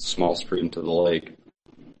the small stream to the lake.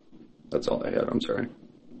 That's all I had. I'm sorry.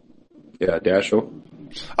 Yeah, Dasho.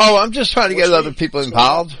 Oh, I'm just trying to get other people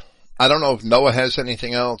involved. I don't know if Noah has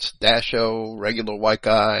anything else. Dasho, regular white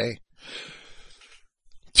guy.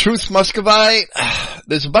 Truth Muscovite.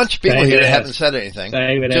 There's a bunch of people here that haven't said anything.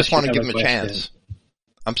 Just want to give them a chance.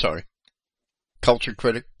 I'm sorry. Culture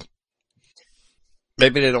critic.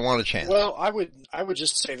 Maybe they don't want a chance. Well, I would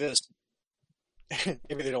just say this.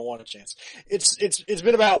 Maybe they don't want a chance. It's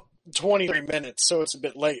been about 23 minutes, so it's a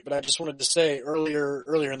bit late, but I just wanted to say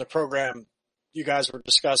earlier in the program, you guys were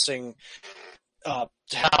discussing how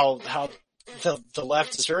the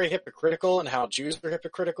left is very hypocritical and how Jews are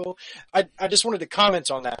hypocritical. I just wanted to comment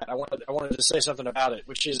on that. I wanted to say something about it,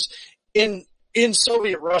 which is in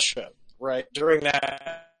Soviet Russia, right, during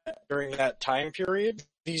that time period,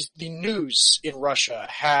 the news in Russia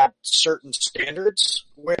had certain standards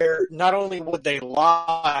where not only would they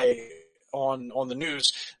lie on the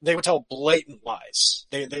news, they would tell blatant lies.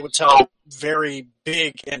 They would tell very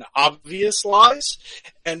big and obvious lies,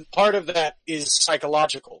 and part of that is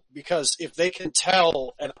psychological, because if they can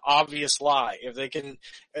tell an obvious lie, if they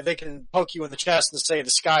can poke you in the chest and say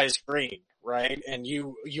the sky is green, right, and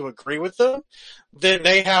you agree with them, then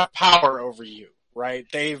they have power over you. Right?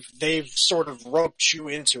 They've sort of roped you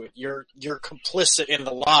into it. You're complicit in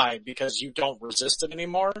the lie because you don't resist it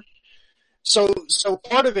anymore. So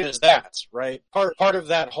part of it is that, right? Part of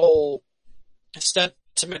that whole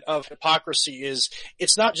sentiment of hypocrisy is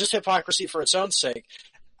it's not just hypocrisy for its own sake.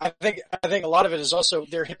 I think a lot of it is also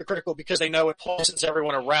they're hypocritical because they know it poisons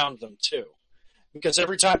everyone around them too. Because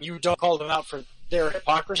every time you don't call them out for their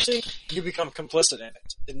hypocrisy, you become complicit in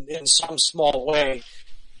it in some small way.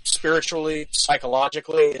 Spiritually,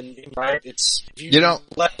 psychologically, and right, it's if you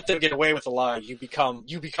let them get away with a lie, you become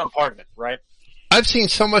part of it, right? I've seen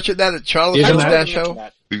so much of that at Charlottesville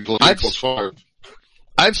Dasho.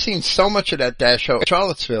 I've seen so much of that Dasho at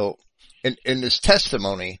Charlottesville in this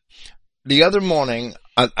testimony. The other morning,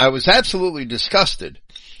 I was absolutely disgusted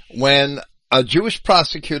when a Jewish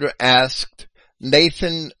prosecutor asked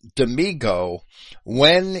Nathan D'Amigo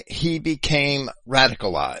when he became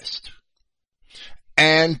radicalized.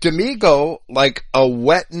 And D'Amigo, like a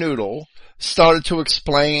wet noodle, started to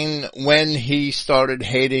explain when he started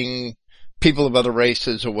hating people of other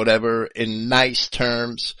races or whatever in nice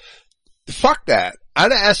terms. Fuck that.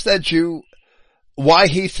 I'd ask that Jew why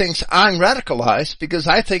he thinks I'm radicalized, because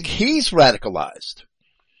I think he's radicalized.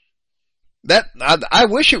 I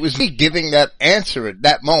wish it was me giving that answer at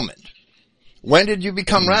that moment. When did you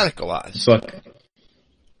become radicalized? It's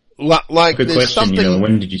like good question, something...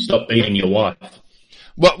 when did you stop beating your wife?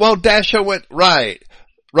 Well, Dasho went, right,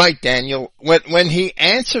 Daniel. When he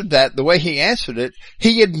answered that, the way he answered it,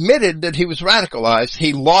 he admitted that he was radicalized.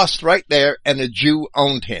 He lost right there, and a Jew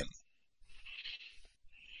owned him.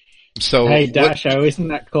 So, hey, Dasho, isn't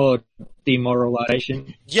that called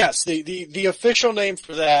demoralization? Yes, the official name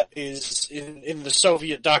for that is in the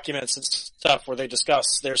Soviet documents and stuff where they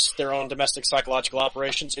discuss their own domestic psychological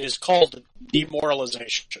operations. It is called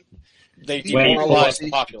demoralization. They demoralize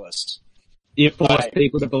the populace. You force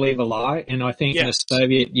people to believe a lie, and I think in the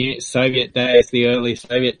Soviet days, the early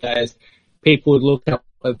Soviet days, people would look up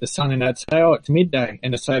at the sun and they'd say, "Oh, it's midday,"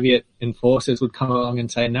 and the Soviet enforcers would come along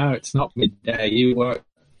and say, "No, it's not midday. You work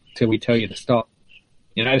till we tell you to stop."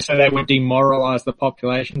 So they would demoralize the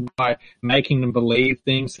population by making them believe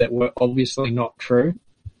things that were obviously not true.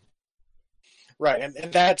 Right,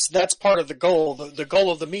 and that's part of the goal. The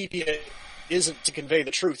goal of the media isn't to convey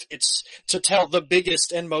the truth. It's to tell the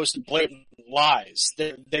biggest and most blatant lies.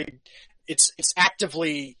 They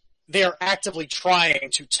are actively trying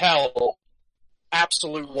to tell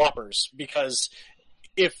absolute whoppers, because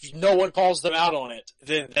if no one calls them out on it,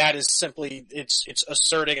 then that is simply, it's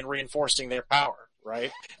asserting and reinforcing their power,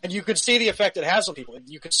 right? And you could see the effect it has on people.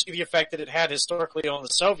 You could see the effect that it had historically on the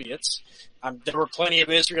Soviets. There were plenty of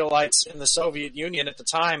Israelites in the Soviet Union at the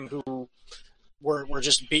time who were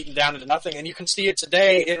just beaten down into nothing. And you can see it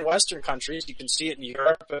today in Western countries. You can see it in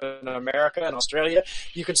Europe and America and Australia.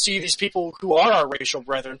 You can see these people who are our racial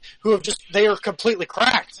brethren who have they are completely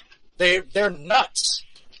cracked. They're nuts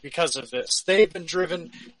because of this. They've been driven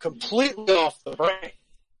completely off the brain.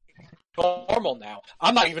 Normal now.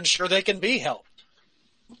 I'm not even sure they can be helped.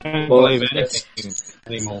 I don't believe anything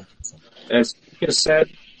anymore. As Chris said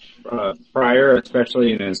prior,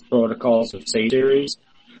 especially in his Protocols of Satan series,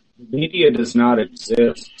 media does not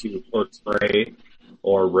exist to portray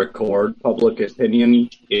or record public opinion.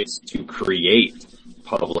 It's to create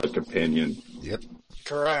public opinion. Yep.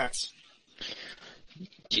 Correct.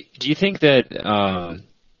 Do you think that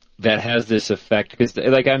that has this effect? Because,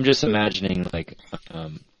 like, I'm just imagining, like,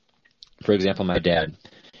 for example, my dad.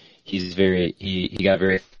 He got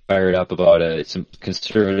very fired up about some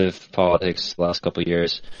conservative politics the last couple of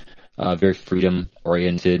years, very freedom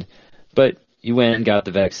oriented, but he went and got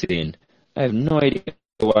the vaccine. I have no idea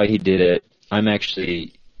why he did it. I'm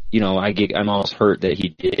actually, I'm almost hurt that he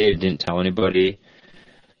didn't tell anybody.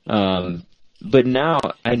 But now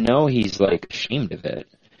I know he's like ashamed of it.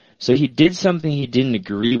 So he did something he didn't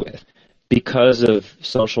agree with because of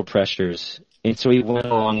social pressures, and so he went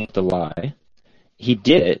along with the lie. He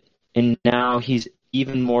did it, and now he's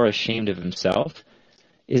even more ashamed of himself.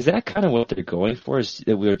 Is that kind of what they're going for, is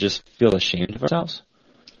that we'll just feel ashamed of ourselves?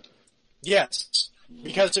 Yes,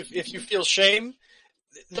 because if you feel shame,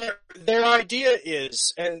 their idea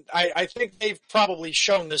is, and I think they've probably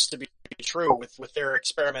shown this to be true with their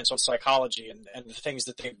experiments on psychology and the things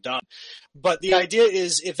that they've done. But the idea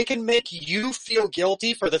is, if they can make you feel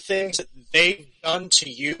guilty for the things that they've done to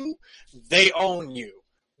you, they own you.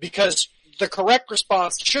 Because the correct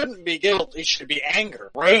response shouldn't be guilt, it should be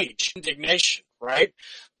anger, rage, indignation, right?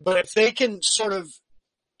 But if they can sort of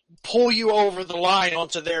pull you over the line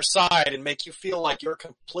onto their side and make you feel like you're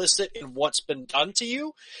complicit in what's been done to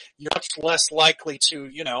you, you're much less likely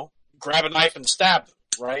to, grab a knife and stab them,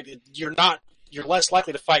 right? You're less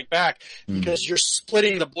likely to fight back because you're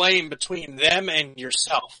splitting the blame between them and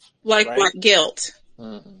yourself. Like guilt.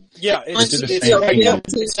 Yeah,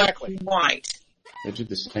 exactly. Right. They do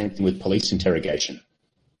the same thing with police interrogation.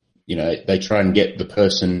 They try and get the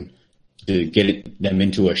person to get them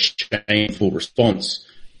into a shameful response,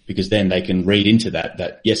 because then they can read into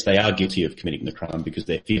that yes, they are guilty of committing the crime because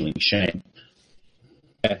they're feeling shame.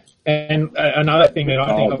 Yeah. And another thing that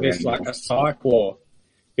I think of is like a psych war,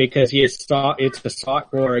 because it's a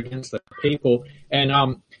psych war against the people.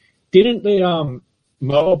 And didn't the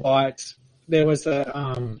Moabites, there was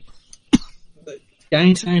a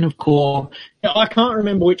Gainsaying of Kor, I can't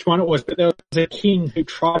remember which one it was, but there was a king who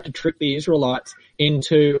tried to trick the Israelites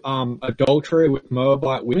into adultery with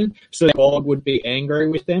Moabite women, so that God would be angry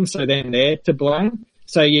with them, so then they're to blame.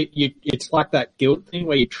 So it's like that guilt thing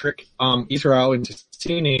where you trick Israel into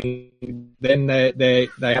sinning, then they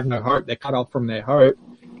have no hope, they're cut off from their hope.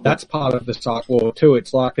 That's part of the psych war too.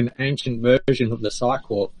 It's like an ancient version of the psych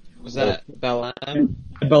war. Was that Balaam?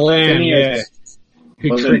 Balaam, yeah.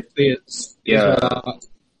 Who tricked the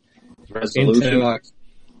into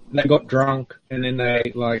they got drunk and then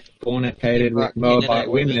they fornicated with Moabite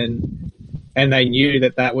women, and they knew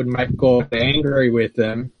that would make God angry with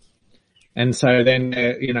them, and so then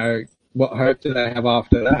what hope do they have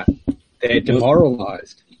after that? They're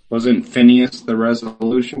demoralized. Wasn't Phineas the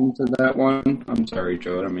resolution to that one? I'm sorry,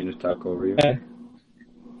 Joe, I don't mean to talk over you.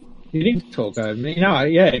 You didn't talk over me. No,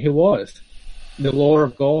 yeah, he was. The law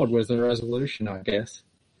of God was the resolution, I guess.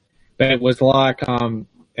 But it was like an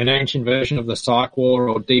ancient version of the psych war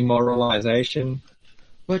or demoralization.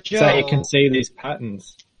 But Joe, so you can see these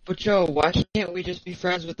patterns. But Joe, why can't we just be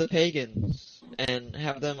friends with the pagans and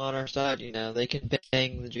have them on our side? They can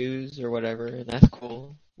bang the Jews or whatever, and that's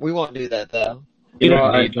cool. We won't do that though. We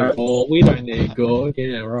don't need God.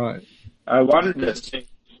 Yeah, right. I wanted to say,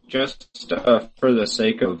 just for the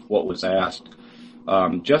sake of what was asked,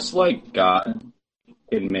 just like God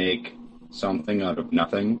can make something out of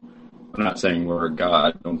nothing. I'm not saying we're a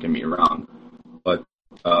God, don't get me wrong. But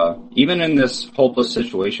even in this hopeless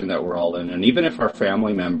situation that we're all in, and even if our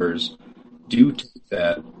family members do take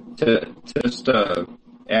that, to just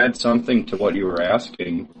add something to what you were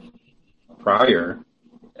asking prior,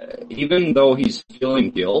 even though he's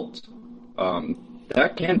feeling guilt,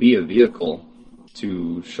 that can be a vehicle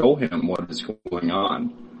to show him what is going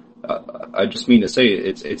on. I just mean to say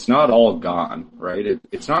it's not all gone, right?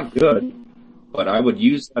 It's not good, but I would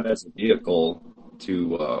use that as a vehicle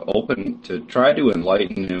to try to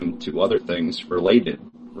enlighten him to other things related,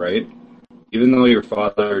 right? Even though your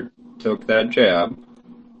father took that jab,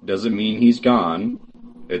 doesn't mean he's gone.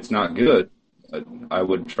 It's not good. But I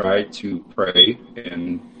would try to pray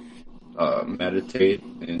and meditate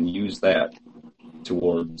and use that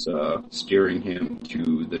towards steering him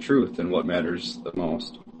to the truth and what matters the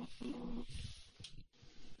most.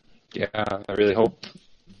 Yeah, I really hope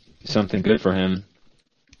something good for him,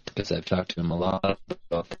 because I've talked to him a lot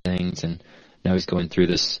about things, and now he's going through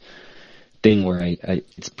this thing where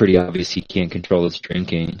it's pretty obvious he can't control his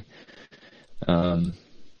drinking. My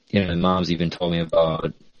mom's even told me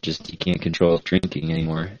about just he can't control his drinking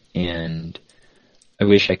anymore, and I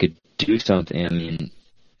wish I could do something. I mean,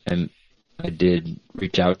 I did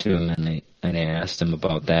reach out to him, and I asked him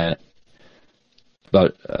about that,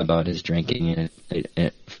 about his drinking,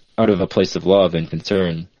 and out of a place of love and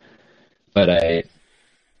concern. But I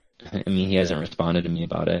mean, he hasn't responded to me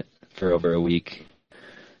about it for over a week,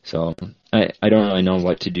 so I don't really know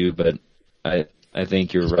what to do. But I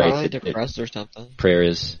think you're He's right. probably depressed or something. Prayer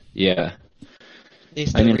is, yeah.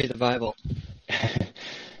 Needs to read the Bible.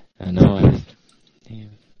 I know.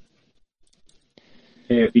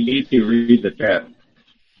 Hey, if you need to, read the chat.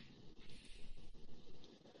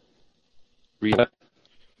 Read what?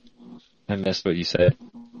 I missed what you said.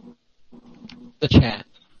 The chat.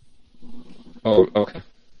 Oh, okay.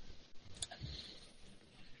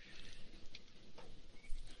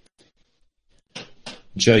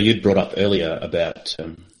 Joe, you'd brought up earlier about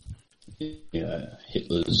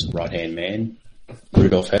Hitler's right-hand man,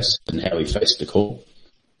 Rudolf Hess, and how he faced the court.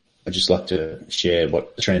 I'd just like to share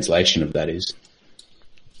what the translation of that is.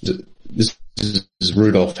 This is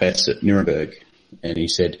Rudolf Hess at Nuremberg, and he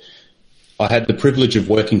said, "I had the privilege of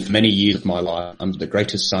working for many years of my life under the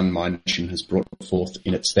greatest son my nation has brought forth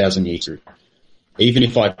in its 1,000-year history. Even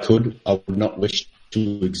if I could, I would not wish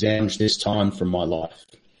to examine this time from my life.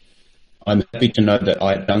 I'm happy to know that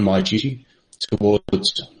I have done my duty toward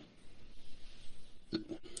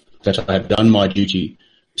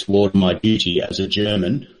my duty as a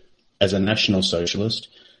German, as a National Socialist,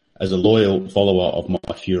 as a loyal follower of my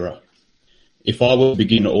Führer. If I were to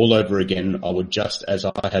begin all over again, I would just as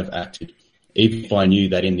I have acted, even if I knew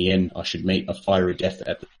that in the end I should meet a fiery death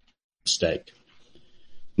at the stake.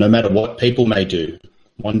 No matter what people may do,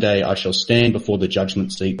 one day I shall stand before the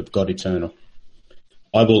judgment seat of God Eternal.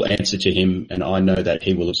 I will answer to him, and I know that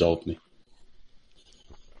he will absolve me."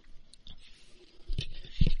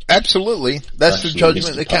 Absolutely. That's the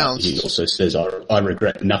judgment that counts. He also says, I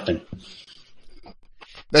regret nothing.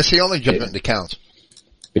 That's the only judgment that counts.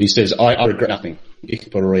 But he says, I regret nothing. Ich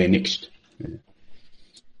bereue nichts.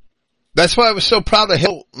 That's why I was so proud of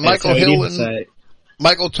Michael Hill and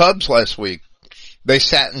Michael Tubbs last week. They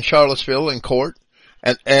sat in Charlottesville in court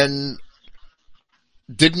and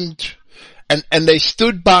didn't, and they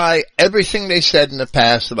stood by everything they said in the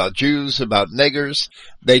past about Jews, about niggers.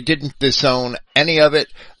 They didn't disown any of it.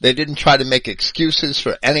 They didn't try to make excuses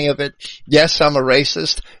for any of it. Yes, I'm a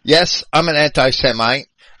racist. Yes, I'm an anti-Semite.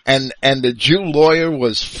 And the Jew lawyer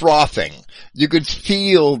was frothing. You could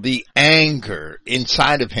feel the anger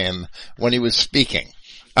inside of him when he was speaking.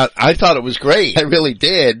 I thought it was great. I really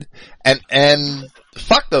did. And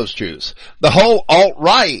fuck those Jews. The whole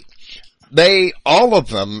alt-right, all of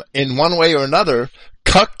them, in one way or another,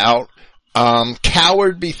 cut out,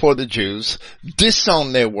 cowered before the Jews,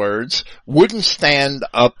 disowned their words, wouldn't stand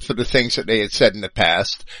up for the things that they had said in the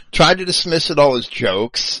past, tried to dismiss it all as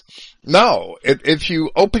jokes. No, if you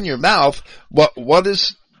open your mouth, what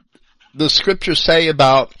does the scripture say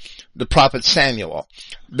about the prophet Samuel?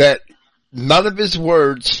 That none of his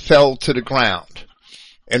words fell to the ground.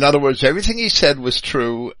 In other words, everything he said was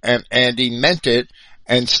true, and he meant it,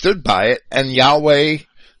 and stood by it, and Yahweh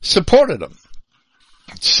supported him.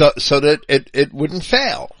 So that it wouldn't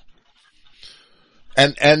fail.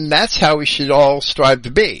 And that's how we should all strive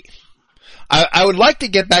to be. I would like to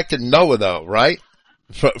get back to Noah though, right?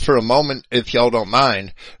 For a moment, if y'all don't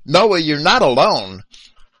mind. Noah, you're not alone.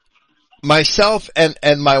 Myself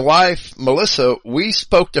and my wife, Melissa, we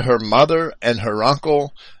spoke to her mother and her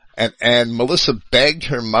uncle, and Melissa begged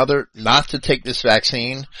her mother not to take this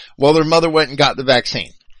vaccine. Well, her mother went and got the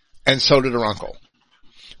vaccine, and so did her uncle.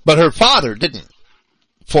 But her father didn't,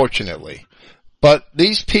 fortunately. But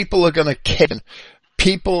these people are gonna kill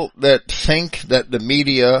people that think that the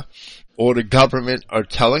media or the government are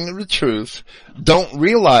telling them the truth, don't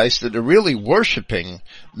realize that they're really worshiping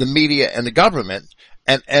the media and the government,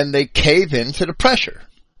 and they cave into the pressure.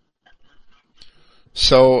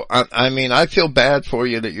 So, I mean, I feel bad for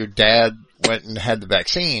you that your dad went and had the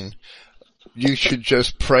vaccine. You should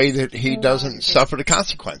just pray that he doesn't suffer the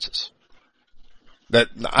consequences.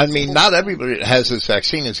 I mean, not everybody that has this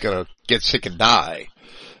vaccine is going to get sick and die.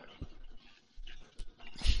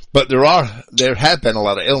 But there have been a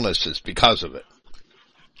lot of illnesses because of it.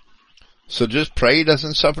 So just pray he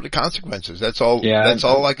doesn't suffer the consequences. That's all. Yeah, that's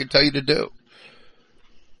all I can tell you to do.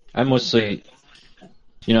 I'm mostly,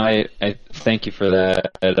 I thank you for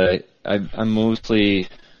that. I'm mostly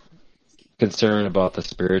concerned about the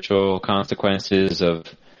spiritual consequences of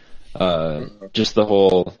just the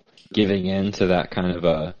whole giving in to that kind of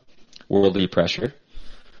a worldly pressure.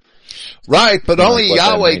 Right, but only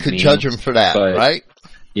Yahweh could judge him for that, right?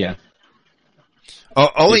 Yeah.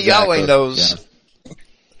 Only exactly. Yahweh knows.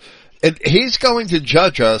 Yeah. He's going to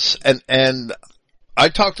judge us, and I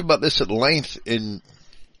talked about this at length in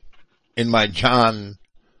my John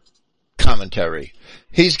commentary.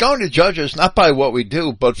 He's going to judge us not by what we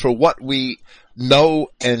do, but for what we know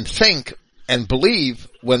and think and believe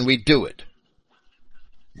when we do it.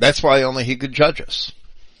 That's why only he could judge us.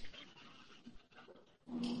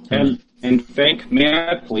 And Fink, may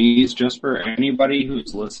I please, just for anybody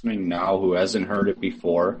who's listening now who hasn't heard it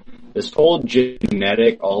before, this whole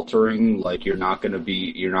genetic altering, like you're not going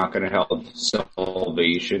to have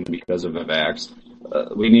salvation because of a vax,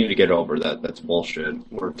 we need to get over that. That's bullshit.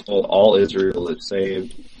 We're told all Israel is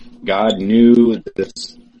saved. God knew that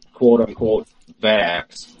this quote-unquote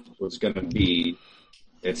vax was going to be,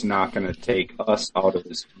 it's not going to take us out of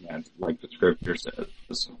this command, like the scripture says.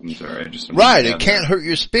 I'm sorry, right, it can't hurt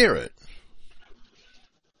your spirit.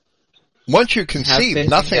 Once you conceive,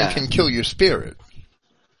 nothing can kill your spirit.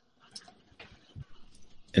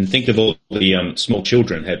 And think of all the small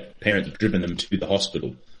children have parents driven them to the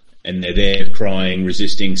hospital, and they're there crying,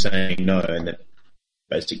 resisting, saying no, and they're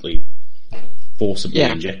basically forcibly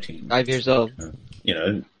injecting. 5 years old.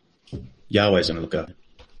 Yahweh's going to look up.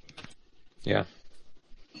 Yeah.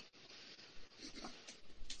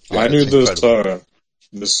 I knew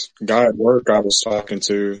this guy at work I was talking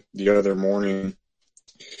to the other morning.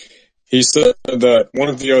 He said that one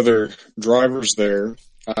of the other drivers there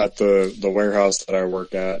at the warehouse that I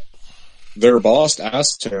work at, their boss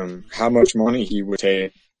asked him how much money he would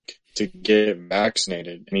take to get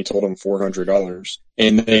vaccinated, and he told him $400.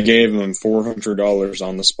 And they gave him $400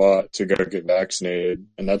 on the spot to go get vaccinated,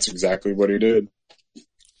 and that's exactly what he did.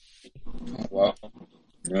 Wow.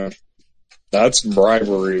 Yeah. That's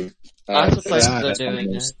bribery. Lots of places are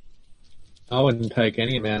doing that. I wouldn't take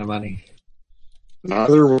any amount of money.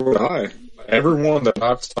 Neither would I. Everyone that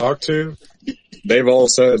I've talked to, they've all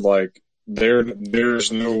said, like,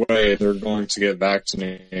 there's no way they're going to get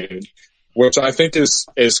vaccinated. Which I think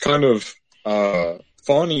is kind of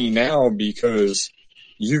funny now, because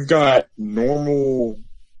you've got normies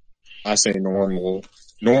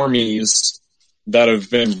that have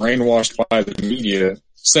been brainwashed by the media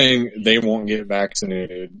saying they won't get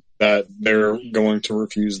vaccinated, that they're going to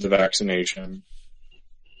refuse the vaccination.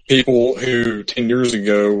 People who 10 years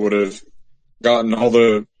ago would have gotten all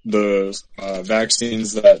the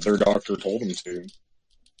vaccines that their doctor told them to.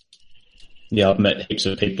 Yeah, I've met heaps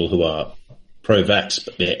of people who are pro-vax,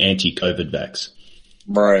 but they're anti-COVID vax.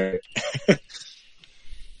 Right.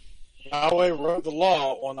 Yahweh wrote the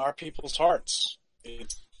law on our people's hearts.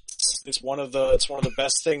 It's one of the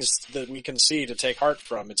best things that we can see to take heart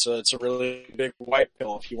from. It's a really big white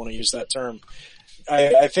pill, if you want to use that term.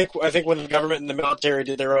 I think when the government and the military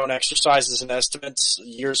did their own exercises and estimates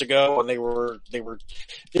years ago, and they were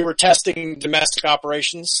testing domestic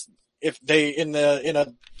operations, if they in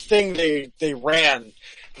a thing they ran,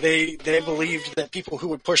 they believed that people who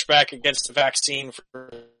would push back against the vaccine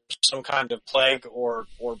for some kind of plague or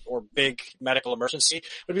big medical emergency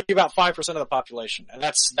would be about 5% of the population, and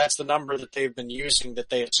that's the number that they've been using, that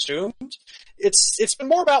they assumed. It's been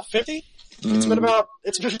more about 50. It's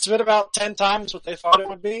been about 10 times what they thought it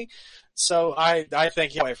would be. So I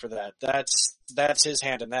thank Yahweh for that. That's his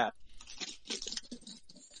hand in that.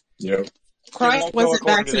 Yep. Christ wasn't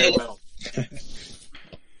vaccinated.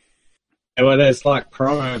 Well, there's like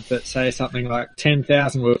proverbs that say something like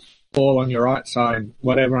 10,000 will fall on your right side,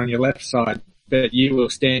 whatever on your left side, but you will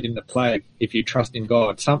stand in the plague if you trust in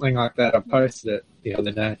God. Something like that. I posted it the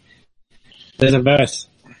other day. There's a verse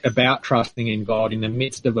about trusting in God in the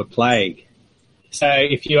midst of a plague. So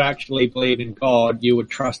if you actually believe in God, you would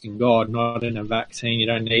trust in God, not in a vaccine you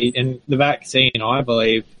don't need. And the vaccine, I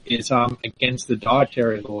believe, is against the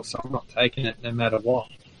dietary law, so I'm not taking it no matter what.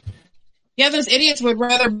 Yeah, those idiots would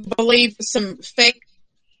rather believe some fake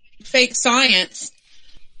science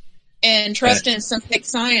and trust in some fake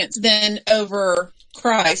science than over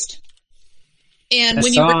Christ. And The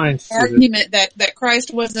when you bring science the is- argument that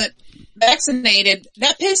Christ wasn't vaccinated,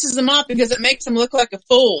 that pisses them off because it makes them look like a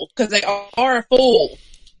fool, because they are a fool.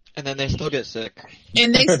 And then they still get sick.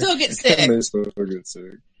 And they still get sick. And they still get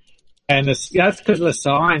sick. And that's because the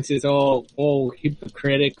science is all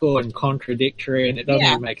hypocritical and contradictory, and it doesn't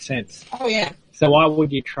Yeah. even make sense. Oh, yeah. So why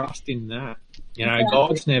would you trust in that? You know, Exactly.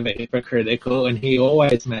 God's never hypocritical, and He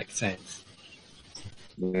always makes sense.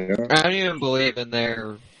 Yeah. I don't even believe in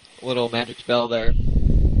their little magic spell there.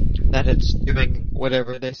 That it's doing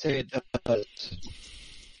whatever they say it does.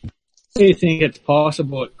 Do you think it's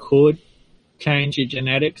possible it could change your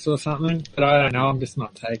genetics or something? But I don't know. I'm just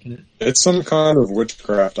not taking it. It's some kind of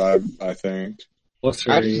witchcraft, I think. What's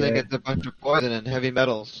I just think it's a bunch of poison and heavy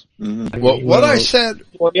metals. Mm-hmm. Well, what I said,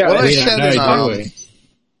 Well, yeah, what I we don't said know, do we?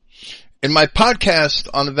 in my podcast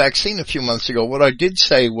on the vaccine a few months ago, what I did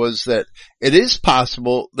say was that it is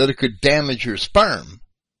possible that it could damage your sperm.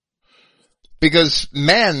 Because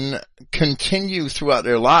men continue throughout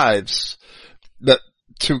their lives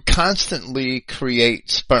to constantly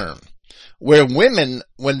create sperm. Where women,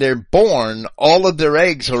 when they're born, all of their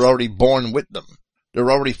eggs are already born with them.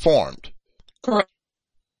 They're already formed.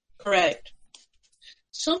 Correct.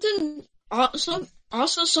 Something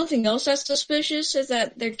else that's suspicious is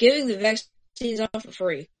that they're giving the vaccines out for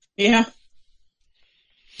free. Yeah.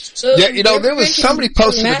 So Yeah, you know, there was they're somebody making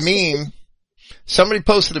posted a massive- meme. Somebody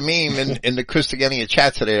posted a meme in the Christogenea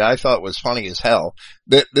chat today that I thought was funny as hell.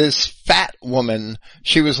 That this fat woman,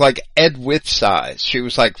 she was like Ed With size. She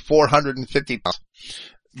was like 450 pounds.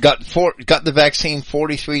 Got the vaccine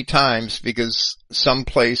 43 times because some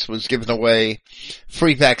place was giving away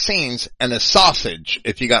free vaccines and a sausage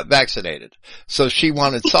if you got vaccinated. So she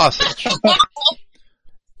wanted sausage.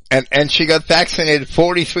 And she got vaccinated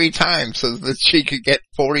 43 times so that she could get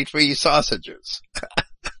 43 sausages.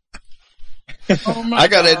 Oh my I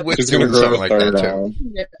got God. Ed With She's gonna doing grow something a like that third too. arm.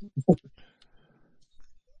 Yeah.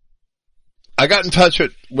 I got in touch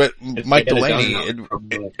with Mike get it Delaney.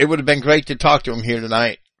 done. It would have been great to talk to him here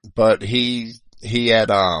tonight, but he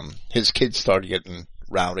had, his kids started getting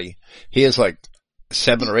rowdy. He has like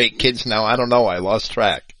 7 or 8 kids now. I don't know. I lost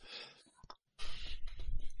track.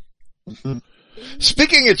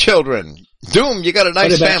 Speaking of children, Doom, you got a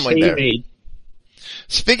nice What about family there. TV?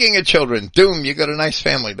 Speaking of children, Doom, you got a nice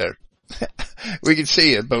family there. We can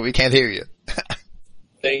see you, but we can't hear you.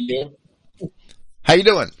 Thank you. How you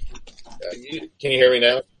doing? Can you hear me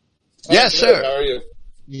now? Yes, Good. sir. How are you?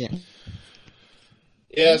 Yeah.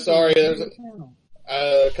 Yeah, sorry. There's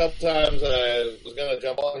a couple times I was going to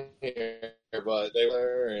jump on here, but they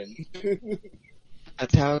were, and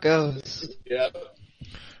That's how it goes. yeah.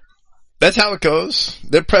 That's how it goes.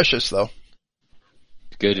 They're precious though.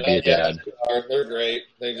 Good to be a dad. They're great.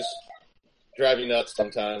 They just drive you nuts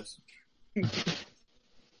sometimes.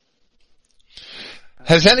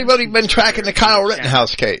 Has anybody been tracking the Kyle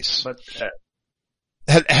Rittenhouse case?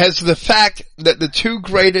 Has the fact that the 2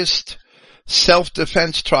 greatest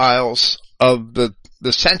self-defense trials of the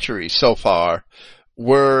century so far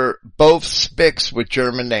were both Spics with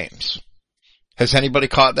German names? Has anybody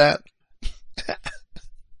caught that?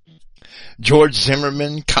 George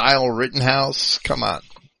Zimmerman, Kyle Rittenhouse, come on.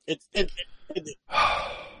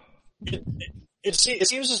 It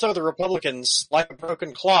seems as though the Republicans, like a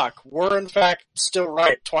broken clock, were in fact still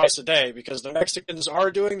right twice a day because the Mexicans are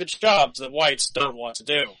doing the jobs that whites don't want to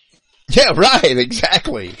do. Yeah, right,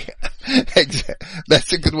 exactly.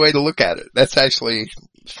 That's a good way to look at it. That's actually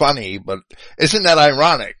funny, but isn't that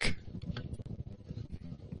ironic?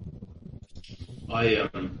 I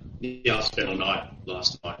spent all night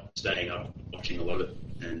last night staying up watching a lot of it,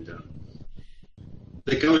 and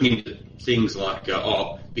they're going into things like,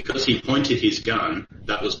 because he pointed his gun,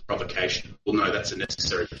 that was provocation. Well, no, that's a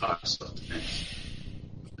necessary part of self-defense.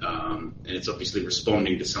 And it's obviously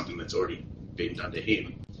responding to something that's already been done to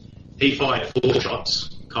him. He fired 4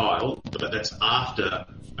 shots, Kyle, but that's after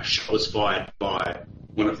a shot was fired by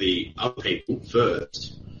one of the other people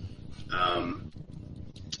first. And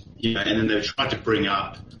then they tried to bring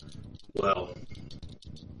up,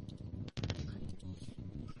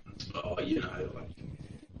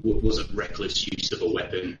 was it reckless use of a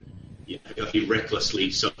weapon? He recklessly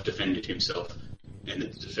self-defended himself, and the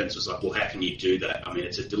defense was like, well, how can you do that? I mean,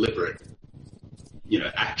 it's a deliberate,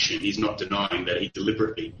 action. He's not denying that he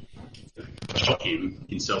deliberately shot him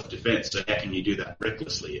in self-defense, so how can you do that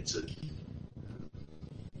recklessly? It's a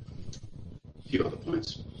few other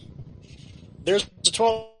points. There's a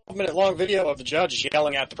 12-minute long video of the judge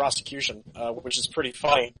yelling at the prosecution, which is pretty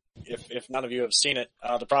funny. If none of you have seen it,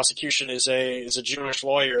 the prosecution is a Jewish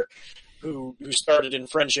lawyer who started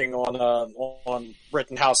infringing on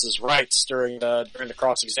Rittenhouse's rights during the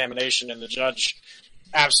cross examination, and the judge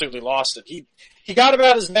absolutely lost it. He got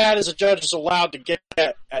about as mad as a judge is allowed to get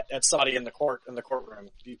at somebody in the courtroom.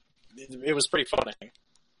 It was pretty funny.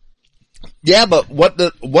 Yeah, but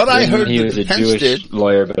what I heard he the was a defense Jewish did.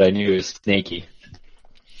 lawyer, but I knew he was snaky.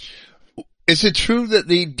 Is it true that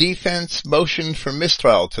the defense motioned for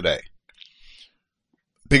mistrial today?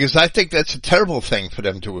 Because I think that's a terrible thing for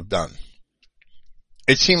them to have done.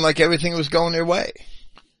 It seemed like everything was going their way.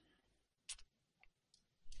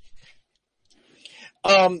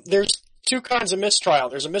 There's two kinds of mistrial.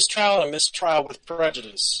 There's a mistrial and a mistrial with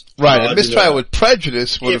prejudice. Right, a mistrial with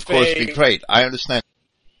prejudice would, of course, be great. I understand.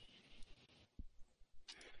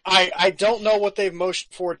 I don't know what they've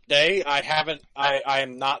motioned for today. I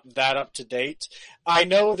am not that up to date. I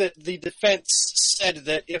know that the defense said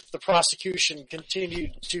that if the prosecution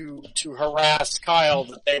continued to harass Kyle,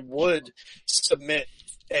 that they would submit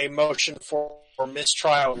a motion for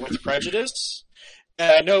mistrial with prejudice.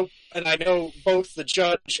 And I know both the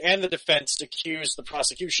judge and the defense accused the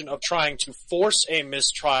prosecution of trying to force a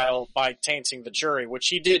mistrial by tainting the jury, which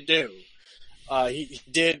he did do. He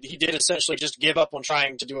did essentially just give up on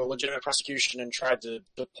trying to do a legitimate prosecution and tried to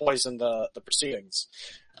poison the proceedings.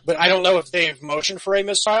 But I don't know if they've motioned for a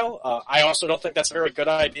mistrial. I also don't think that's a very good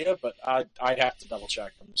idea, but I'd have to double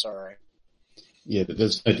check. I'm sorry. Yeah,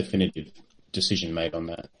 there's no definitive decision made on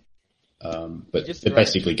that. But they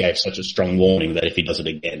basically gave such a strong warning that if he does it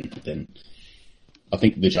again, then I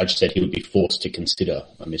think the judge said he would be forced to consider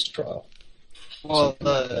a mistrial. Well,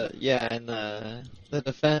 the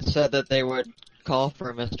defense said that they would call for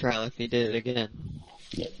a mistrial if he did it again.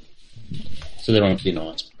 Yeah. So they're on thin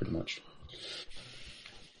ice, pretty much.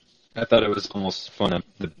 I thought it was almost fun.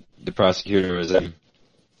 The prosecutor was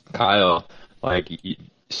Kyle, like,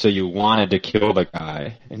 so you wanted to kill the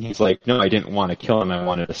guy? And he's like, no, I didn't want to kill him. I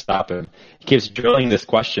wanted to stop him. He keeps drilling this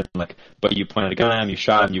question, like, but you pointed a gun at him, you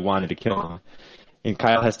shot him, you wanted to kill him. And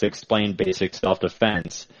Kyle has to explain basic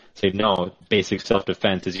self-defense. Say, no, basic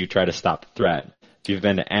self-defense is you try to stop the threat. If you've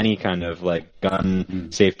been to any kind of, like, gun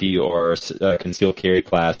safety or concealed carry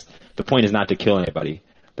class, the point is not to kill anybody.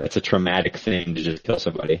 That's a traumatic thing to just kill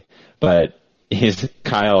somebody. But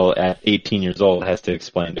Kyle, at 18 years old, has to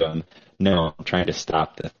explain to him, no, I'm trying to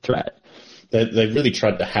stop the threat. They really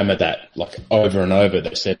tried to hammer that, like, over and over.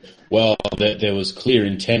 They said, well, there was clear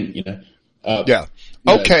intent, you know. Yeah.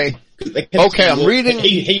 Okay. Okay, I'm reading...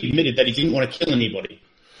 He admitted that he didn't want to kill anybody.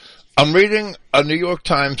 I'm reading a New York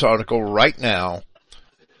Times article right now,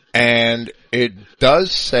 and it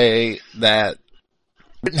does say that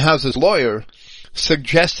Rittenhouse's lawyer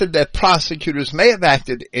suggested that prosecutors may have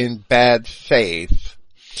acted in bad faith,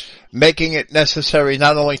 making it necessary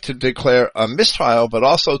not only to declare a mistrial, but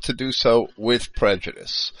also to do so with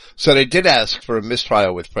prejudice. So they did ask for a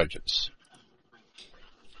mistrial with prejudice.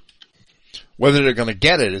 Whether they're going to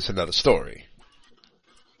get it is another story.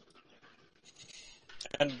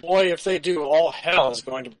 And boy, if they do, all hell is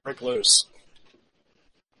going to break loose.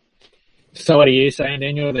 So what are you saying,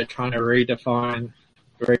 Daniel? They're trying to reframe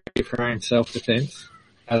self-defense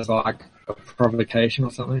as like a provocation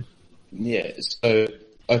or something? Yeah, so,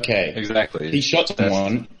 okay. Exactly. He shot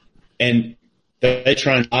someone, and they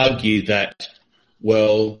try and argue that,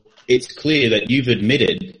 well, it's clear that you've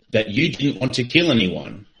admitted that you didn't want to kill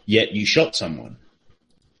anyone, yet you shot someone.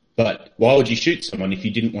 But why would you shoot someone if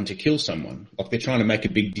you didn't want to kill someone? Like, they're trying to make a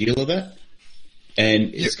big deal of that.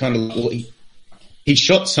 And it's kind of, well, he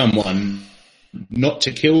shot someone not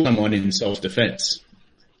to kill someone in self-defense.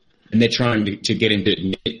 And they're trying to get him to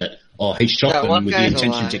admit that, oh, he shot them with the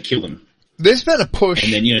intention to kill them. There's been a push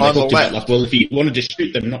and then, you know, on they the talked left. about, like, well, if he wanted to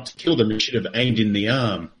shoot them, not to kill them, he should have aimed in the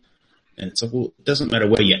arm. And it's like, well, it doesn't matter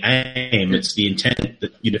where you aim, it's the intent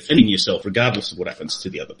that you're defending yourself regardless of what happens to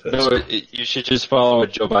the other person. No, you should just follow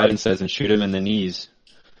what Joe Biden says and shoot him in the knees.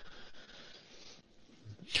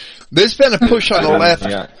 There's been a push on the left Yeah.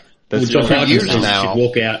 Well, That's Joe for Biden years says now. you should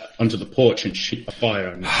walk out onto the porch and shoot a fire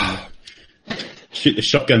and shoot the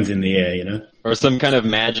shotguns in the air, you know? Or some kind of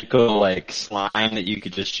magical, like, slime that you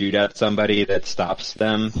could just shoot at somebody that stops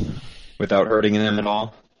them without hurting them at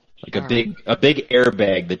all. Like a big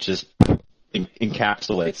airbag that just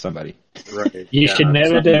encapsulates somebody. Right. You should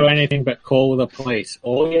never do anything but call the police.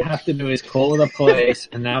 All you have to do is call the police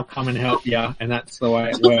and they'll come and help you, and that's the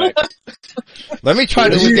way it works. Let me try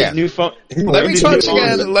this again. New phone. Let me try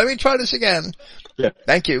this again. Yeah.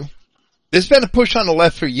 Thank you. There's been a push on the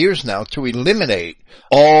left for years now to eliminate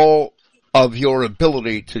all of your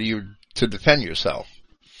ability to defend yourself.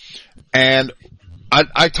 And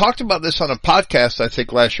I talked about this on a podcast, I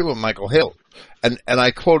think, last year with Michael Hill. and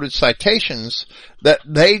I quoted citations that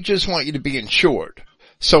they just want you to be insured.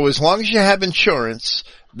 So as long as you have insurance,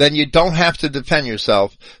 then you don't have to defend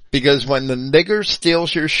yourself, because when the nigger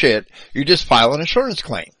steals your shit, you just file an insurance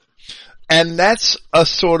claim. And that's a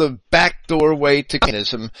sort of backdoor way to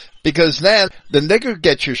communism, because then the nigger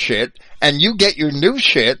gets your shit, and you get your new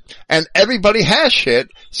shit, and everybody has shit,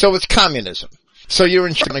 so it's communism. So you're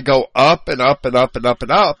going to go up and up and up and up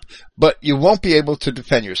and up, but you won't be able to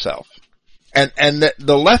defend yourself. And the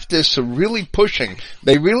leftists are really pushing.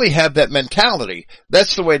 They really have that mentality.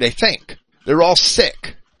 That's the way they think. They're all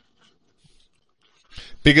sick.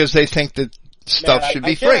 Because they think that stuff should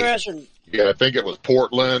be free. Yeah, I think it was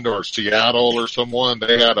Portland or Seattle or someone.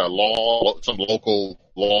 They had a law, some local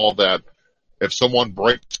law, that if someone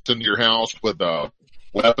breaks into your house with a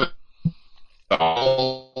weapon,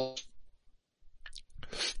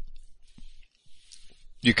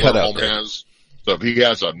 you cut out. So if he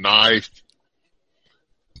has a knife,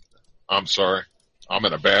 I'm sorry, I'm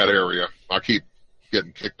in a bad area. I keep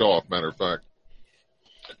getting kicked off, matter of fact.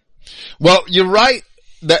 Well, you're right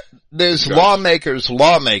that there's lawmakers,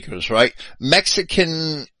 right?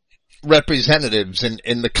 Mexican representatives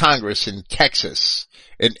in the Congress in Texas,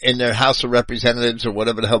 in their House of Representatives or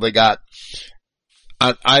whatever the hell they got.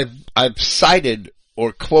 I've cited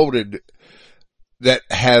or quoted that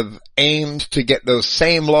have aimed to get those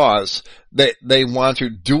same laws, that they want to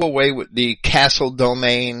do away with the castle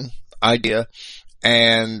domain idea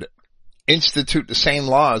and institute the same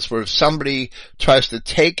laws where if somebody tries to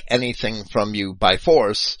take anything from you by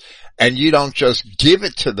force and you don't just give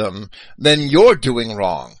it to them, then you're doing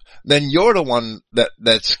wrong. Then you're the one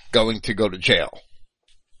that's going to go to jail.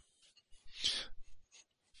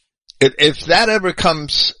 If that ever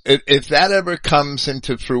comes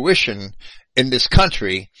into fruition in this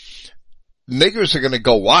country, niggers are going to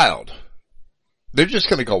go wild. They're just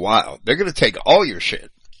going to go wild. They're going to take all your shit.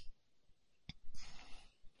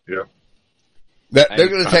 Yeah. They're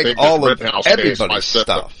going to take all of everybody's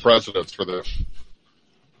stuff. Precedents for this.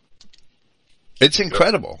 It's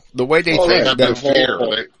incredible the way they think. They have no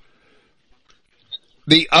fear.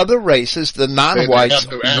 The other races, the non-whites,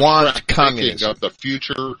 want communism. Of the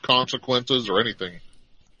future consequences or anything.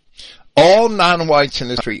 All non-whites in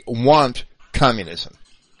this country want communism.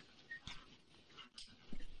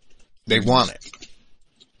 They want it.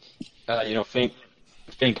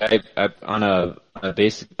 Fink, I on a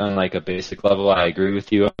basic level, I agree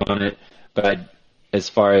with you on it. But as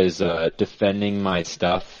far as defending my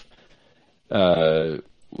stuff with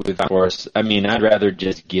force, I mean, I'd rather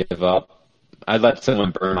just give up. I'd let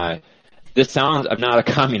someone burn my. I'm not a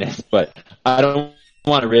communist, but I don't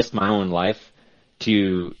want to risk my own life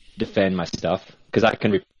to defend my stuff because I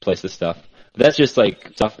can replace the stuff. But that's just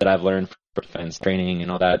like stuff that I've learned for defense training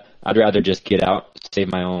and all that. I'd rather just get out,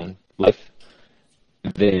 save my own life,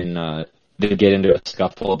 than get into a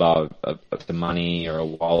scuffle about the money or a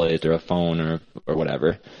wallet or a phone or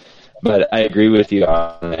whatever. But I agree with you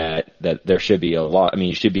on that there should be a law. I mean,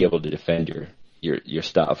 you should be able to defend your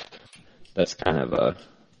stuff. That's kind of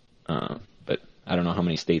but I don't know how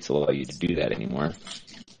many states allow you to do that anymore.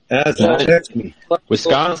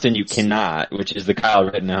 Wisconsin, you cannot, which is the Kyle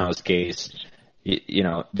Rittenhouse case.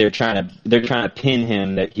 They're trying to pin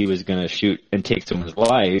him that he was going to shoot and take someone's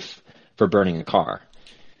life for burning a car.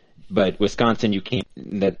 But Wisconsin, you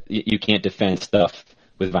can't defend stuff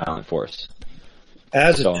with violent force.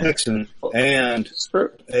 As a Texan and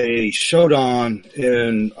a Shodan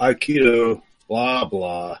in Aikido, blah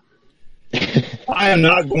blah. I am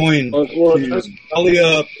not going to belly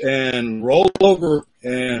up and roll over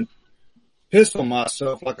and piss on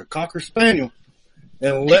myself like a Cocker Spaniel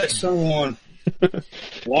and let someone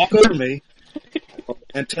walk over me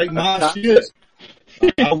and take my shit.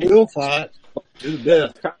 I will fight to the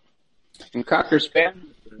death. And Cocker Spaniel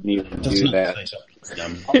didn't even do that.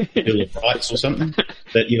 Bill of Rights or something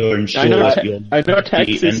that you're insured. I know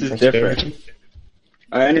Texas is different.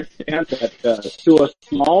 I understand that to a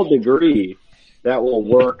small degree that will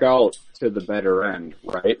work out to the better end,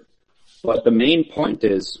 right? But the main point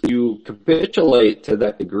is you capitulate to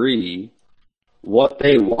that degree, what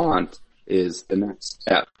they want is the next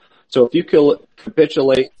step. So if you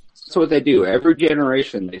capitulate, that's what they do. Every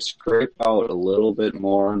generation they scrape out a little bit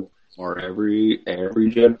more every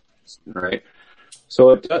generation, right?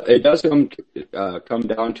 So it does come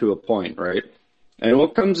down to a point, right? And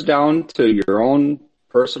what comes down to your own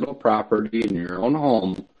personal property in your own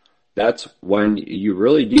home, that's when you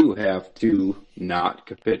really do have to not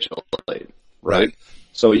capitulate, right?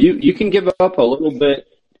 So you can give up a little bit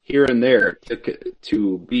here and there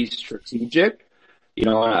to be strategic. You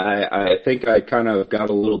know, I think I kind of got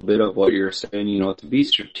a little bit of what you're saying, you know, to be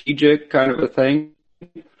strategic kind of a thing.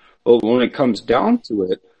 But when it comes down to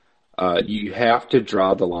it, you have to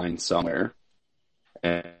draw the line somewhere.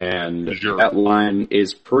 And that line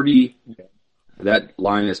is pretty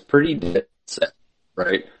dead set,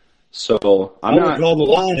 right? So I would draw the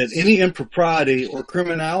line at any impropriety or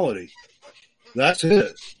criminality. That's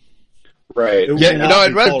it. Right. It will not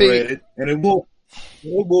be tolerated, and it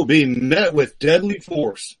will be met with deadly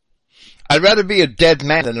force. I'd rather be a dead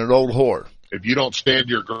man than an old whore. If you don't stand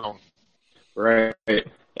your ground. Right. And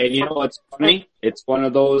you know what's funny? It's one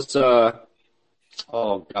of those,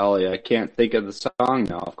 oh golly, I can't think of the song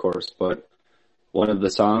now, of course, but one of the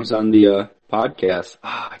songs on the podcast,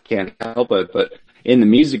 I can't help it, but in the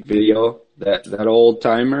music video, that old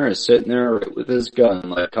timer is sitting there with his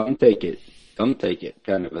gun, like, come take it,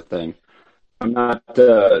 kind of a thing. I'm not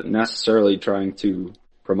necessarily trying to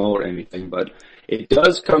promote anything, but it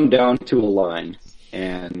does come down to a line,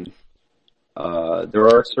 and there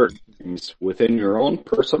are certain things within your own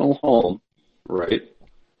personal home, right?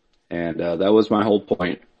 And that was my whole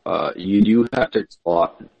point. You do have to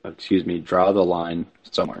draw the line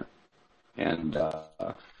somewhere. And,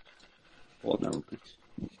 well, never mind.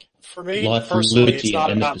 For me, Life, personally, liberty, it's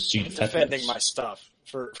not and the about pursuit of defending happiness. my stuff.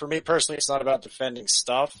 For me personally, it's not about defending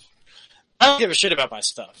stuff. I don't give a shit about my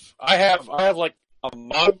stuff. I have like a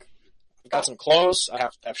mug. I've got some clothes. I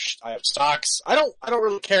have socks. I don't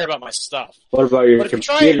really care about my stuff. What about your But if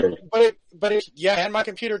computer? you try, yeah, and my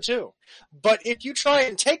computer too. But if you try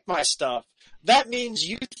and take my stuff, that means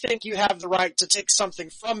you think you have the right to take something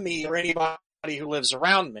from me or anybody who lives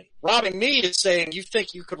around me. Robbing me is saying you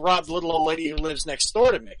think you could rob the little old lady who lives next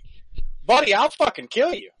door to me. Buddy, I'll fucking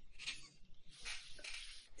kill you.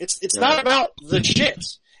 It's not about the shit.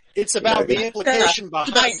 It's about the implication It's about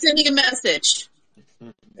behind it. sending a message.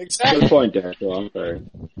 Exactly. Good point, Daryl. I'm sorry.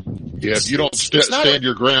 Yeah, if you don't stand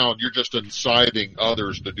your ground, you're just inciting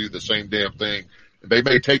others to do the same damn thing. They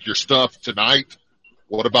may take your stuff tonight.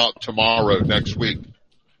 What about tomorrow, next week?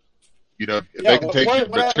 You know, if they can take your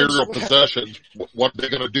material possessions, what are they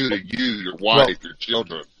going to do to you, your wife, your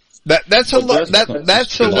children? That's a lesson.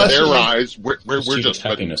 In their eyes, we're just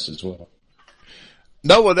happiness as well.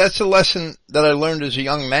 No, well, that's a lesson that I learned as a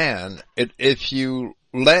young man. If you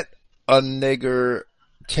let a nigger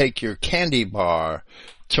take your candy bar,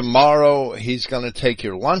 tomorrow he's going to take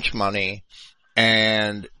your lunch money,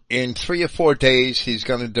 and in 3 or 4 days he's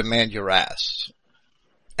going to demand your ass.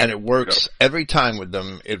 And it works every time with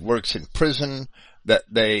them. It works in prison that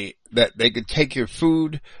they could take your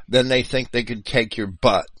food, then they think they could take your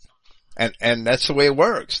butt. And that's the way it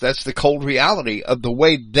works. That's the cold reality of the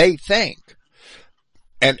way they think.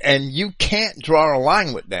 And you can't draw a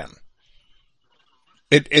line with them.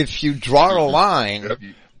 If you draw a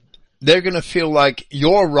line, they're going to feel like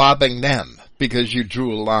you're robbing them because you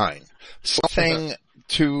drew a line. The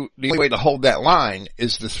only way to hold that line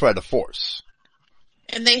is the threat of force.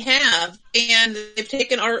 And they have, and they've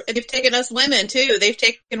taken us women too. They've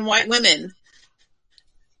taken white women,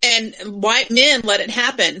 and white men let it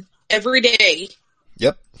happen every day.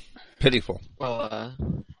 Yep, pitiful. Well,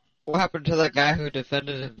 what happened to that guy who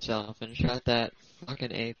defended himself and shot that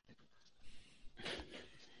fucking ape?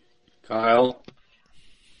 Kyle?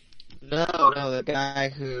 No, the guy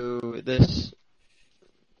who this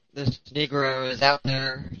Negro is out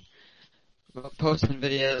there posting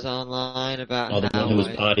videos online about Oh, the how one who was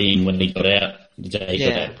partying when he got out. The day he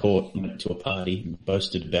got Yeah. out of court, went to a party and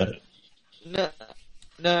boasted about it.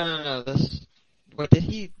 No. Did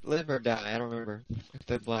he live or die? I don't remember if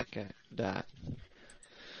the black guy died.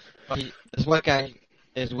 This white guy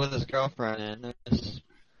is with his girlfriend, and this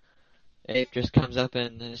ape just comes up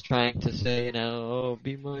and is trying to say, oh,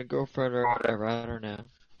 be my girlfriend or whatever. I don't know.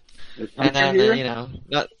 And then,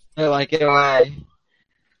 they're like, get away.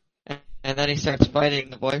 And then he starts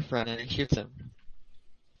fighting the boyfriend, and he shoots him.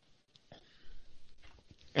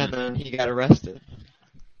 And then he got arrested.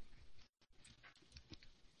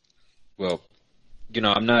 Well,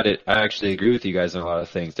 I actually agree with you guys on a lot of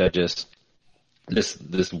things. That just, this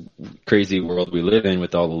crazy world we live in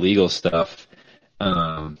with all the legal stuff,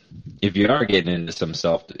 if you are getting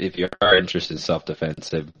into if you are interested in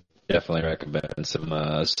self-defense, I definitely recommend some,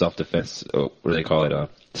 self-defense, what do they call it?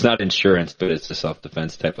 It's not insurance, but it's a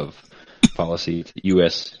self-defense type of policy.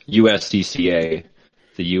 USCCA,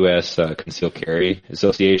 the U.S. Concealed Carry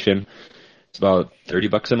Association. It's about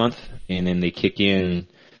 $30 a month, and then they kick in.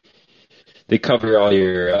 They cover all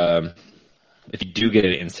your. If you do get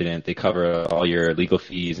an incident, they cover all your legal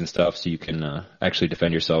fees and stuff, so you can actually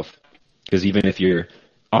defend yourself. Because even if you're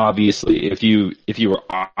obviously, if you were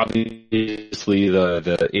obviously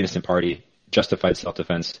the innocent party, justified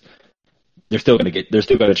self-defense, they're still going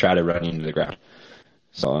to try to run you into the ground.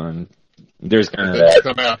 So there's kind of They that.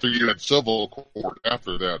 come after you in civil court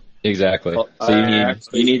after that. Exactly. Well, So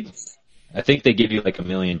you need. I think they give you like $1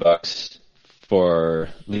 million for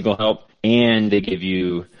legal help, and they give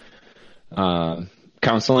you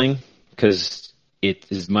counseling, because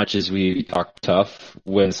as much as we talk tough,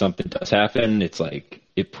 when something does happen, it's like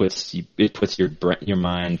it puts your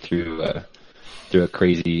mind through a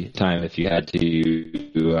crazy time if you had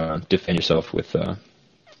to defend yourself with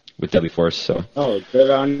deadly force. So. Oh, good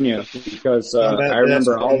on you, because I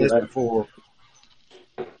remember all of that. Before.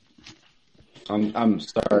 I'm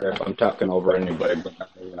sorry if I'm talking over anybody, but I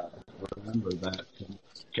remember that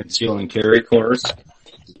conceal and carry course,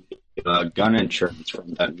 gun insurance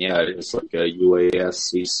from them. Yeah, it's like a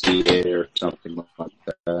UASCCA or something like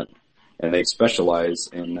that, and they specialize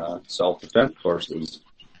in self-defense courses.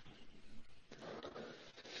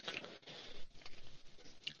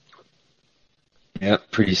 Yeah,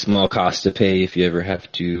 pretty small cost to pay if you ever have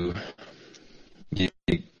to.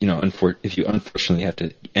 If you unfortunately have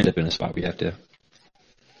to end up in a spot where you have to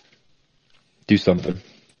do something.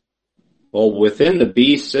 Well, within the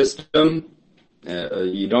beast system,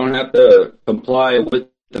 you don't have to comply with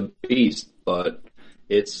the beast, but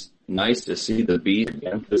it's nice to see the beast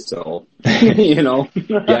against itself.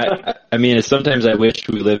 Yeah, I mean, sometimes I wish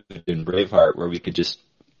we lived in Braveheart, where we could just,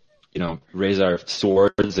 raise our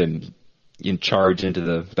swords and charge into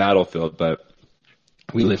the battlefield, but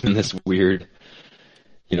we live in this weird,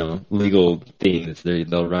 legal thing that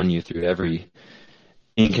they'll run you through every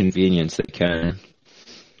inconvenience they can.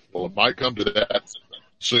 Well, it might come to that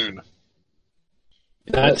soon.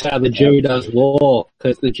 That's how the Jew does war,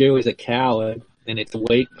 because the Jew is a coward and it's a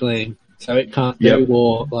weakling, so it can't do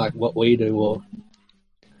war like what we do war.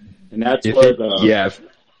 And that's where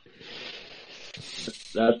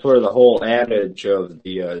the whole adage of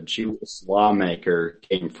the Jewish lawmaker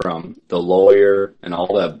came from, the lawyer and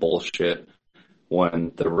all that bullshit,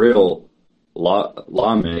 when the real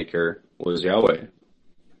lawmaker was Yahweh.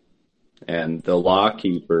 And the law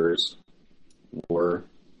keepers were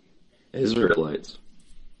Israelites.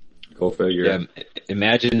 Go figure. Yeah,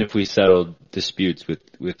 imagine if we settled disputes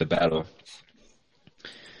with the battle.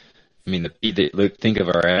 I mean, think of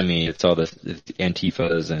our enemy. It's all the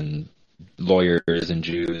Antifas and lawyers and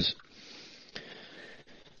Jews.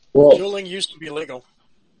 Well, dueling used to be legal.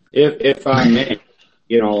 If I may,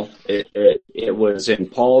 it was in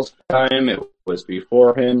Paul's time. It was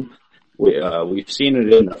before him. We've seen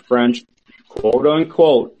it in the French, quote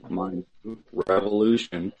unquote,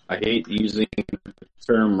 revolution. I hate using the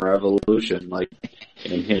term revolution, like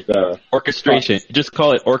in his orchestration. Just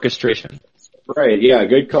call it orchestration. Right? Yeah,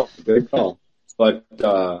 good call. But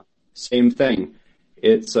same thing.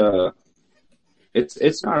 It's not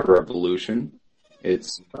a revolution.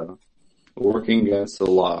 It's working against the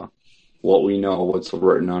law. What we know, what's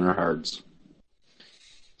written on our hearts.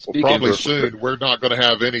 Well, probably soon we're not going to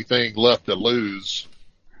have anything left to lose.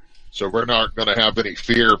 So we're not going to have any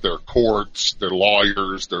fear of their courts, their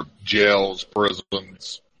lawyers, their jails,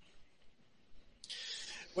 prisons.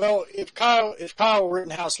 Well, if Kyle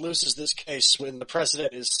Rittenhouse loses this case when the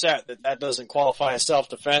precedent is set that doesn't qualify as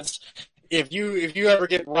self-defense, if you ever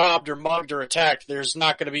get robbed or mugged or attacked, there's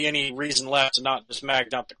not going to be any reason left to not just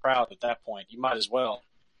mag up the crowd at that point. You might as well.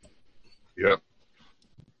 Yep.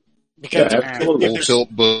 Because absolutely.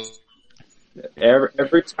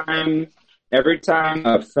 Every time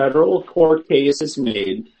a federal court case is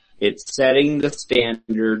made, it's setting the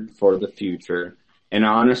standard for the future. And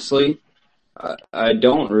honestly, I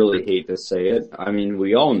don't really hate to say it. I mean,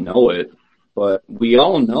 we all know it, but we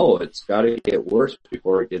all know it's got to get worse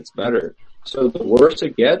before it gets better. So the worse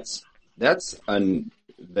it gets, that's the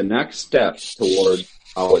next step toward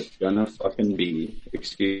how it's gonna fucking be.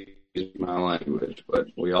 Excuse my language, but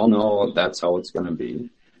we all know that's how it's gonna be.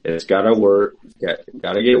 It's gotta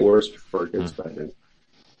get worse before it gets better.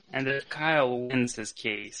 And if Kyle wins his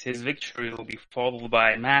case, his victory will be followed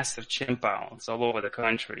by massive chimp outs all over the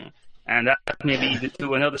country. And that may lead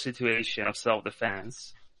to another situation of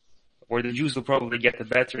self-defense, where the Jews will probably get the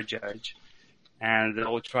better judge, and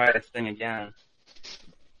they'll try the thing again.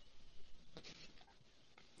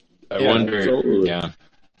 I wonder, absolutely.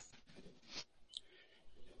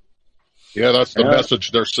 Yeah, that's the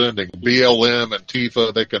message they're sending. BLM and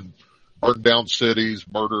Antifa, they can burn down cities,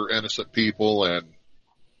 murder innocent people, and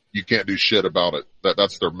you can't do shit about it.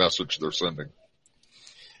 That's their message they're sending.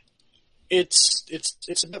 It's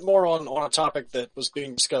a bit more on a topic that was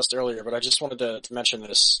being discussed earlier, but I just wanted to mention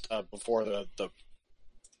this before the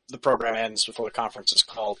the program ends before the conference is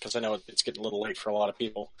called, because I know it's getting a little late for a lot of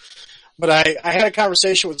people. But I had a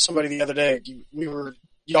conversation with somebody the other day.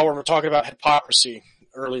 Y'all were talking about hypocrisy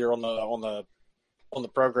earlier on the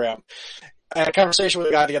program. I had a conversation with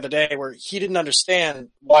a guy the other day where he didn't understand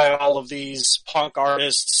why all of these punk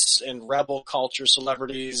artists and rebel culture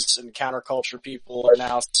celebrities and counterculture people are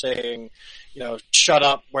now saying, shut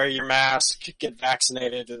up, wear your mask, get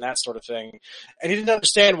vaccinated, and that sort of thing. And he didn't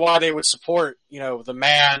understand why they would support, the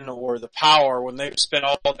man or the power when they've spent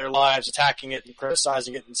all their lives attacking it and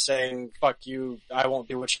criticizing it and saying, fuck you, I won't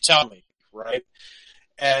do what you tell me, right?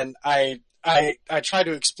 And I try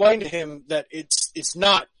to explain to him that it's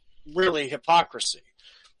not really hypocrisy.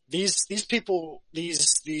 These people,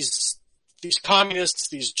 these communists,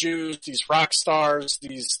 these Jews, these rock stars,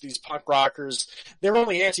 these punk rockers, they're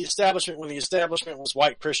only anti-establishment when the establishment was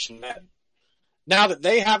white Christian men. Now that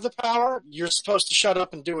they have the power, you're supposed to shut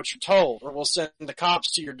up and do what you're told, or we'll send the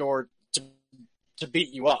cops to your door to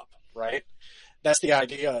beat you up, right? That's the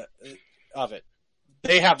idea of it.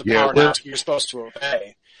 They have the power now, so you're supposed to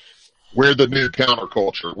obey. We're the new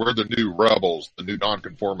counterculture. We're the new rebels, the new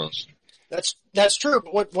nonconformists. That's true.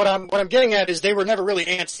 But what I'm getting at is they were never really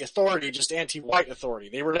anti-authority, just anti-white authority.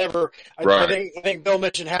 They were never. Right. I think Bill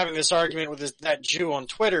mentioned having this argument with that Jew on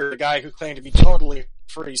Twitter, the guy who claimed to be totally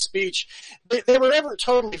free speech. They were never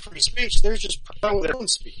totally free speech. They're just pro their own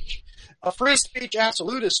speech. A free speech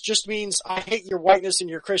absolutist just means I hate your whiteness and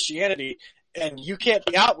your Christianity, and you can't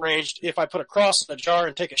be outraged if I put a cross in a jar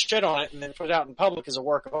and take a shit on it and then put it out in public as a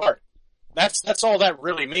work of art. That's all that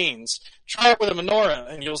really means. Try it with a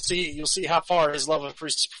menorah, and you'll see how far his love of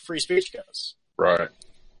free speech goes. Right.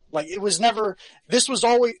 Like it was never. This was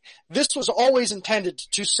always intended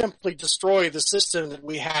to simply destroy the system that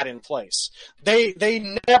we had in place. They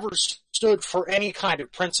never stood for any kind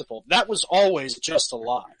of principle. That was always just a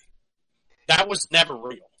lie. That was never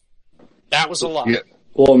real. That was a lie. Yeah.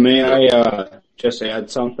 Well, may I just add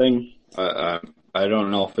something? I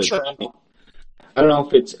don't know if it's. Sure. I don't know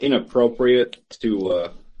if it's inappropriate to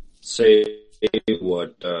say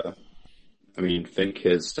what Fink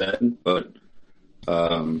has said, but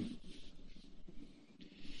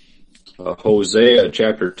Hosea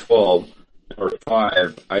chapter 12, verse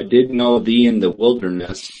 5, I did know thee in the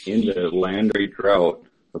wilderness, in the landry drought.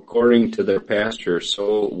 According to their pasture,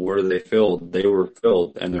 so were they filled. They were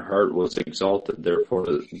filled, and their heart was exalted. Therefore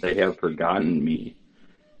they have forgotten me.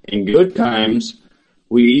 In good times,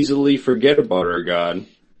 we easily forget about our God.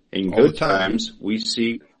 In good times, we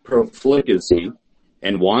seek profligacy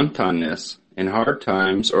and wantonness. In hard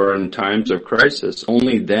times or in times of crisis,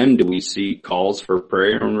 only then do we see calls for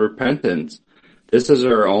prayer and repentance. This is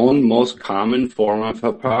our own most common form of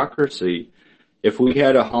hypocrisy. If we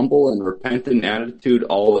had a humble and repentant attitude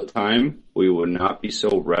all the time, we would not be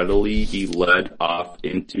so readily be led off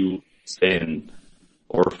into sin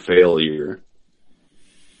or failure.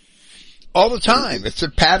 All the time. It's a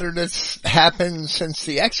pattern that's happened since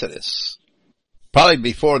the Exodus. Probably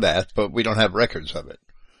before that, but we don't have records of it.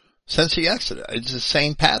 Since the Exodus, it's the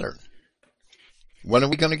same pattern. When are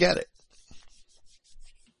we going to get it?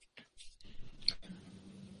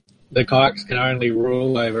 The cocks can only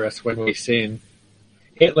rule over us when we sin.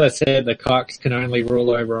 Hitler said the cocks can only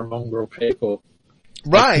rule over a mongrel people.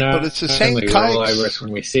 Right, but it's the same kind. Rule over us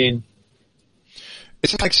when we sin.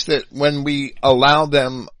 It's like that when we allow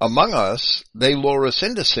them among us, they lure us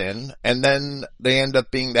into sin, and then they end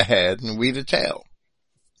up being the head and we the tail.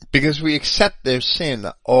 Because we accept their sin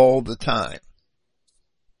all the time.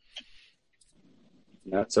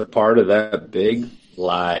 That's a part of that big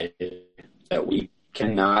lie that we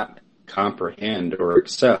cannot comprehend or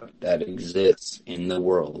accept that exists in the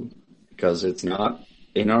world. Because it's not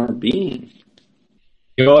in our being.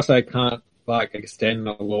 You also can't, extend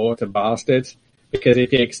the law to bastards. Because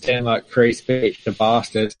if you extend, free speech to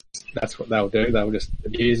bastards, that's what they'll do. They'll just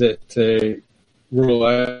abuse it to rule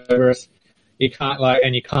over us. You can't,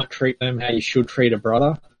 and you can't treat them how you should treat a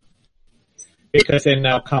brother. Because then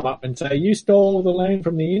they'll come up and say, you stole the land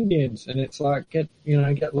from the Indians. And it's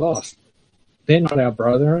get lost. They're not our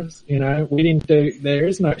brothers. We didn't there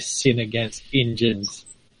is no sin against Indians.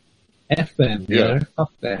 F them,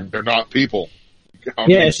 fuck them. They're not people.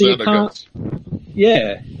 Yeah, so you can't,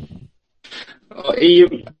 yeah.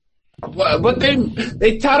 But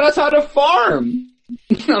they taught us how to farm.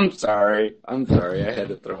 I'm sorry. I had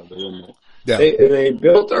to throw it in there. Yeah. They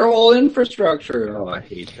built our whole infrastructure. Oh, I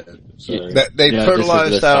hate that. Sorry. They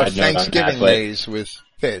fertilized our Thanksgiving days with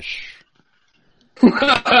fish.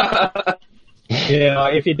 Yeah,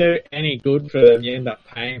 if you do any good for them, you end up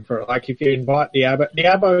paying for it. If you invite the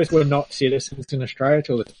Abos were not citizens in Australia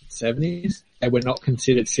till the 70s. they were not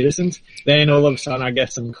considered citizens. Then all of a sudden, I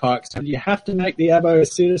guess some kikes said, you have to make the Abo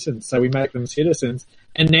citizens, so we make them citizens.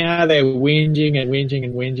 And now they're whinging and whinging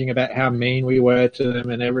and whinging about how mean we were to them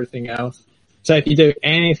and everything else. So if you do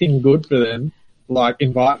anything good for them, like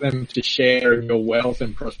invite them to share in your wealth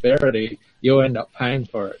and prosperity, you'll end up paying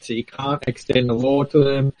for it. So you can't extend the law to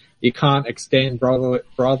them. You can't extend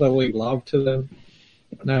brotherly love to them.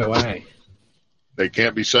 No way. They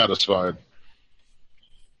can't be satisfied.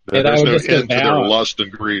 Yeah, There's no just end to their devour. lust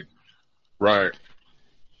and greed. Right.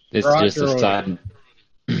 It's Right, just a you're side,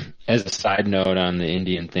 as a side note on the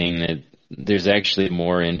Indian thing, that there's actually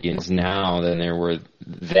more Indians now than there were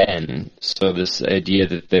then. So this idea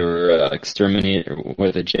that they were exterminated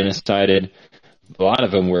or the genocided, a lot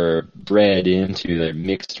of them were bred into the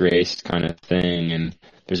mixed race kind of thing, and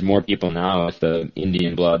there's more people now with the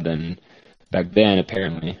Indian blood than back then,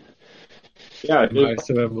 apparently. Yeah, Most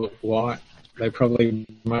of them look white. They probably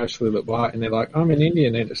mostly look white, and they're like, I'm an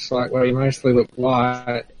Indian, and it's like, well, you mostly look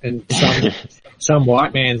white, and some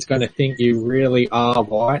white man's going to think you really are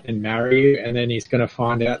white and marry you, and then he's going to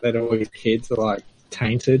find out that all his kids are like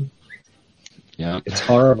tainted. Yeah, it's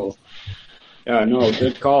horrible. Yeah, no,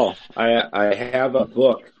 good call. I have a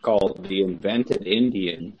book called The Invented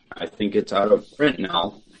Indian. I think it's out of print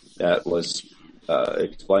now. That was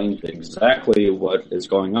explains exactly what is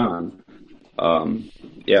going on.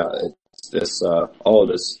 Yeah, it's this.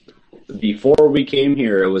 This before we came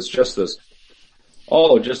here, it was just this.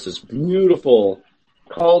 Just this beautiful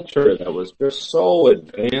culture that was just so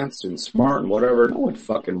advanced and smart and whatever. No, it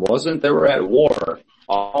fucking wasn't. They were at war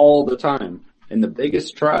all the time, and the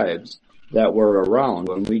biggest tribes that were around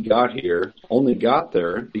when we got here only got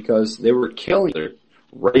there because they were killing each other,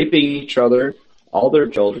 raping each other, all their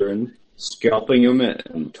children, scalping them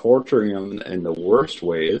and torturing them in the worst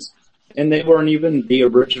ways, and they weren't even the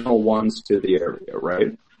original ones to the area,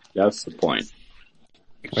 right? That's the point.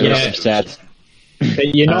 Yeah.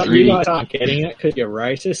 But you guys aren't getting it because you're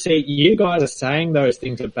racist. See, you guys are saying those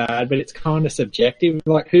things are bad, but it's kind of subjective.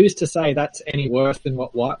 Like, who's to say that's any worse than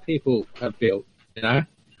what white people have built, you know?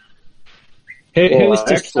 Who's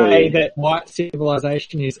to say that white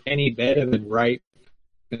civilization is any better than rape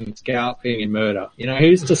and scalping and murder? You know,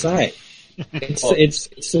 who's to say? It's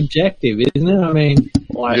subjective, isn't it? I mean,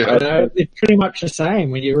 you know, it's pretty much the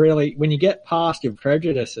same when you get past your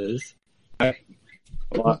prejudices.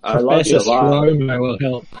 I love you a lot. Will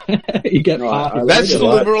help. You get past. That's the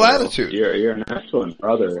liberal attitude. You're an excellent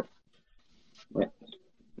brother,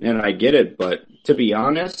 and I get it. But to be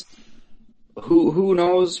honest, who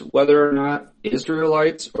knows whether or not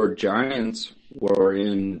Israelites or giants were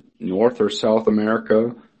in North or South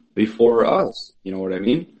America before us? You know what I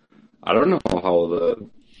mean? I don't know how the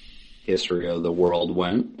history of the world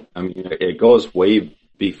went. I mean, it goes way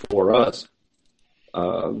before us.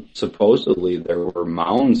 Supposedly there were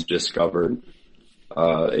mounds discovered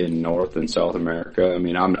in North and South America. I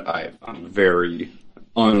mean, I'm very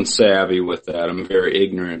unsavvy with that. I'm very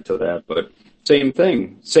ignorant to that, but same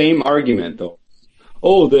thing, same argument though.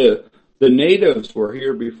 Oh, the natives were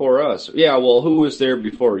here before us. Yeah, well, who was there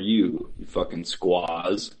before you fucking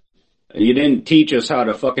squaws? You didn't teach us how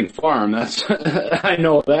to fucking farm. That's I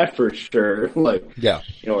know that for sure. Like, yeah,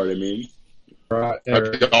 you know what I mean. Right.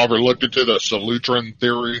 Have you ever looked into the Solutrean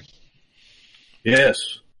theory?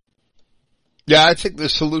 Yes. Yeah, I think the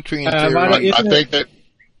Solutrean theory.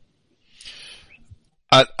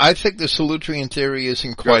 I think the Solutrean theory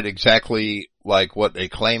isn't quite exactly like what they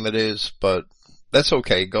claim it is, but that's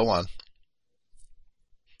okay. Go on.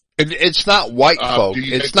 It's not white folk.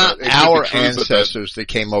 It's not our ancestors that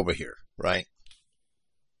came over here, right?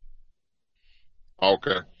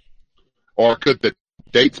 Okay. Or could the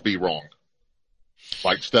dates be wrong?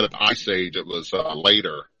 Like instead of Ice Age, it was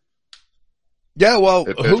later. Yeah, well,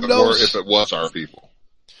 who knows? If it was our people.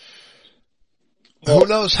 Who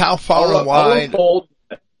knows how far and wide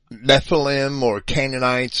Nephilim or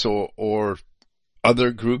Canaanites or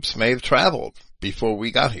other groups may have traveled before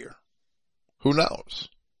we got here. Who knows?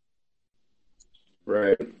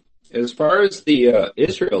 Right. As far as the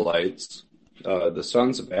Israelites, the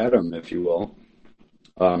sons of Adam, if you will,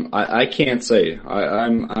 I can't say.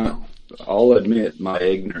 I'll admit my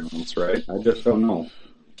ignorance, right? I just don't know.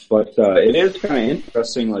 But it is kind of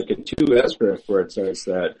interesting, like in 2 Ezra, where it says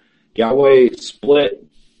that Yahweh split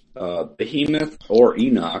Behemoth or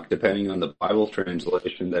Enoch, depending on the Bible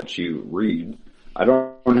translation that you read. I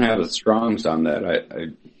don't have the Strongs on that.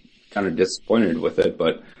 I'm kind of disappointed with it,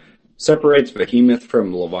 but separates Behemoth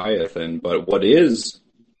from Leviathan. But what is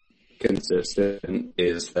consistent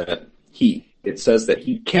is that it says that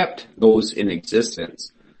he kept those in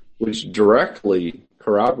existence, which directly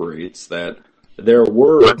corroborates that there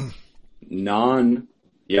were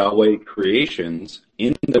non-Yahweh creations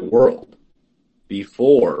in the world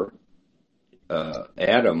before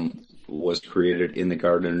Adam was created in the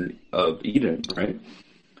Garden of Eden, right?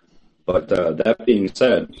 But that being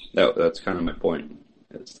said, that's kind of my point.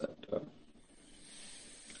 Is that,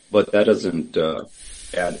 but that doesn't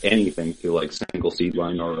add anything to like single seed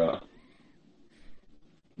line or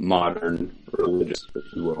modern religious, if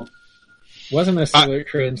you will. Wasn't the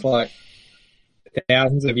Solutreans like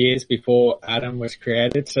thousands of years before Adam was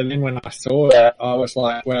created? So then when I saw that, I was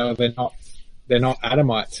like, well, they're not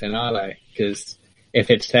Adamites then, are they? Because if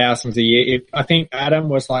it's thousands of years, I think Adam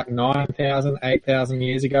was like 9,000, 8,000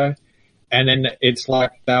 years ago. And then it's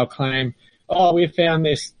like they'll claim, oh, we found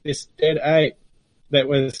this dead ape that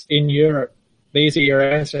was in Europe. These are your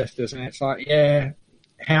ancestors. And it's like, yeah,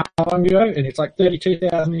 how long ago? And it's like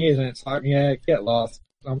 32,000 years. And it's like, yeah, get lost.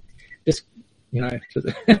 Just, I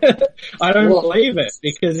don't believe it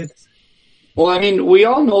because it's... Well, I mean, we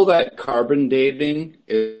all know that carbon dating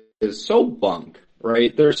is so bunk,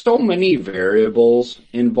 right? There's so many variables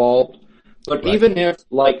involved. But right. Even if,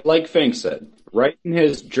 like Fink said, right in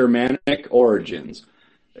his Germanic origins,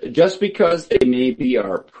 just because they may be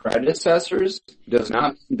our predecessors does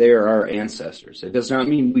not mean they are our ancestors. It does not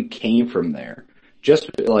mean we came from there.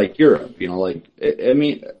 Just like Europe, sorry,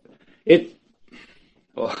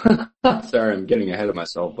 I'm getting ahead of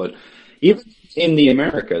myself, but even in the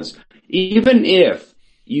Americas, even if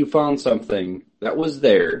you found something that was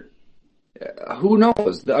there, who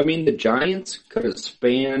knows? I mean, the giants could have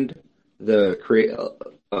spanned the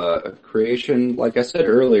creation, like I said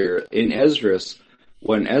earlier, in Esdras,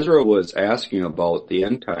 when Ezra was asking about the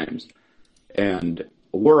end times, and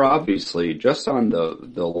we're obviously just on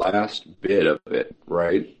the last bit of it,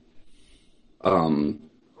 right?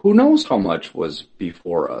 Who knows how much was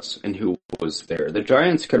before us and who was there? The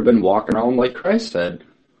giants could have been walking around like Christ said.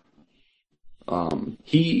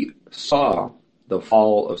 He saw the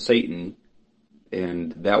fall of Satan,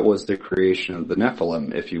 and that was the creation of the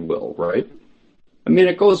Nephilim, if you will, right? I mean,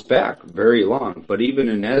 it goes back very long, but even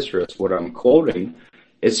in Esdras, what I'm quoting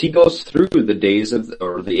is he goes through the days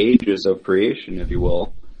or the ages of creation, if you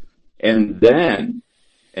will, and then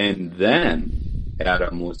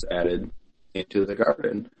Adam was added into the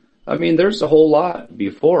garden. I mean, there's a whole lot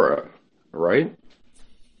before, right?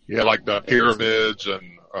 Yeah, like the pyramids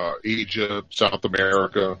and Egypt, South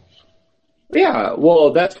America. Yeah,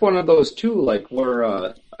 well, that's one of those too, like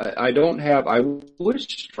where I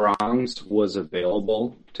wish Strong's was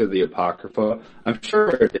available to the Apocrypha. I'm sure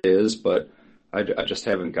it is, but I just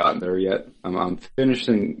haven't gotten there yet. I'm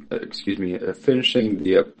finishing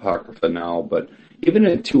the Apocrypha now, but even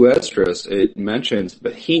in 2 Esdras, it mentions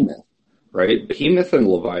Behemoth, right? Behemoth and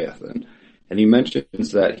Leviathan. And he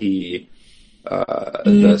mentions that he,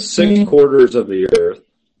 the 6 quarters of the earth,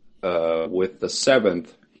 with the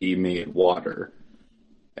 7th, he made water.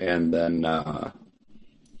 And then, my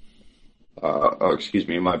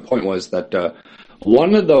point was that,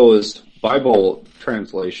 one of those Bible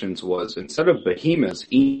translations was, instead of Behemoth,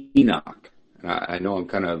 Enoch. And I know I'm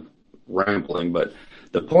kind of rambling, but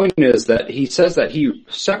the point is that he says that he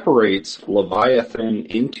separates Leviathan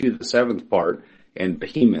into the 7th part and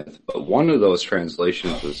Behemoth, but one of those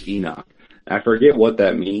translations was Enoch. I forget what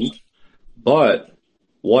that means, but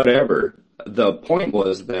whatever. The point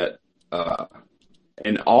was that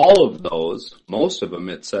in all of those, most of them,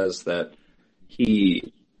 it says that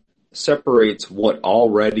he separates what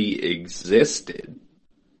already existed.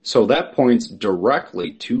 So that points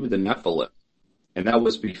directly to the Nephilim. And that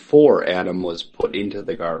was before Adam was put into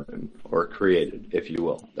the garden, or created, if you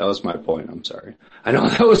will. That was my point, I'm sorry. I know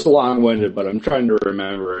that was long-winded, but I'm trying to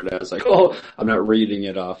remember it as like, I'm not reading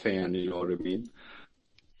it offhand, you know what I mean?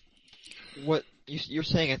 What, you're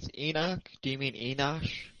saying it's Enoch? Do you mean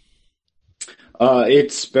Enosh?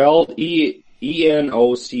 It's spelled E-N-O-C-H.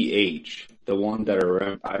 The one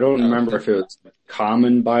that I don't remember if it was a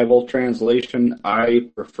common Bible translation. I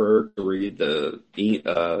prefer to read the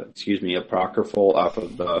apocryphal off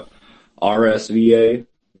of the RSVA,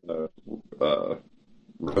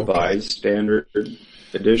 Revised Standard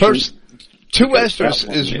Edition. First, 2 Esdras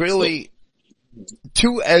is really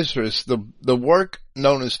 2 Esdras. The work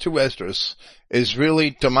known as 2 Esdras is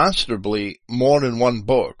really demonstrably more than one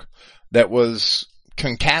book that was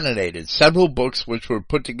concatenated, several books which were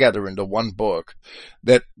put together into one book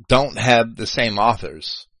that don't have the same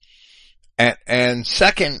authors. And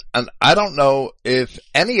second, I don't know if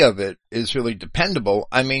any of it is really dependable.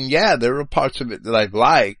 I mean, yeah, there are parts of it that I've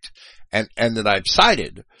liked and that I've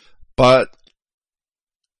cited, but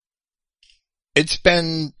it's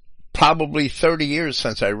been probably 30 years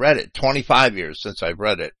since I read it, 25 years since I've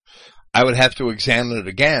read it. I would have to examine it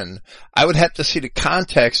again. I would have to see the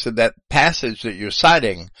context of that passage that you're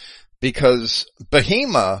citing, because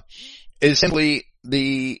behemoth is simply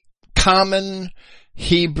the common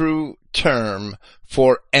Hebrew term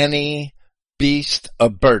for any beast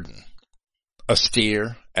of burden. A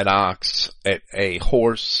steer, an ox, a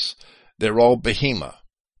horse, they're all behemoth.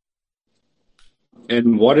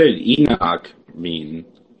 And what did Enoch mean?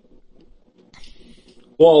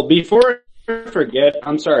 Well, before I forget,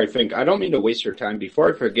 I'm sorry, Fink, I don't mean to waste your time.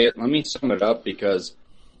 Before I forget, let me sum it up because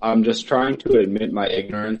I'm just trying to admit my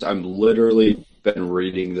ignorance. I've literally been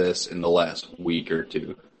reading this in the last week or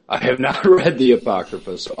two. I have not read the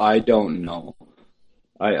Apocrypha, so I don't know.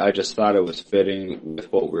 I just thought it was fitting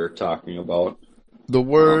with what we were talking about. The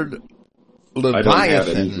word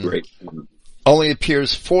Leviathan only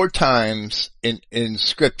appears 4 times in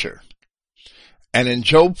Scripture. And in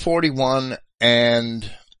Job 41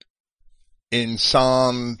 and in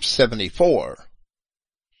Psalm 74,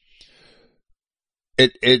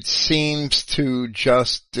 it seems to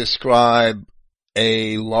just describe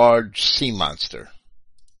a large sea monster.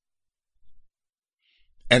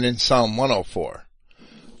 And in Psalm 104.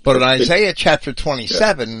 But in Isaiah chapter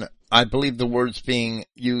 27, I believe the words being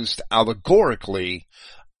used allegorically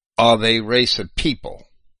of a race of people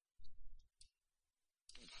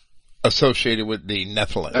associated with the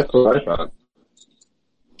Nephilim. That's what I thought.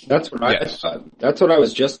 That's what I thought. That's what I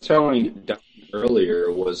was just telling Don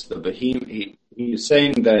earlier, was the behemoth. He's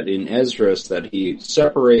saying that in Esdras that he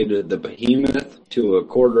separated the behemoth to a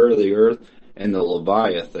quarter of the earth and the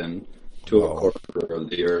Leviathan to a quarter of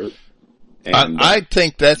the earth. And I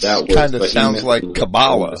think that kind of sounds like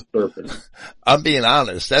Kabbalah. I'm being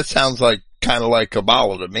honest. That sounds like kind of like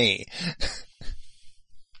Kabbalah to me.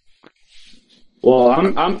 Well,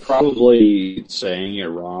 I'm probably saying it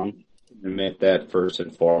wrong. Admit that first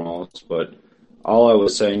and foremost, but all I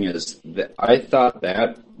was saying is that I thought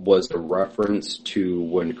that was a reference to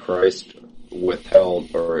when Christ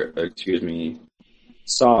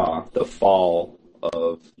saw the fall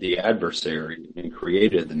of the adversary and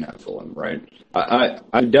created the Nephilim, right?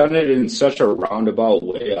 I've done it in such a roundabout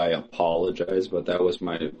way. I apologize, but that was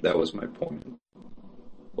my point.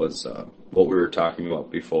 Was what we were talking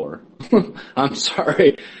about before. I'm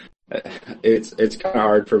sorry. It's kind of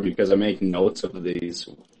hard for me because I make notes of this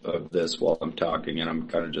while I'm talking, and I'm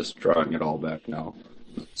kind of just drawing it all back now.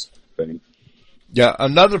 Yeah,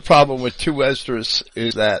 another problem with 2 Esdras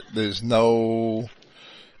is that there's no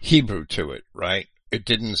Hebrew to it, right? It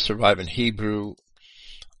didn't survive in Hebrew.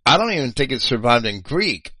 I don't even think it survived in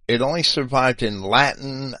Greek. It only survived in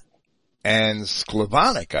Latin and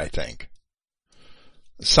Slavonic, I think.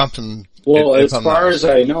 Something. Well, as far as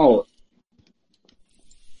I know,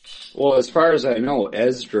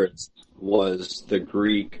 Esdras was the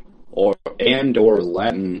Greek or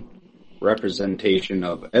Latin representation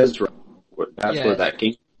of Ezra. That's where that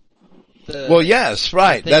came. Well, yes,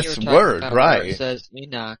 right. That's the word, right? It says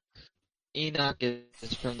Enoch. Enoch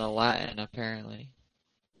is from the Latin, apparently.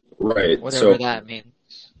 Right. Whatever that means.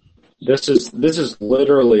 This is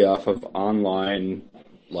literally off of online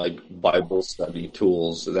Bible study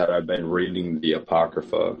tools that I've been reading the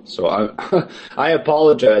Apocrypha. So I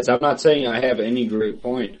apologize. I'm not saying I have any great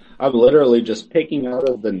point. I'm literally just picking out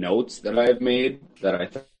of the notes that I've made that I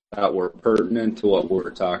thought were pertinent to what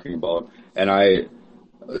we're talking about, and I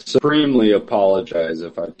supremely apologize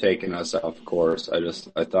if I've taken us off course. I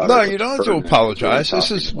thought. No, you don't have to apologize.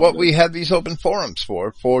 This is what we have these open forums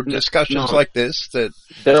for discussions like this that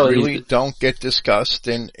really don't get discussed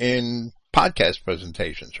in podcast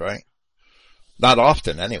presentations, right? Not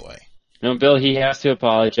often, anyway. No, Bill, he has to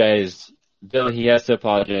apologize. To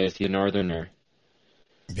a northerner.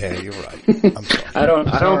 Yeah, you're right. I'm sorry. I don't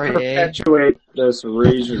perpetuate this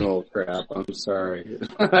regional crap. I'm sorry.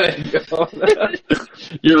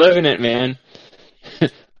 You're living it, man.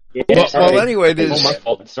 Well, anyway, there's... my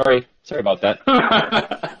fault. Sorry about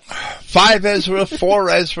that. 5 Ezra, 4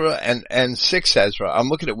 Ezra, and 6 Ezra. I'm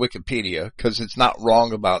looking at Wikipedia because it's not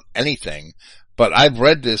wrong about anything, but I've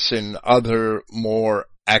read this in other more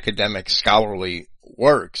academic scholarly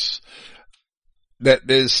works that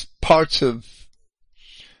there's parts of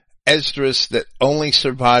Esdras that only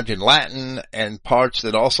survived in Latin and parts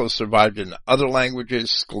that also survived in other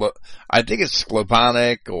languages. I think it's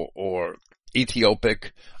Slavonic or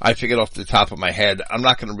Ethiopic. I forget off the top of my head. I'm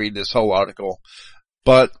not going to read this whole article,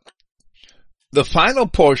 but the final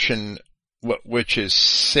portion, which is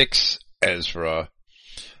 6 Ezra,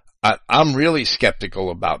 I'm really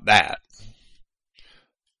skeptical about that.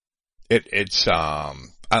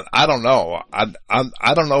 I don't know.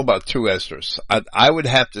 I don't know about 2 Esdras. I would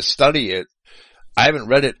have to study it. I haven't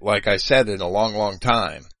read it, like I said, in a long, long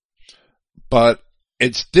time. but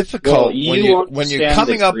it's difficult Well, when you're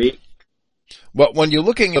coming up. Well, when you're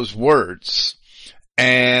looking at those words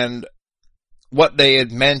and what they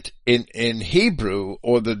had meant in Hebrew,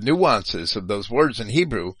 or the nuances of those words in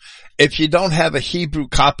Hebrew, if you don't have a Hebrew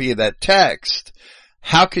copy of that text,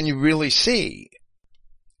 how can you really see?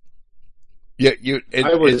 I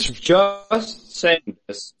was just saying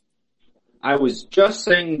this. I was just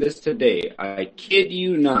saying this today. I kid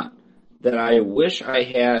you not, that I wish I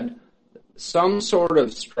had some sort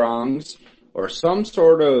of Strong's or some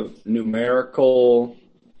sort of numerical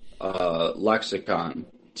lexicon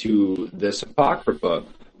to this Apocrypha,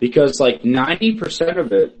 because like 90%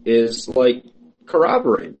 of it is like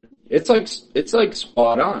corroborated. It's like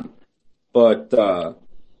spot on. But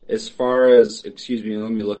as far as, excuse me,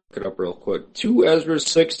 let me look it up real quick. 2 Ezra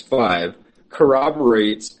 6:5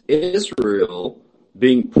 corroborates Israel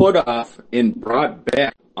being put off and brought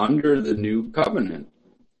back under the new covenant.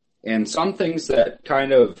 And some things that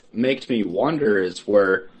kind of makes me wonder is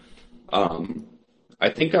where I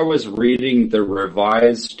think I was reading the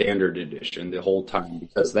Revised Standard Edition the whole time,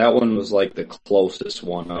 because that one was like the closest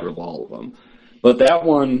one out of all of them. But that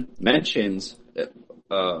one mentions,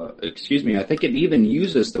 I think it even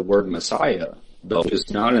uses the word Messiah, though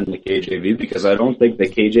it's not in the KJV, because I don't think the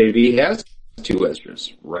KJV has 2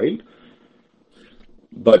 Esdras, right?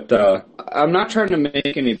 But I'm not trying to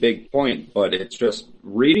make any big point, but it's just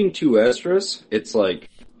reading 2 Esdras, it's like,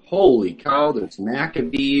 holy cow, there's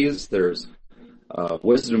Maccabees, there's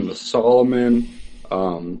Wisdom of Solomon,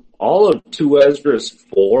 all of 2 Esdras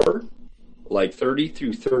 4, like 30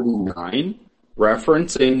 through 39,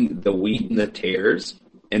 referencing the wheat and the tares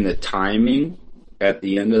and the timing at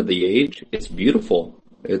the end of the age. It's beautiful.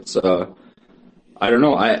 It's, I don't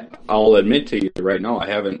know, I'll admit to you right now, I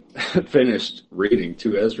haven't finished reading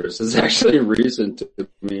 2 Esdras. It's actually recent to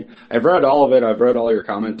me. I've read all of it. I've read all your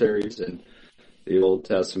commentaries and the Old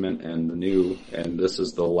Testament and the New, and this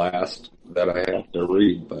is the last that I have to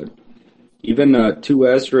read. But even 2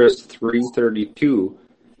 Esdras 3:32,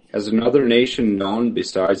 has another nation known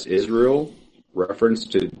besides Israel, reference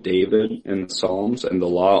to David in the Psalms and the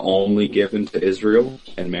law only given to Israel,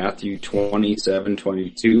 and Matthew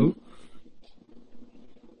 27:22.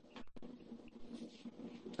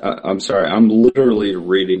 I'm sorry, I'm literally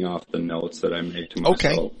reading off the notes that I made to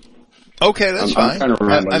myself. Okay, that's fine.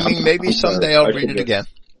 I mean, maybe someday I'll read it again.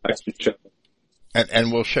 I should shut up.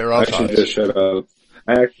 And we'll share our thoughts. I should just shut up.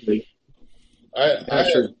 I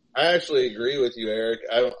actually agree with you, Eric.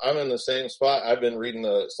 I'm in the same spot. I've been reading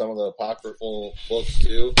some of the apocryphal books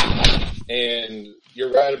too, and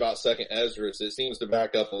you're right about 2nd Esdras. It seems to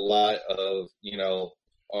back up a lot of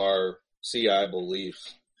our CI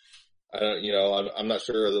beliefs. I'm not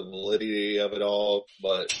sure of the validity of it all,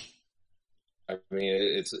 but I mean,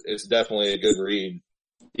 it's definitely a good read.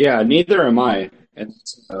 Yeah, neither am I, and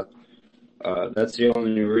that's the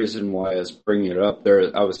only reason why I was bringing it up.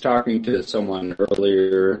 I was talking to someone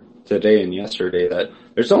earlier today and yesterday that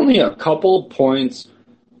there's only a couple points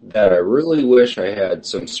that I really wish I had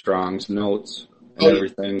some Strong's notes and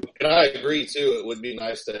everything. And I agree too. It would be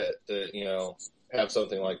nice to have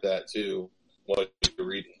something like that too while you're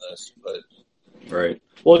reading this. But right.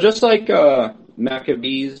 Well, just like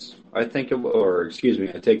Maccabees, I think, I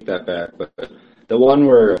take that back. But the one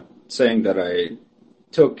where saying that I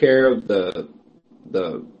took care of the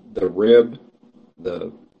rib,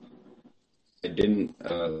 I didn't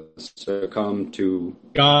succumb to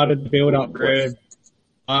God had built up rib.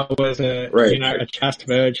 I was a chaste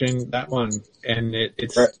virgin. That one, and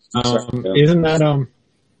it's isn't that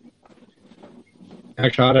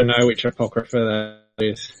Actually, I don't know which apocrypha that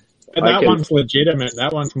is. But that one's legitimate.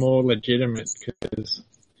 That one's more legitimate because.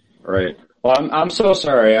 Right. Well, I'm so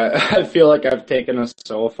sorry. I feel like I've taken us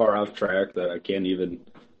so far off track that I can't even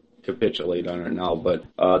capitulate on it now. But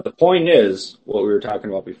the point is, what we were talking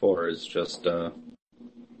about before is just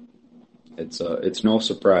it's no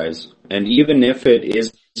surprise. And even if it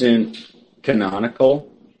isn't canonical,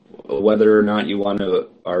 whether or not you want to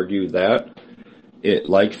argue that, it,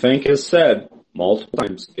 like Fink has said multiple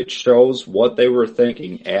times, it shows what they were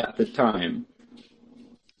thinking at the time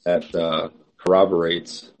that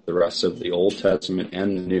corroborates the rest of the Old Testament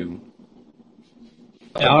and the New.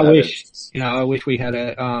 I wish we had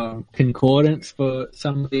a concordance for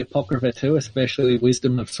some of the Apocrypha too, especially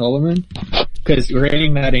Wisdom of Solomon, because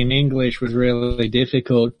reading that in English was really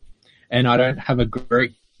difficult, and I don't have a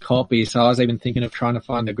Greek copy, so I was even thinking of trying to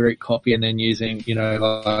find the Greek copy and then using,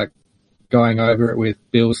 like going over it with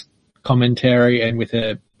Bill's commentary and with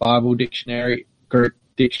a Bible dictionary, Greek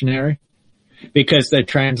dictionary, because the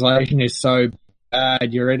translation is so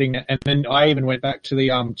bad. You're reading it, and then I even went back to the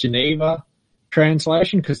Geneva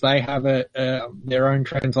translation because they have their own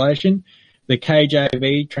translation. The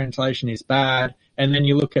KJV translation is bad, and then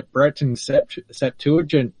you look at Breton's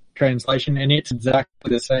Septuagint translation, and it's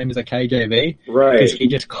exactly the same as a KJV. Right. Because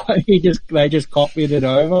they just copied it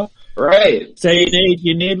over. Right. So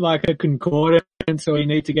you need like a concordance, or you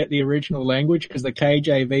need to get the original language because the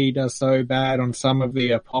KJV does so bad on some of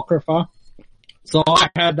the Apocrypha. So I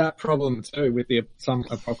had that problem too with some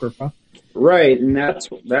Apocrypha. Right, and that's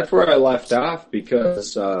where I left off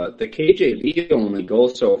because the KJV only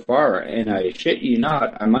goes so far, and I shit you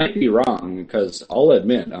not, I might be wrong because I'll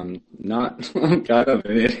admit I'm kind of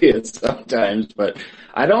an idiot sometimes, but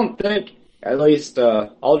I don't think, at least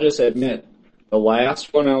I'll just admit, the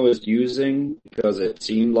last one I was using, because it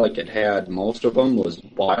seemed like it had most of them, was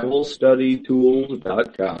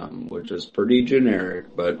BibleStudyTools.com, which is pretty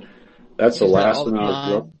generic, but that's the last one I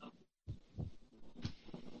was.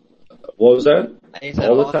 What was that? I use that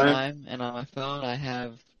all the time, and on my phone I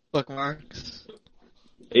have bookmarks.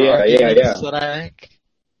 Yeah. That I like.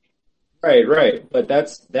 Right. But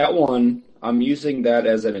that one, I'm using that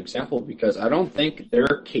as an example because I don't think their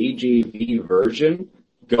KJV version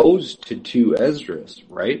goes to 2 Esdras,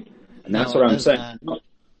 right? And that's what I'm saying. Not.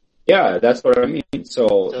 Yeah, that's what I mean.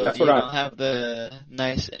 So that's what I don't have the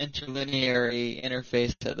nice interlinear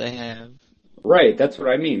interface that they have. Right, that's what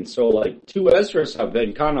I mean. So, like, 2 Esdras have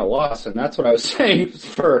been kind of lost, and that's what I was saying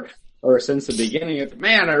since the beginning.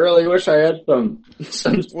 Man, I really wish I had some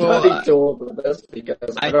study tool for this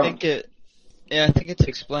because I think it's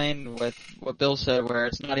explained with what Bill said, where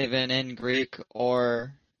it's not even in Greek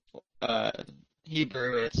or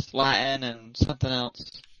Hebrew, it's Latin and something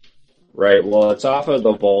else. Right, well, it's off of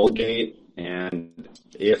the Vulgate, and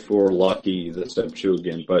if we're lucky, the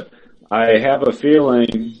Septuagint, but I have a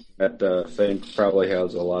feeling that Fink probably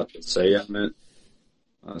has a lot to say on it,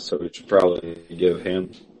 so we should probably give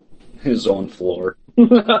him his own floor.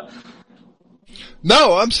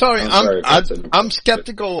 No, I'm sorry. I'm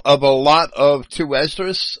skeptical of a lot of 2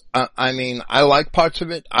 Esdras. I mean, I like parts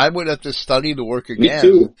of it. I would have to study the work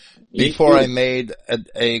again before I made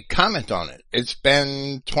a comment on it. It's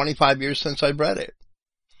been 25 years since I've read it.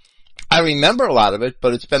 I remember a lot of it,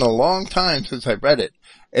 but it's been a long time since I've read it.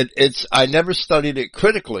 I never studied it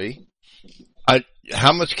critically.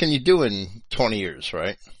 How much can you do in 20 years,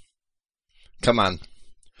 right? Come on.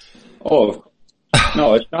 Oh,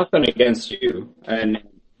 no, it's nothing against you. And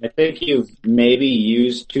I think you've maybe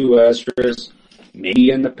used 2 Esdras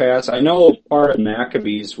maybe in the past. I know part of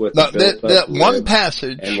Maccabees with that one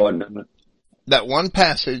passage and whatnot. That one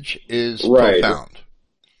passage is profound.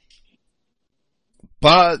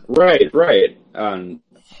 But right. And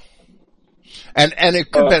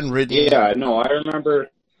it could have been written. Yeah, no, I remember.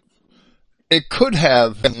 It could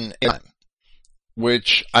have been,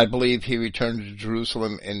 which I believe he returned to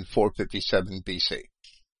Jerusalem in 457 BC.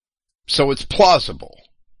 So it's plausible.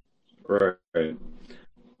 Right.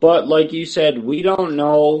 But like you said, we don't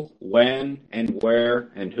know when and where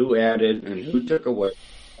and who added and who took away,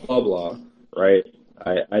 blah, blah, right?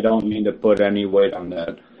 I don't mean to put any weight on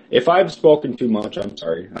that. If I've spoken too much, I'm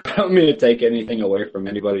sorry. I don't mean to take anything away from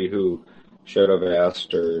anybody who should have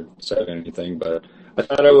asked or said anything, but I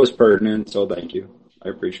thought it was pertinent, so thank you. I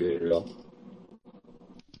appreciate it all.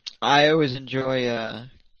 I always enjoy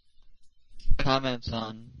comments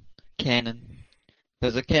on canon,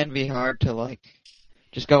 because it can be hard to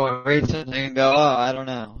just go and read something and go, oh, I don't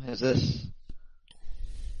know, is this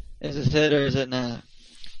it or is it not?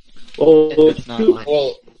 Well, it's not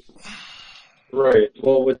right.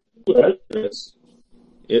 Well, with this,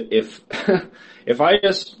 if I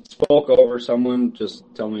just spoke over someone, just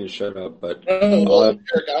tell me to shut up. But Eric,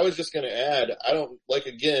 I was just going to add, I don't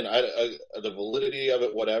the validity of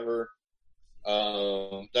it, whatever.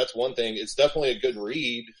 That's one thing. It's definitely a good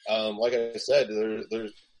read. Like I said,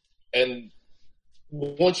 there's and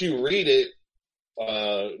once you read it,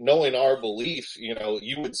 knowing our beliefs, you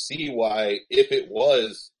would see why, if it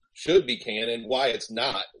should be canon, why it's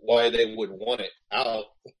not, why they would want it out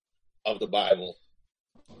of the Bible.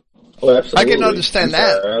 Oh, absolutely. I can understand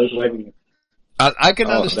that. I can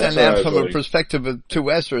understand that from a perspective of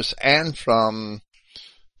 2 Esdras and from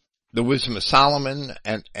the Wisdom of Solomon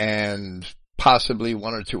and possibly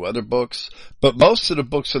 1 or 2 other books. But most of the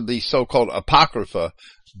books of the so-called Apocrypha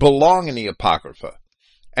belong in the Apocrypha.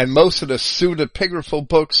 And most of the pseudepigraphal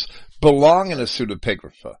books belong in the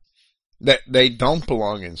pseudepigrapha. They don't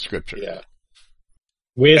belong in Scripture. Yeah.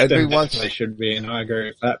 Wisdom definitely should be, and I agree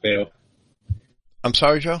with that, Bill. I'm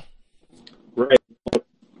sorry, Joe? Right.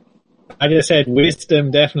 I just said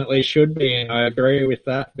wisdom definitely should be, and I agree with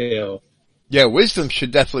that, Bill. Yeah, wisdom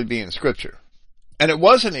should definitely be in Scripture. And it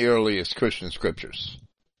was in the earliest Christian scriptures.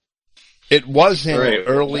 It was in Right,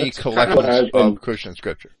 well, early that's kind of what collections I've been- of Christian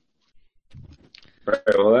scripture. Right,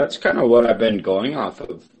 well, that's kind of what I've been going off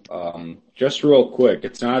of. Just real quick,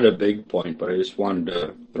 it's not a big point, but I just wanted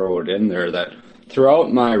to throw it in there that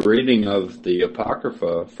throughout my reading of the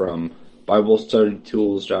Apocrypha from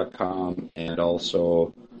BibleStudyTools.com and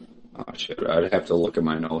also, I'd have to look at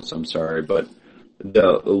my notes, I'm sorry, but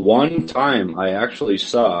the one time I actually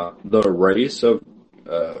saw the race of,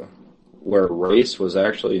 where race was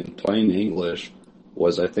actually in plain English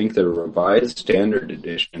was, I think, the Revised Standard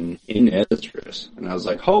Edition in Esdras. And I was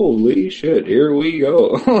like, holy shit, here we go.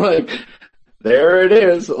 Like, there it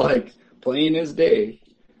is, like, plain as day.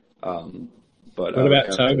 But what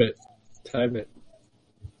about Tobit? Tobit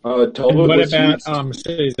And what was about used.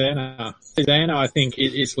 Susanna? Susanna, I think,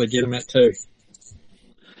 is legitimate too.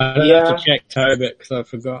 I don't Yeah. have to check Tobit because I've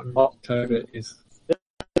forgotten what Tobit is.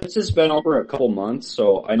 This has been over a couple months,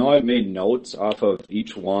 so I know I've made notes off of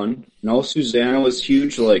each one. No, Susanna was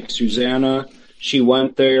huge. Like, Susanna, she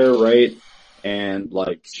went there, right? And,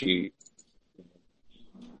 like,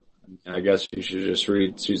 I guess you should just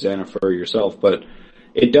read Susanna for yourself, but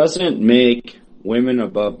it doesn't make women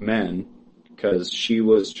above men, because she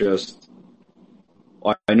was just,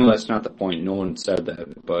 well, I know that's not the point, no one said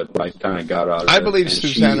that, but I kind of got out of it. I believe and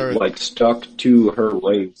Susanna- she, like, stuck to her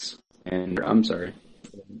race, and, I'm sorry.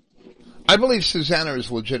 I believe Susanna is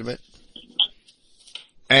legitimate.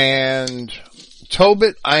 And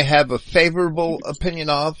Tobit, I have a favorable opinion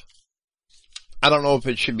of. I don't know if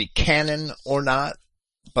it should be canon or not,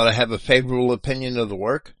 but I have a favorable opinion of the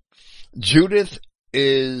work. Judith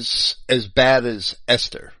is as bad as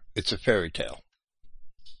Esther. It's a fairy tale.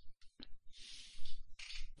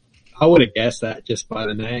 I would have guessed that just by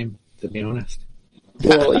the name, to be honest.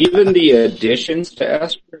 Well, even the additions to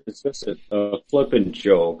Esther is just a flippin'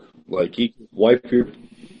 joke. Like, you wipe your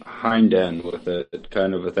hind end with it,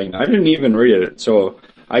 kind of a thing. I didn't even read it, so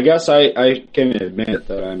I guess I can admit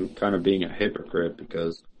that I'm kind of being a hypocrite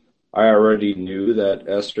because I already knew that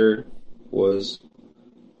Esther was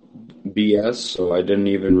BS, so I didn't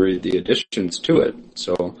even read the additions to it.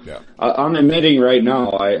 So yeah. I'm admitting right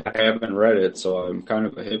now I haven't read it, so I'm kind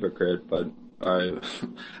of a hypocrite, but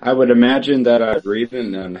I would imagine that I'd read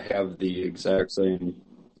it and have the exact same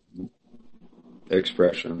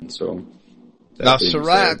expression. So Now,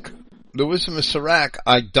 Sirach, the Wisdom of Sirach,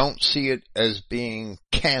 I don't see it as being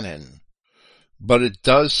canon, but it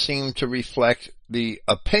does seem to reflect the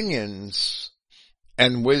opinions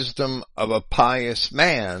and wisdom of a pious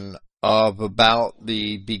man of about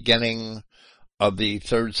the beginning of the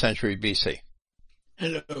 3rd century BC.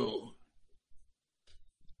 Hello.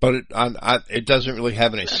 But it doesn't really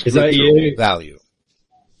have any Is that scriptural you? value.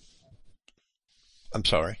 I'm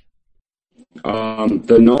sorry.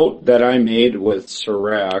 The note that I made with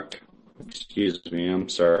Sirach, excuse me, I'm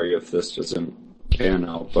sorry if this doesn't pan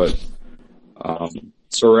out, but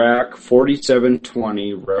Sirach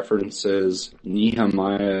 47:20 references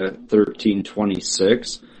Nehemiah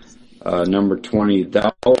 13:26. Number 20,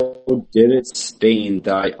 thou didst stain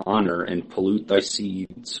thy honor and pollute thy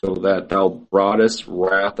seed, so that thou broughtest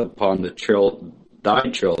wrath upon thy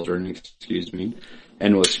children,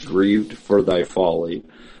 and was grieved for thy folly.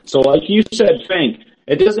 So, like you said, Fank,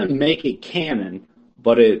 it doesn't make it canon,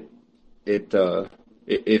 but it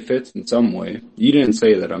fits in some way. You didn't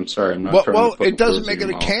say that. I'm sorry. I'm not trying to put it doesn't words make in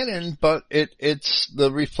it your a mouth. canon, but it's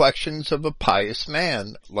the reflections of a pious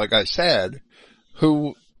man, like I said,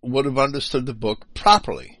 who would have understood the book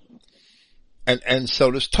properly. And so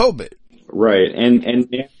does Tobit. Right. And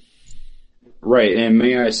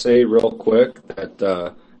may I say real quick that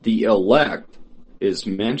the elect is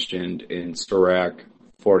mentioned in Sirach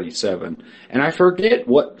 47. And I forget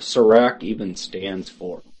what Sirach even stands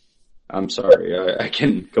for. I'm sorry. I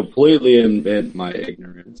can completely admit my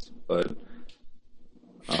ignorance, but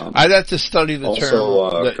I'd have to study the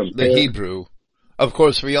also, term, the Hebrew. Of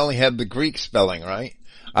course, we only have the Greek spelling, right?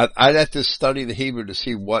 I'd have to study the Hebrew to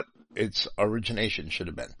see what its origination should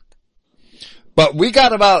have been. But we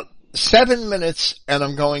got about 7 minutes, and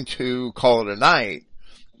I'm going to call it a night.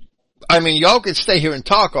 I mean, y'all can stay here and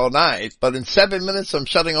talk all night, but in 7 minutes, I'm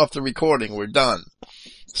shutting off the recording. We're done.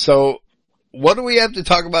 So, what do we have to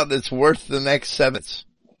talk about that's worth the next 7 minutes?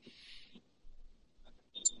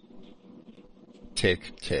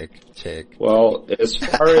 Tick, tick, tick. Well, as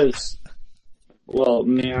far as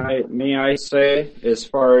may I say, as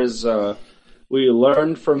far as we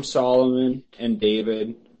learned from Solomon and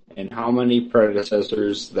David and how many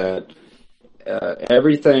predecessors that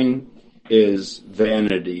everything is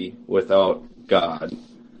vanity without God.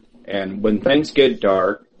 And when things get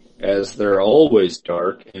dark, as they're always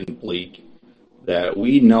dark and bleak, that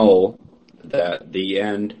we know that the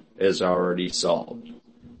end is already solved.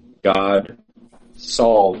 God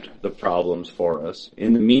solved the problems for us.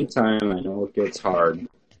 In the meantime, I know it gets hard,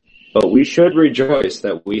 but we should rejoice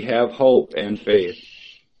that we have hope and faith.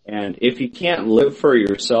 And if you can't live for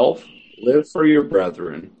yourself, live for your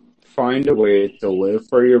brethren. Find a way to live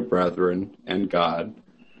for your brethren and God.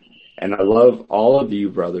 And I love all of you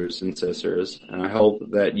brothers and sisters, and I hope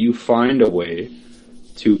that you find a way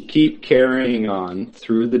to keep carrying on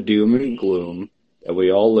through the doom and gloom that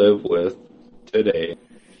we all live with today,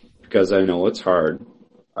 because I know it's hard.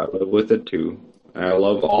 I live with it too. And I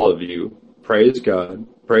love all of you. Praise God,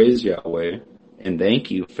 praise Yahweh, and thank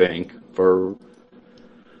you, Fink, for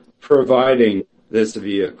providing this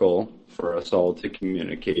vehicle for us all to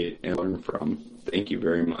communicate and learn from. Thank you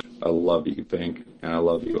very much. I love you, Fink, and I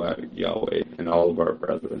love you, Yahweh, and all of our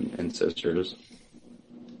brethren and sisters.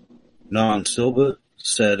 Non Silva,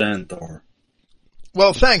 said Anthor.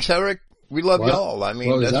 Well, thanks, Eric. We love What? y'all. I mean,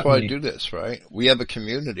 What does that's that why I mean? do this, right? We have a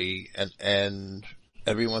community, and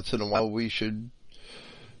every once in a while we should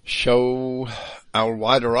show our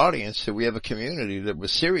wider audience that we have a community that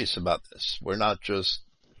was serious about this. We're not just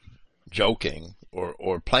joking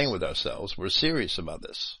or playing with ourselves. We're serious about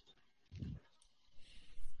this.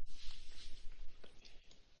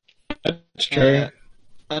 That's true.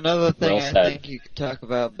 Another thing Well I said. think you could talk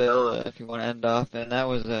about, Bill, if you want to end off, and that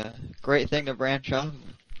was a great thing to branch off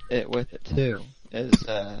it with it too, is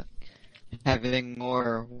having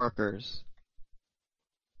more workers.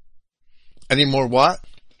 Any more what?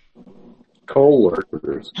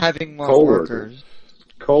 Co-workers. Having more Co-workers. workers.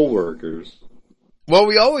 Co-workers. Well,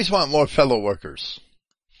 we always want more fellow workers.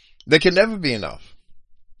 There can never be enough.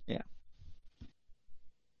 Yeah.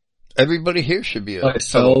 Everybody here should be a Like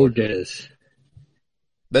fellow worker. soldiers.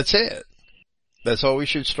 That's it. That's all we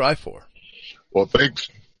should strive for. Well, thanks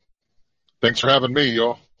for having me,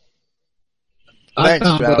 y'all. I Thanks,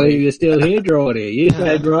 can't Rowdy. believe you're still here, Jordy. You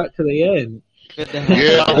stayed right to the end. Good to have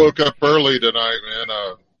Yeah, I you. woke up early tonight, man.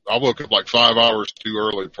 I woke up like 5 hours too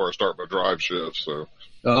early before I start my drive shift. So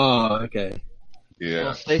Oh, okay. yeah,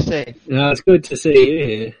 Well, stay safe. No, it's good to see you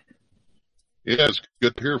here. yeah, it's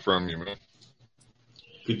good to hear from you, man.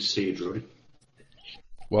 Good to see you, Jordy.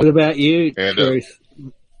 What about you, And, Truth?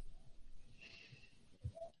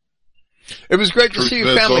 It was great to Truth see your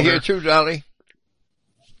Ned's family on here there? too, Johnny.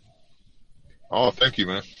 Oh, thank you,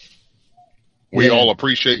 man. We Yeah. all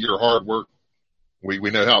appreciate your hard work. We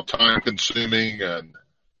know how time consuming and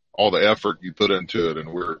all the effort you put into it,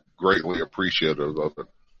 and we're greatly appreciative of it.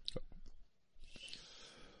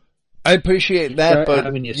 I appreciate that, Great but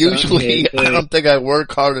having your son usually here, too. I don't think I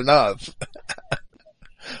work hard enough.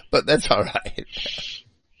 But that's all right.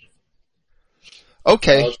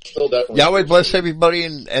 Okay. I'll still definitely Yahweh bless everybody,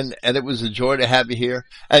 and it was a joy to have you here.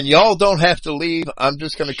 And y'all don't have to leave. I'm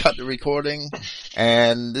just going to cut the recording,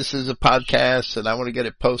 and this is a podcast, and I want to get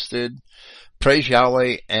it posted. Praise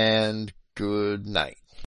Yahweh, and good night.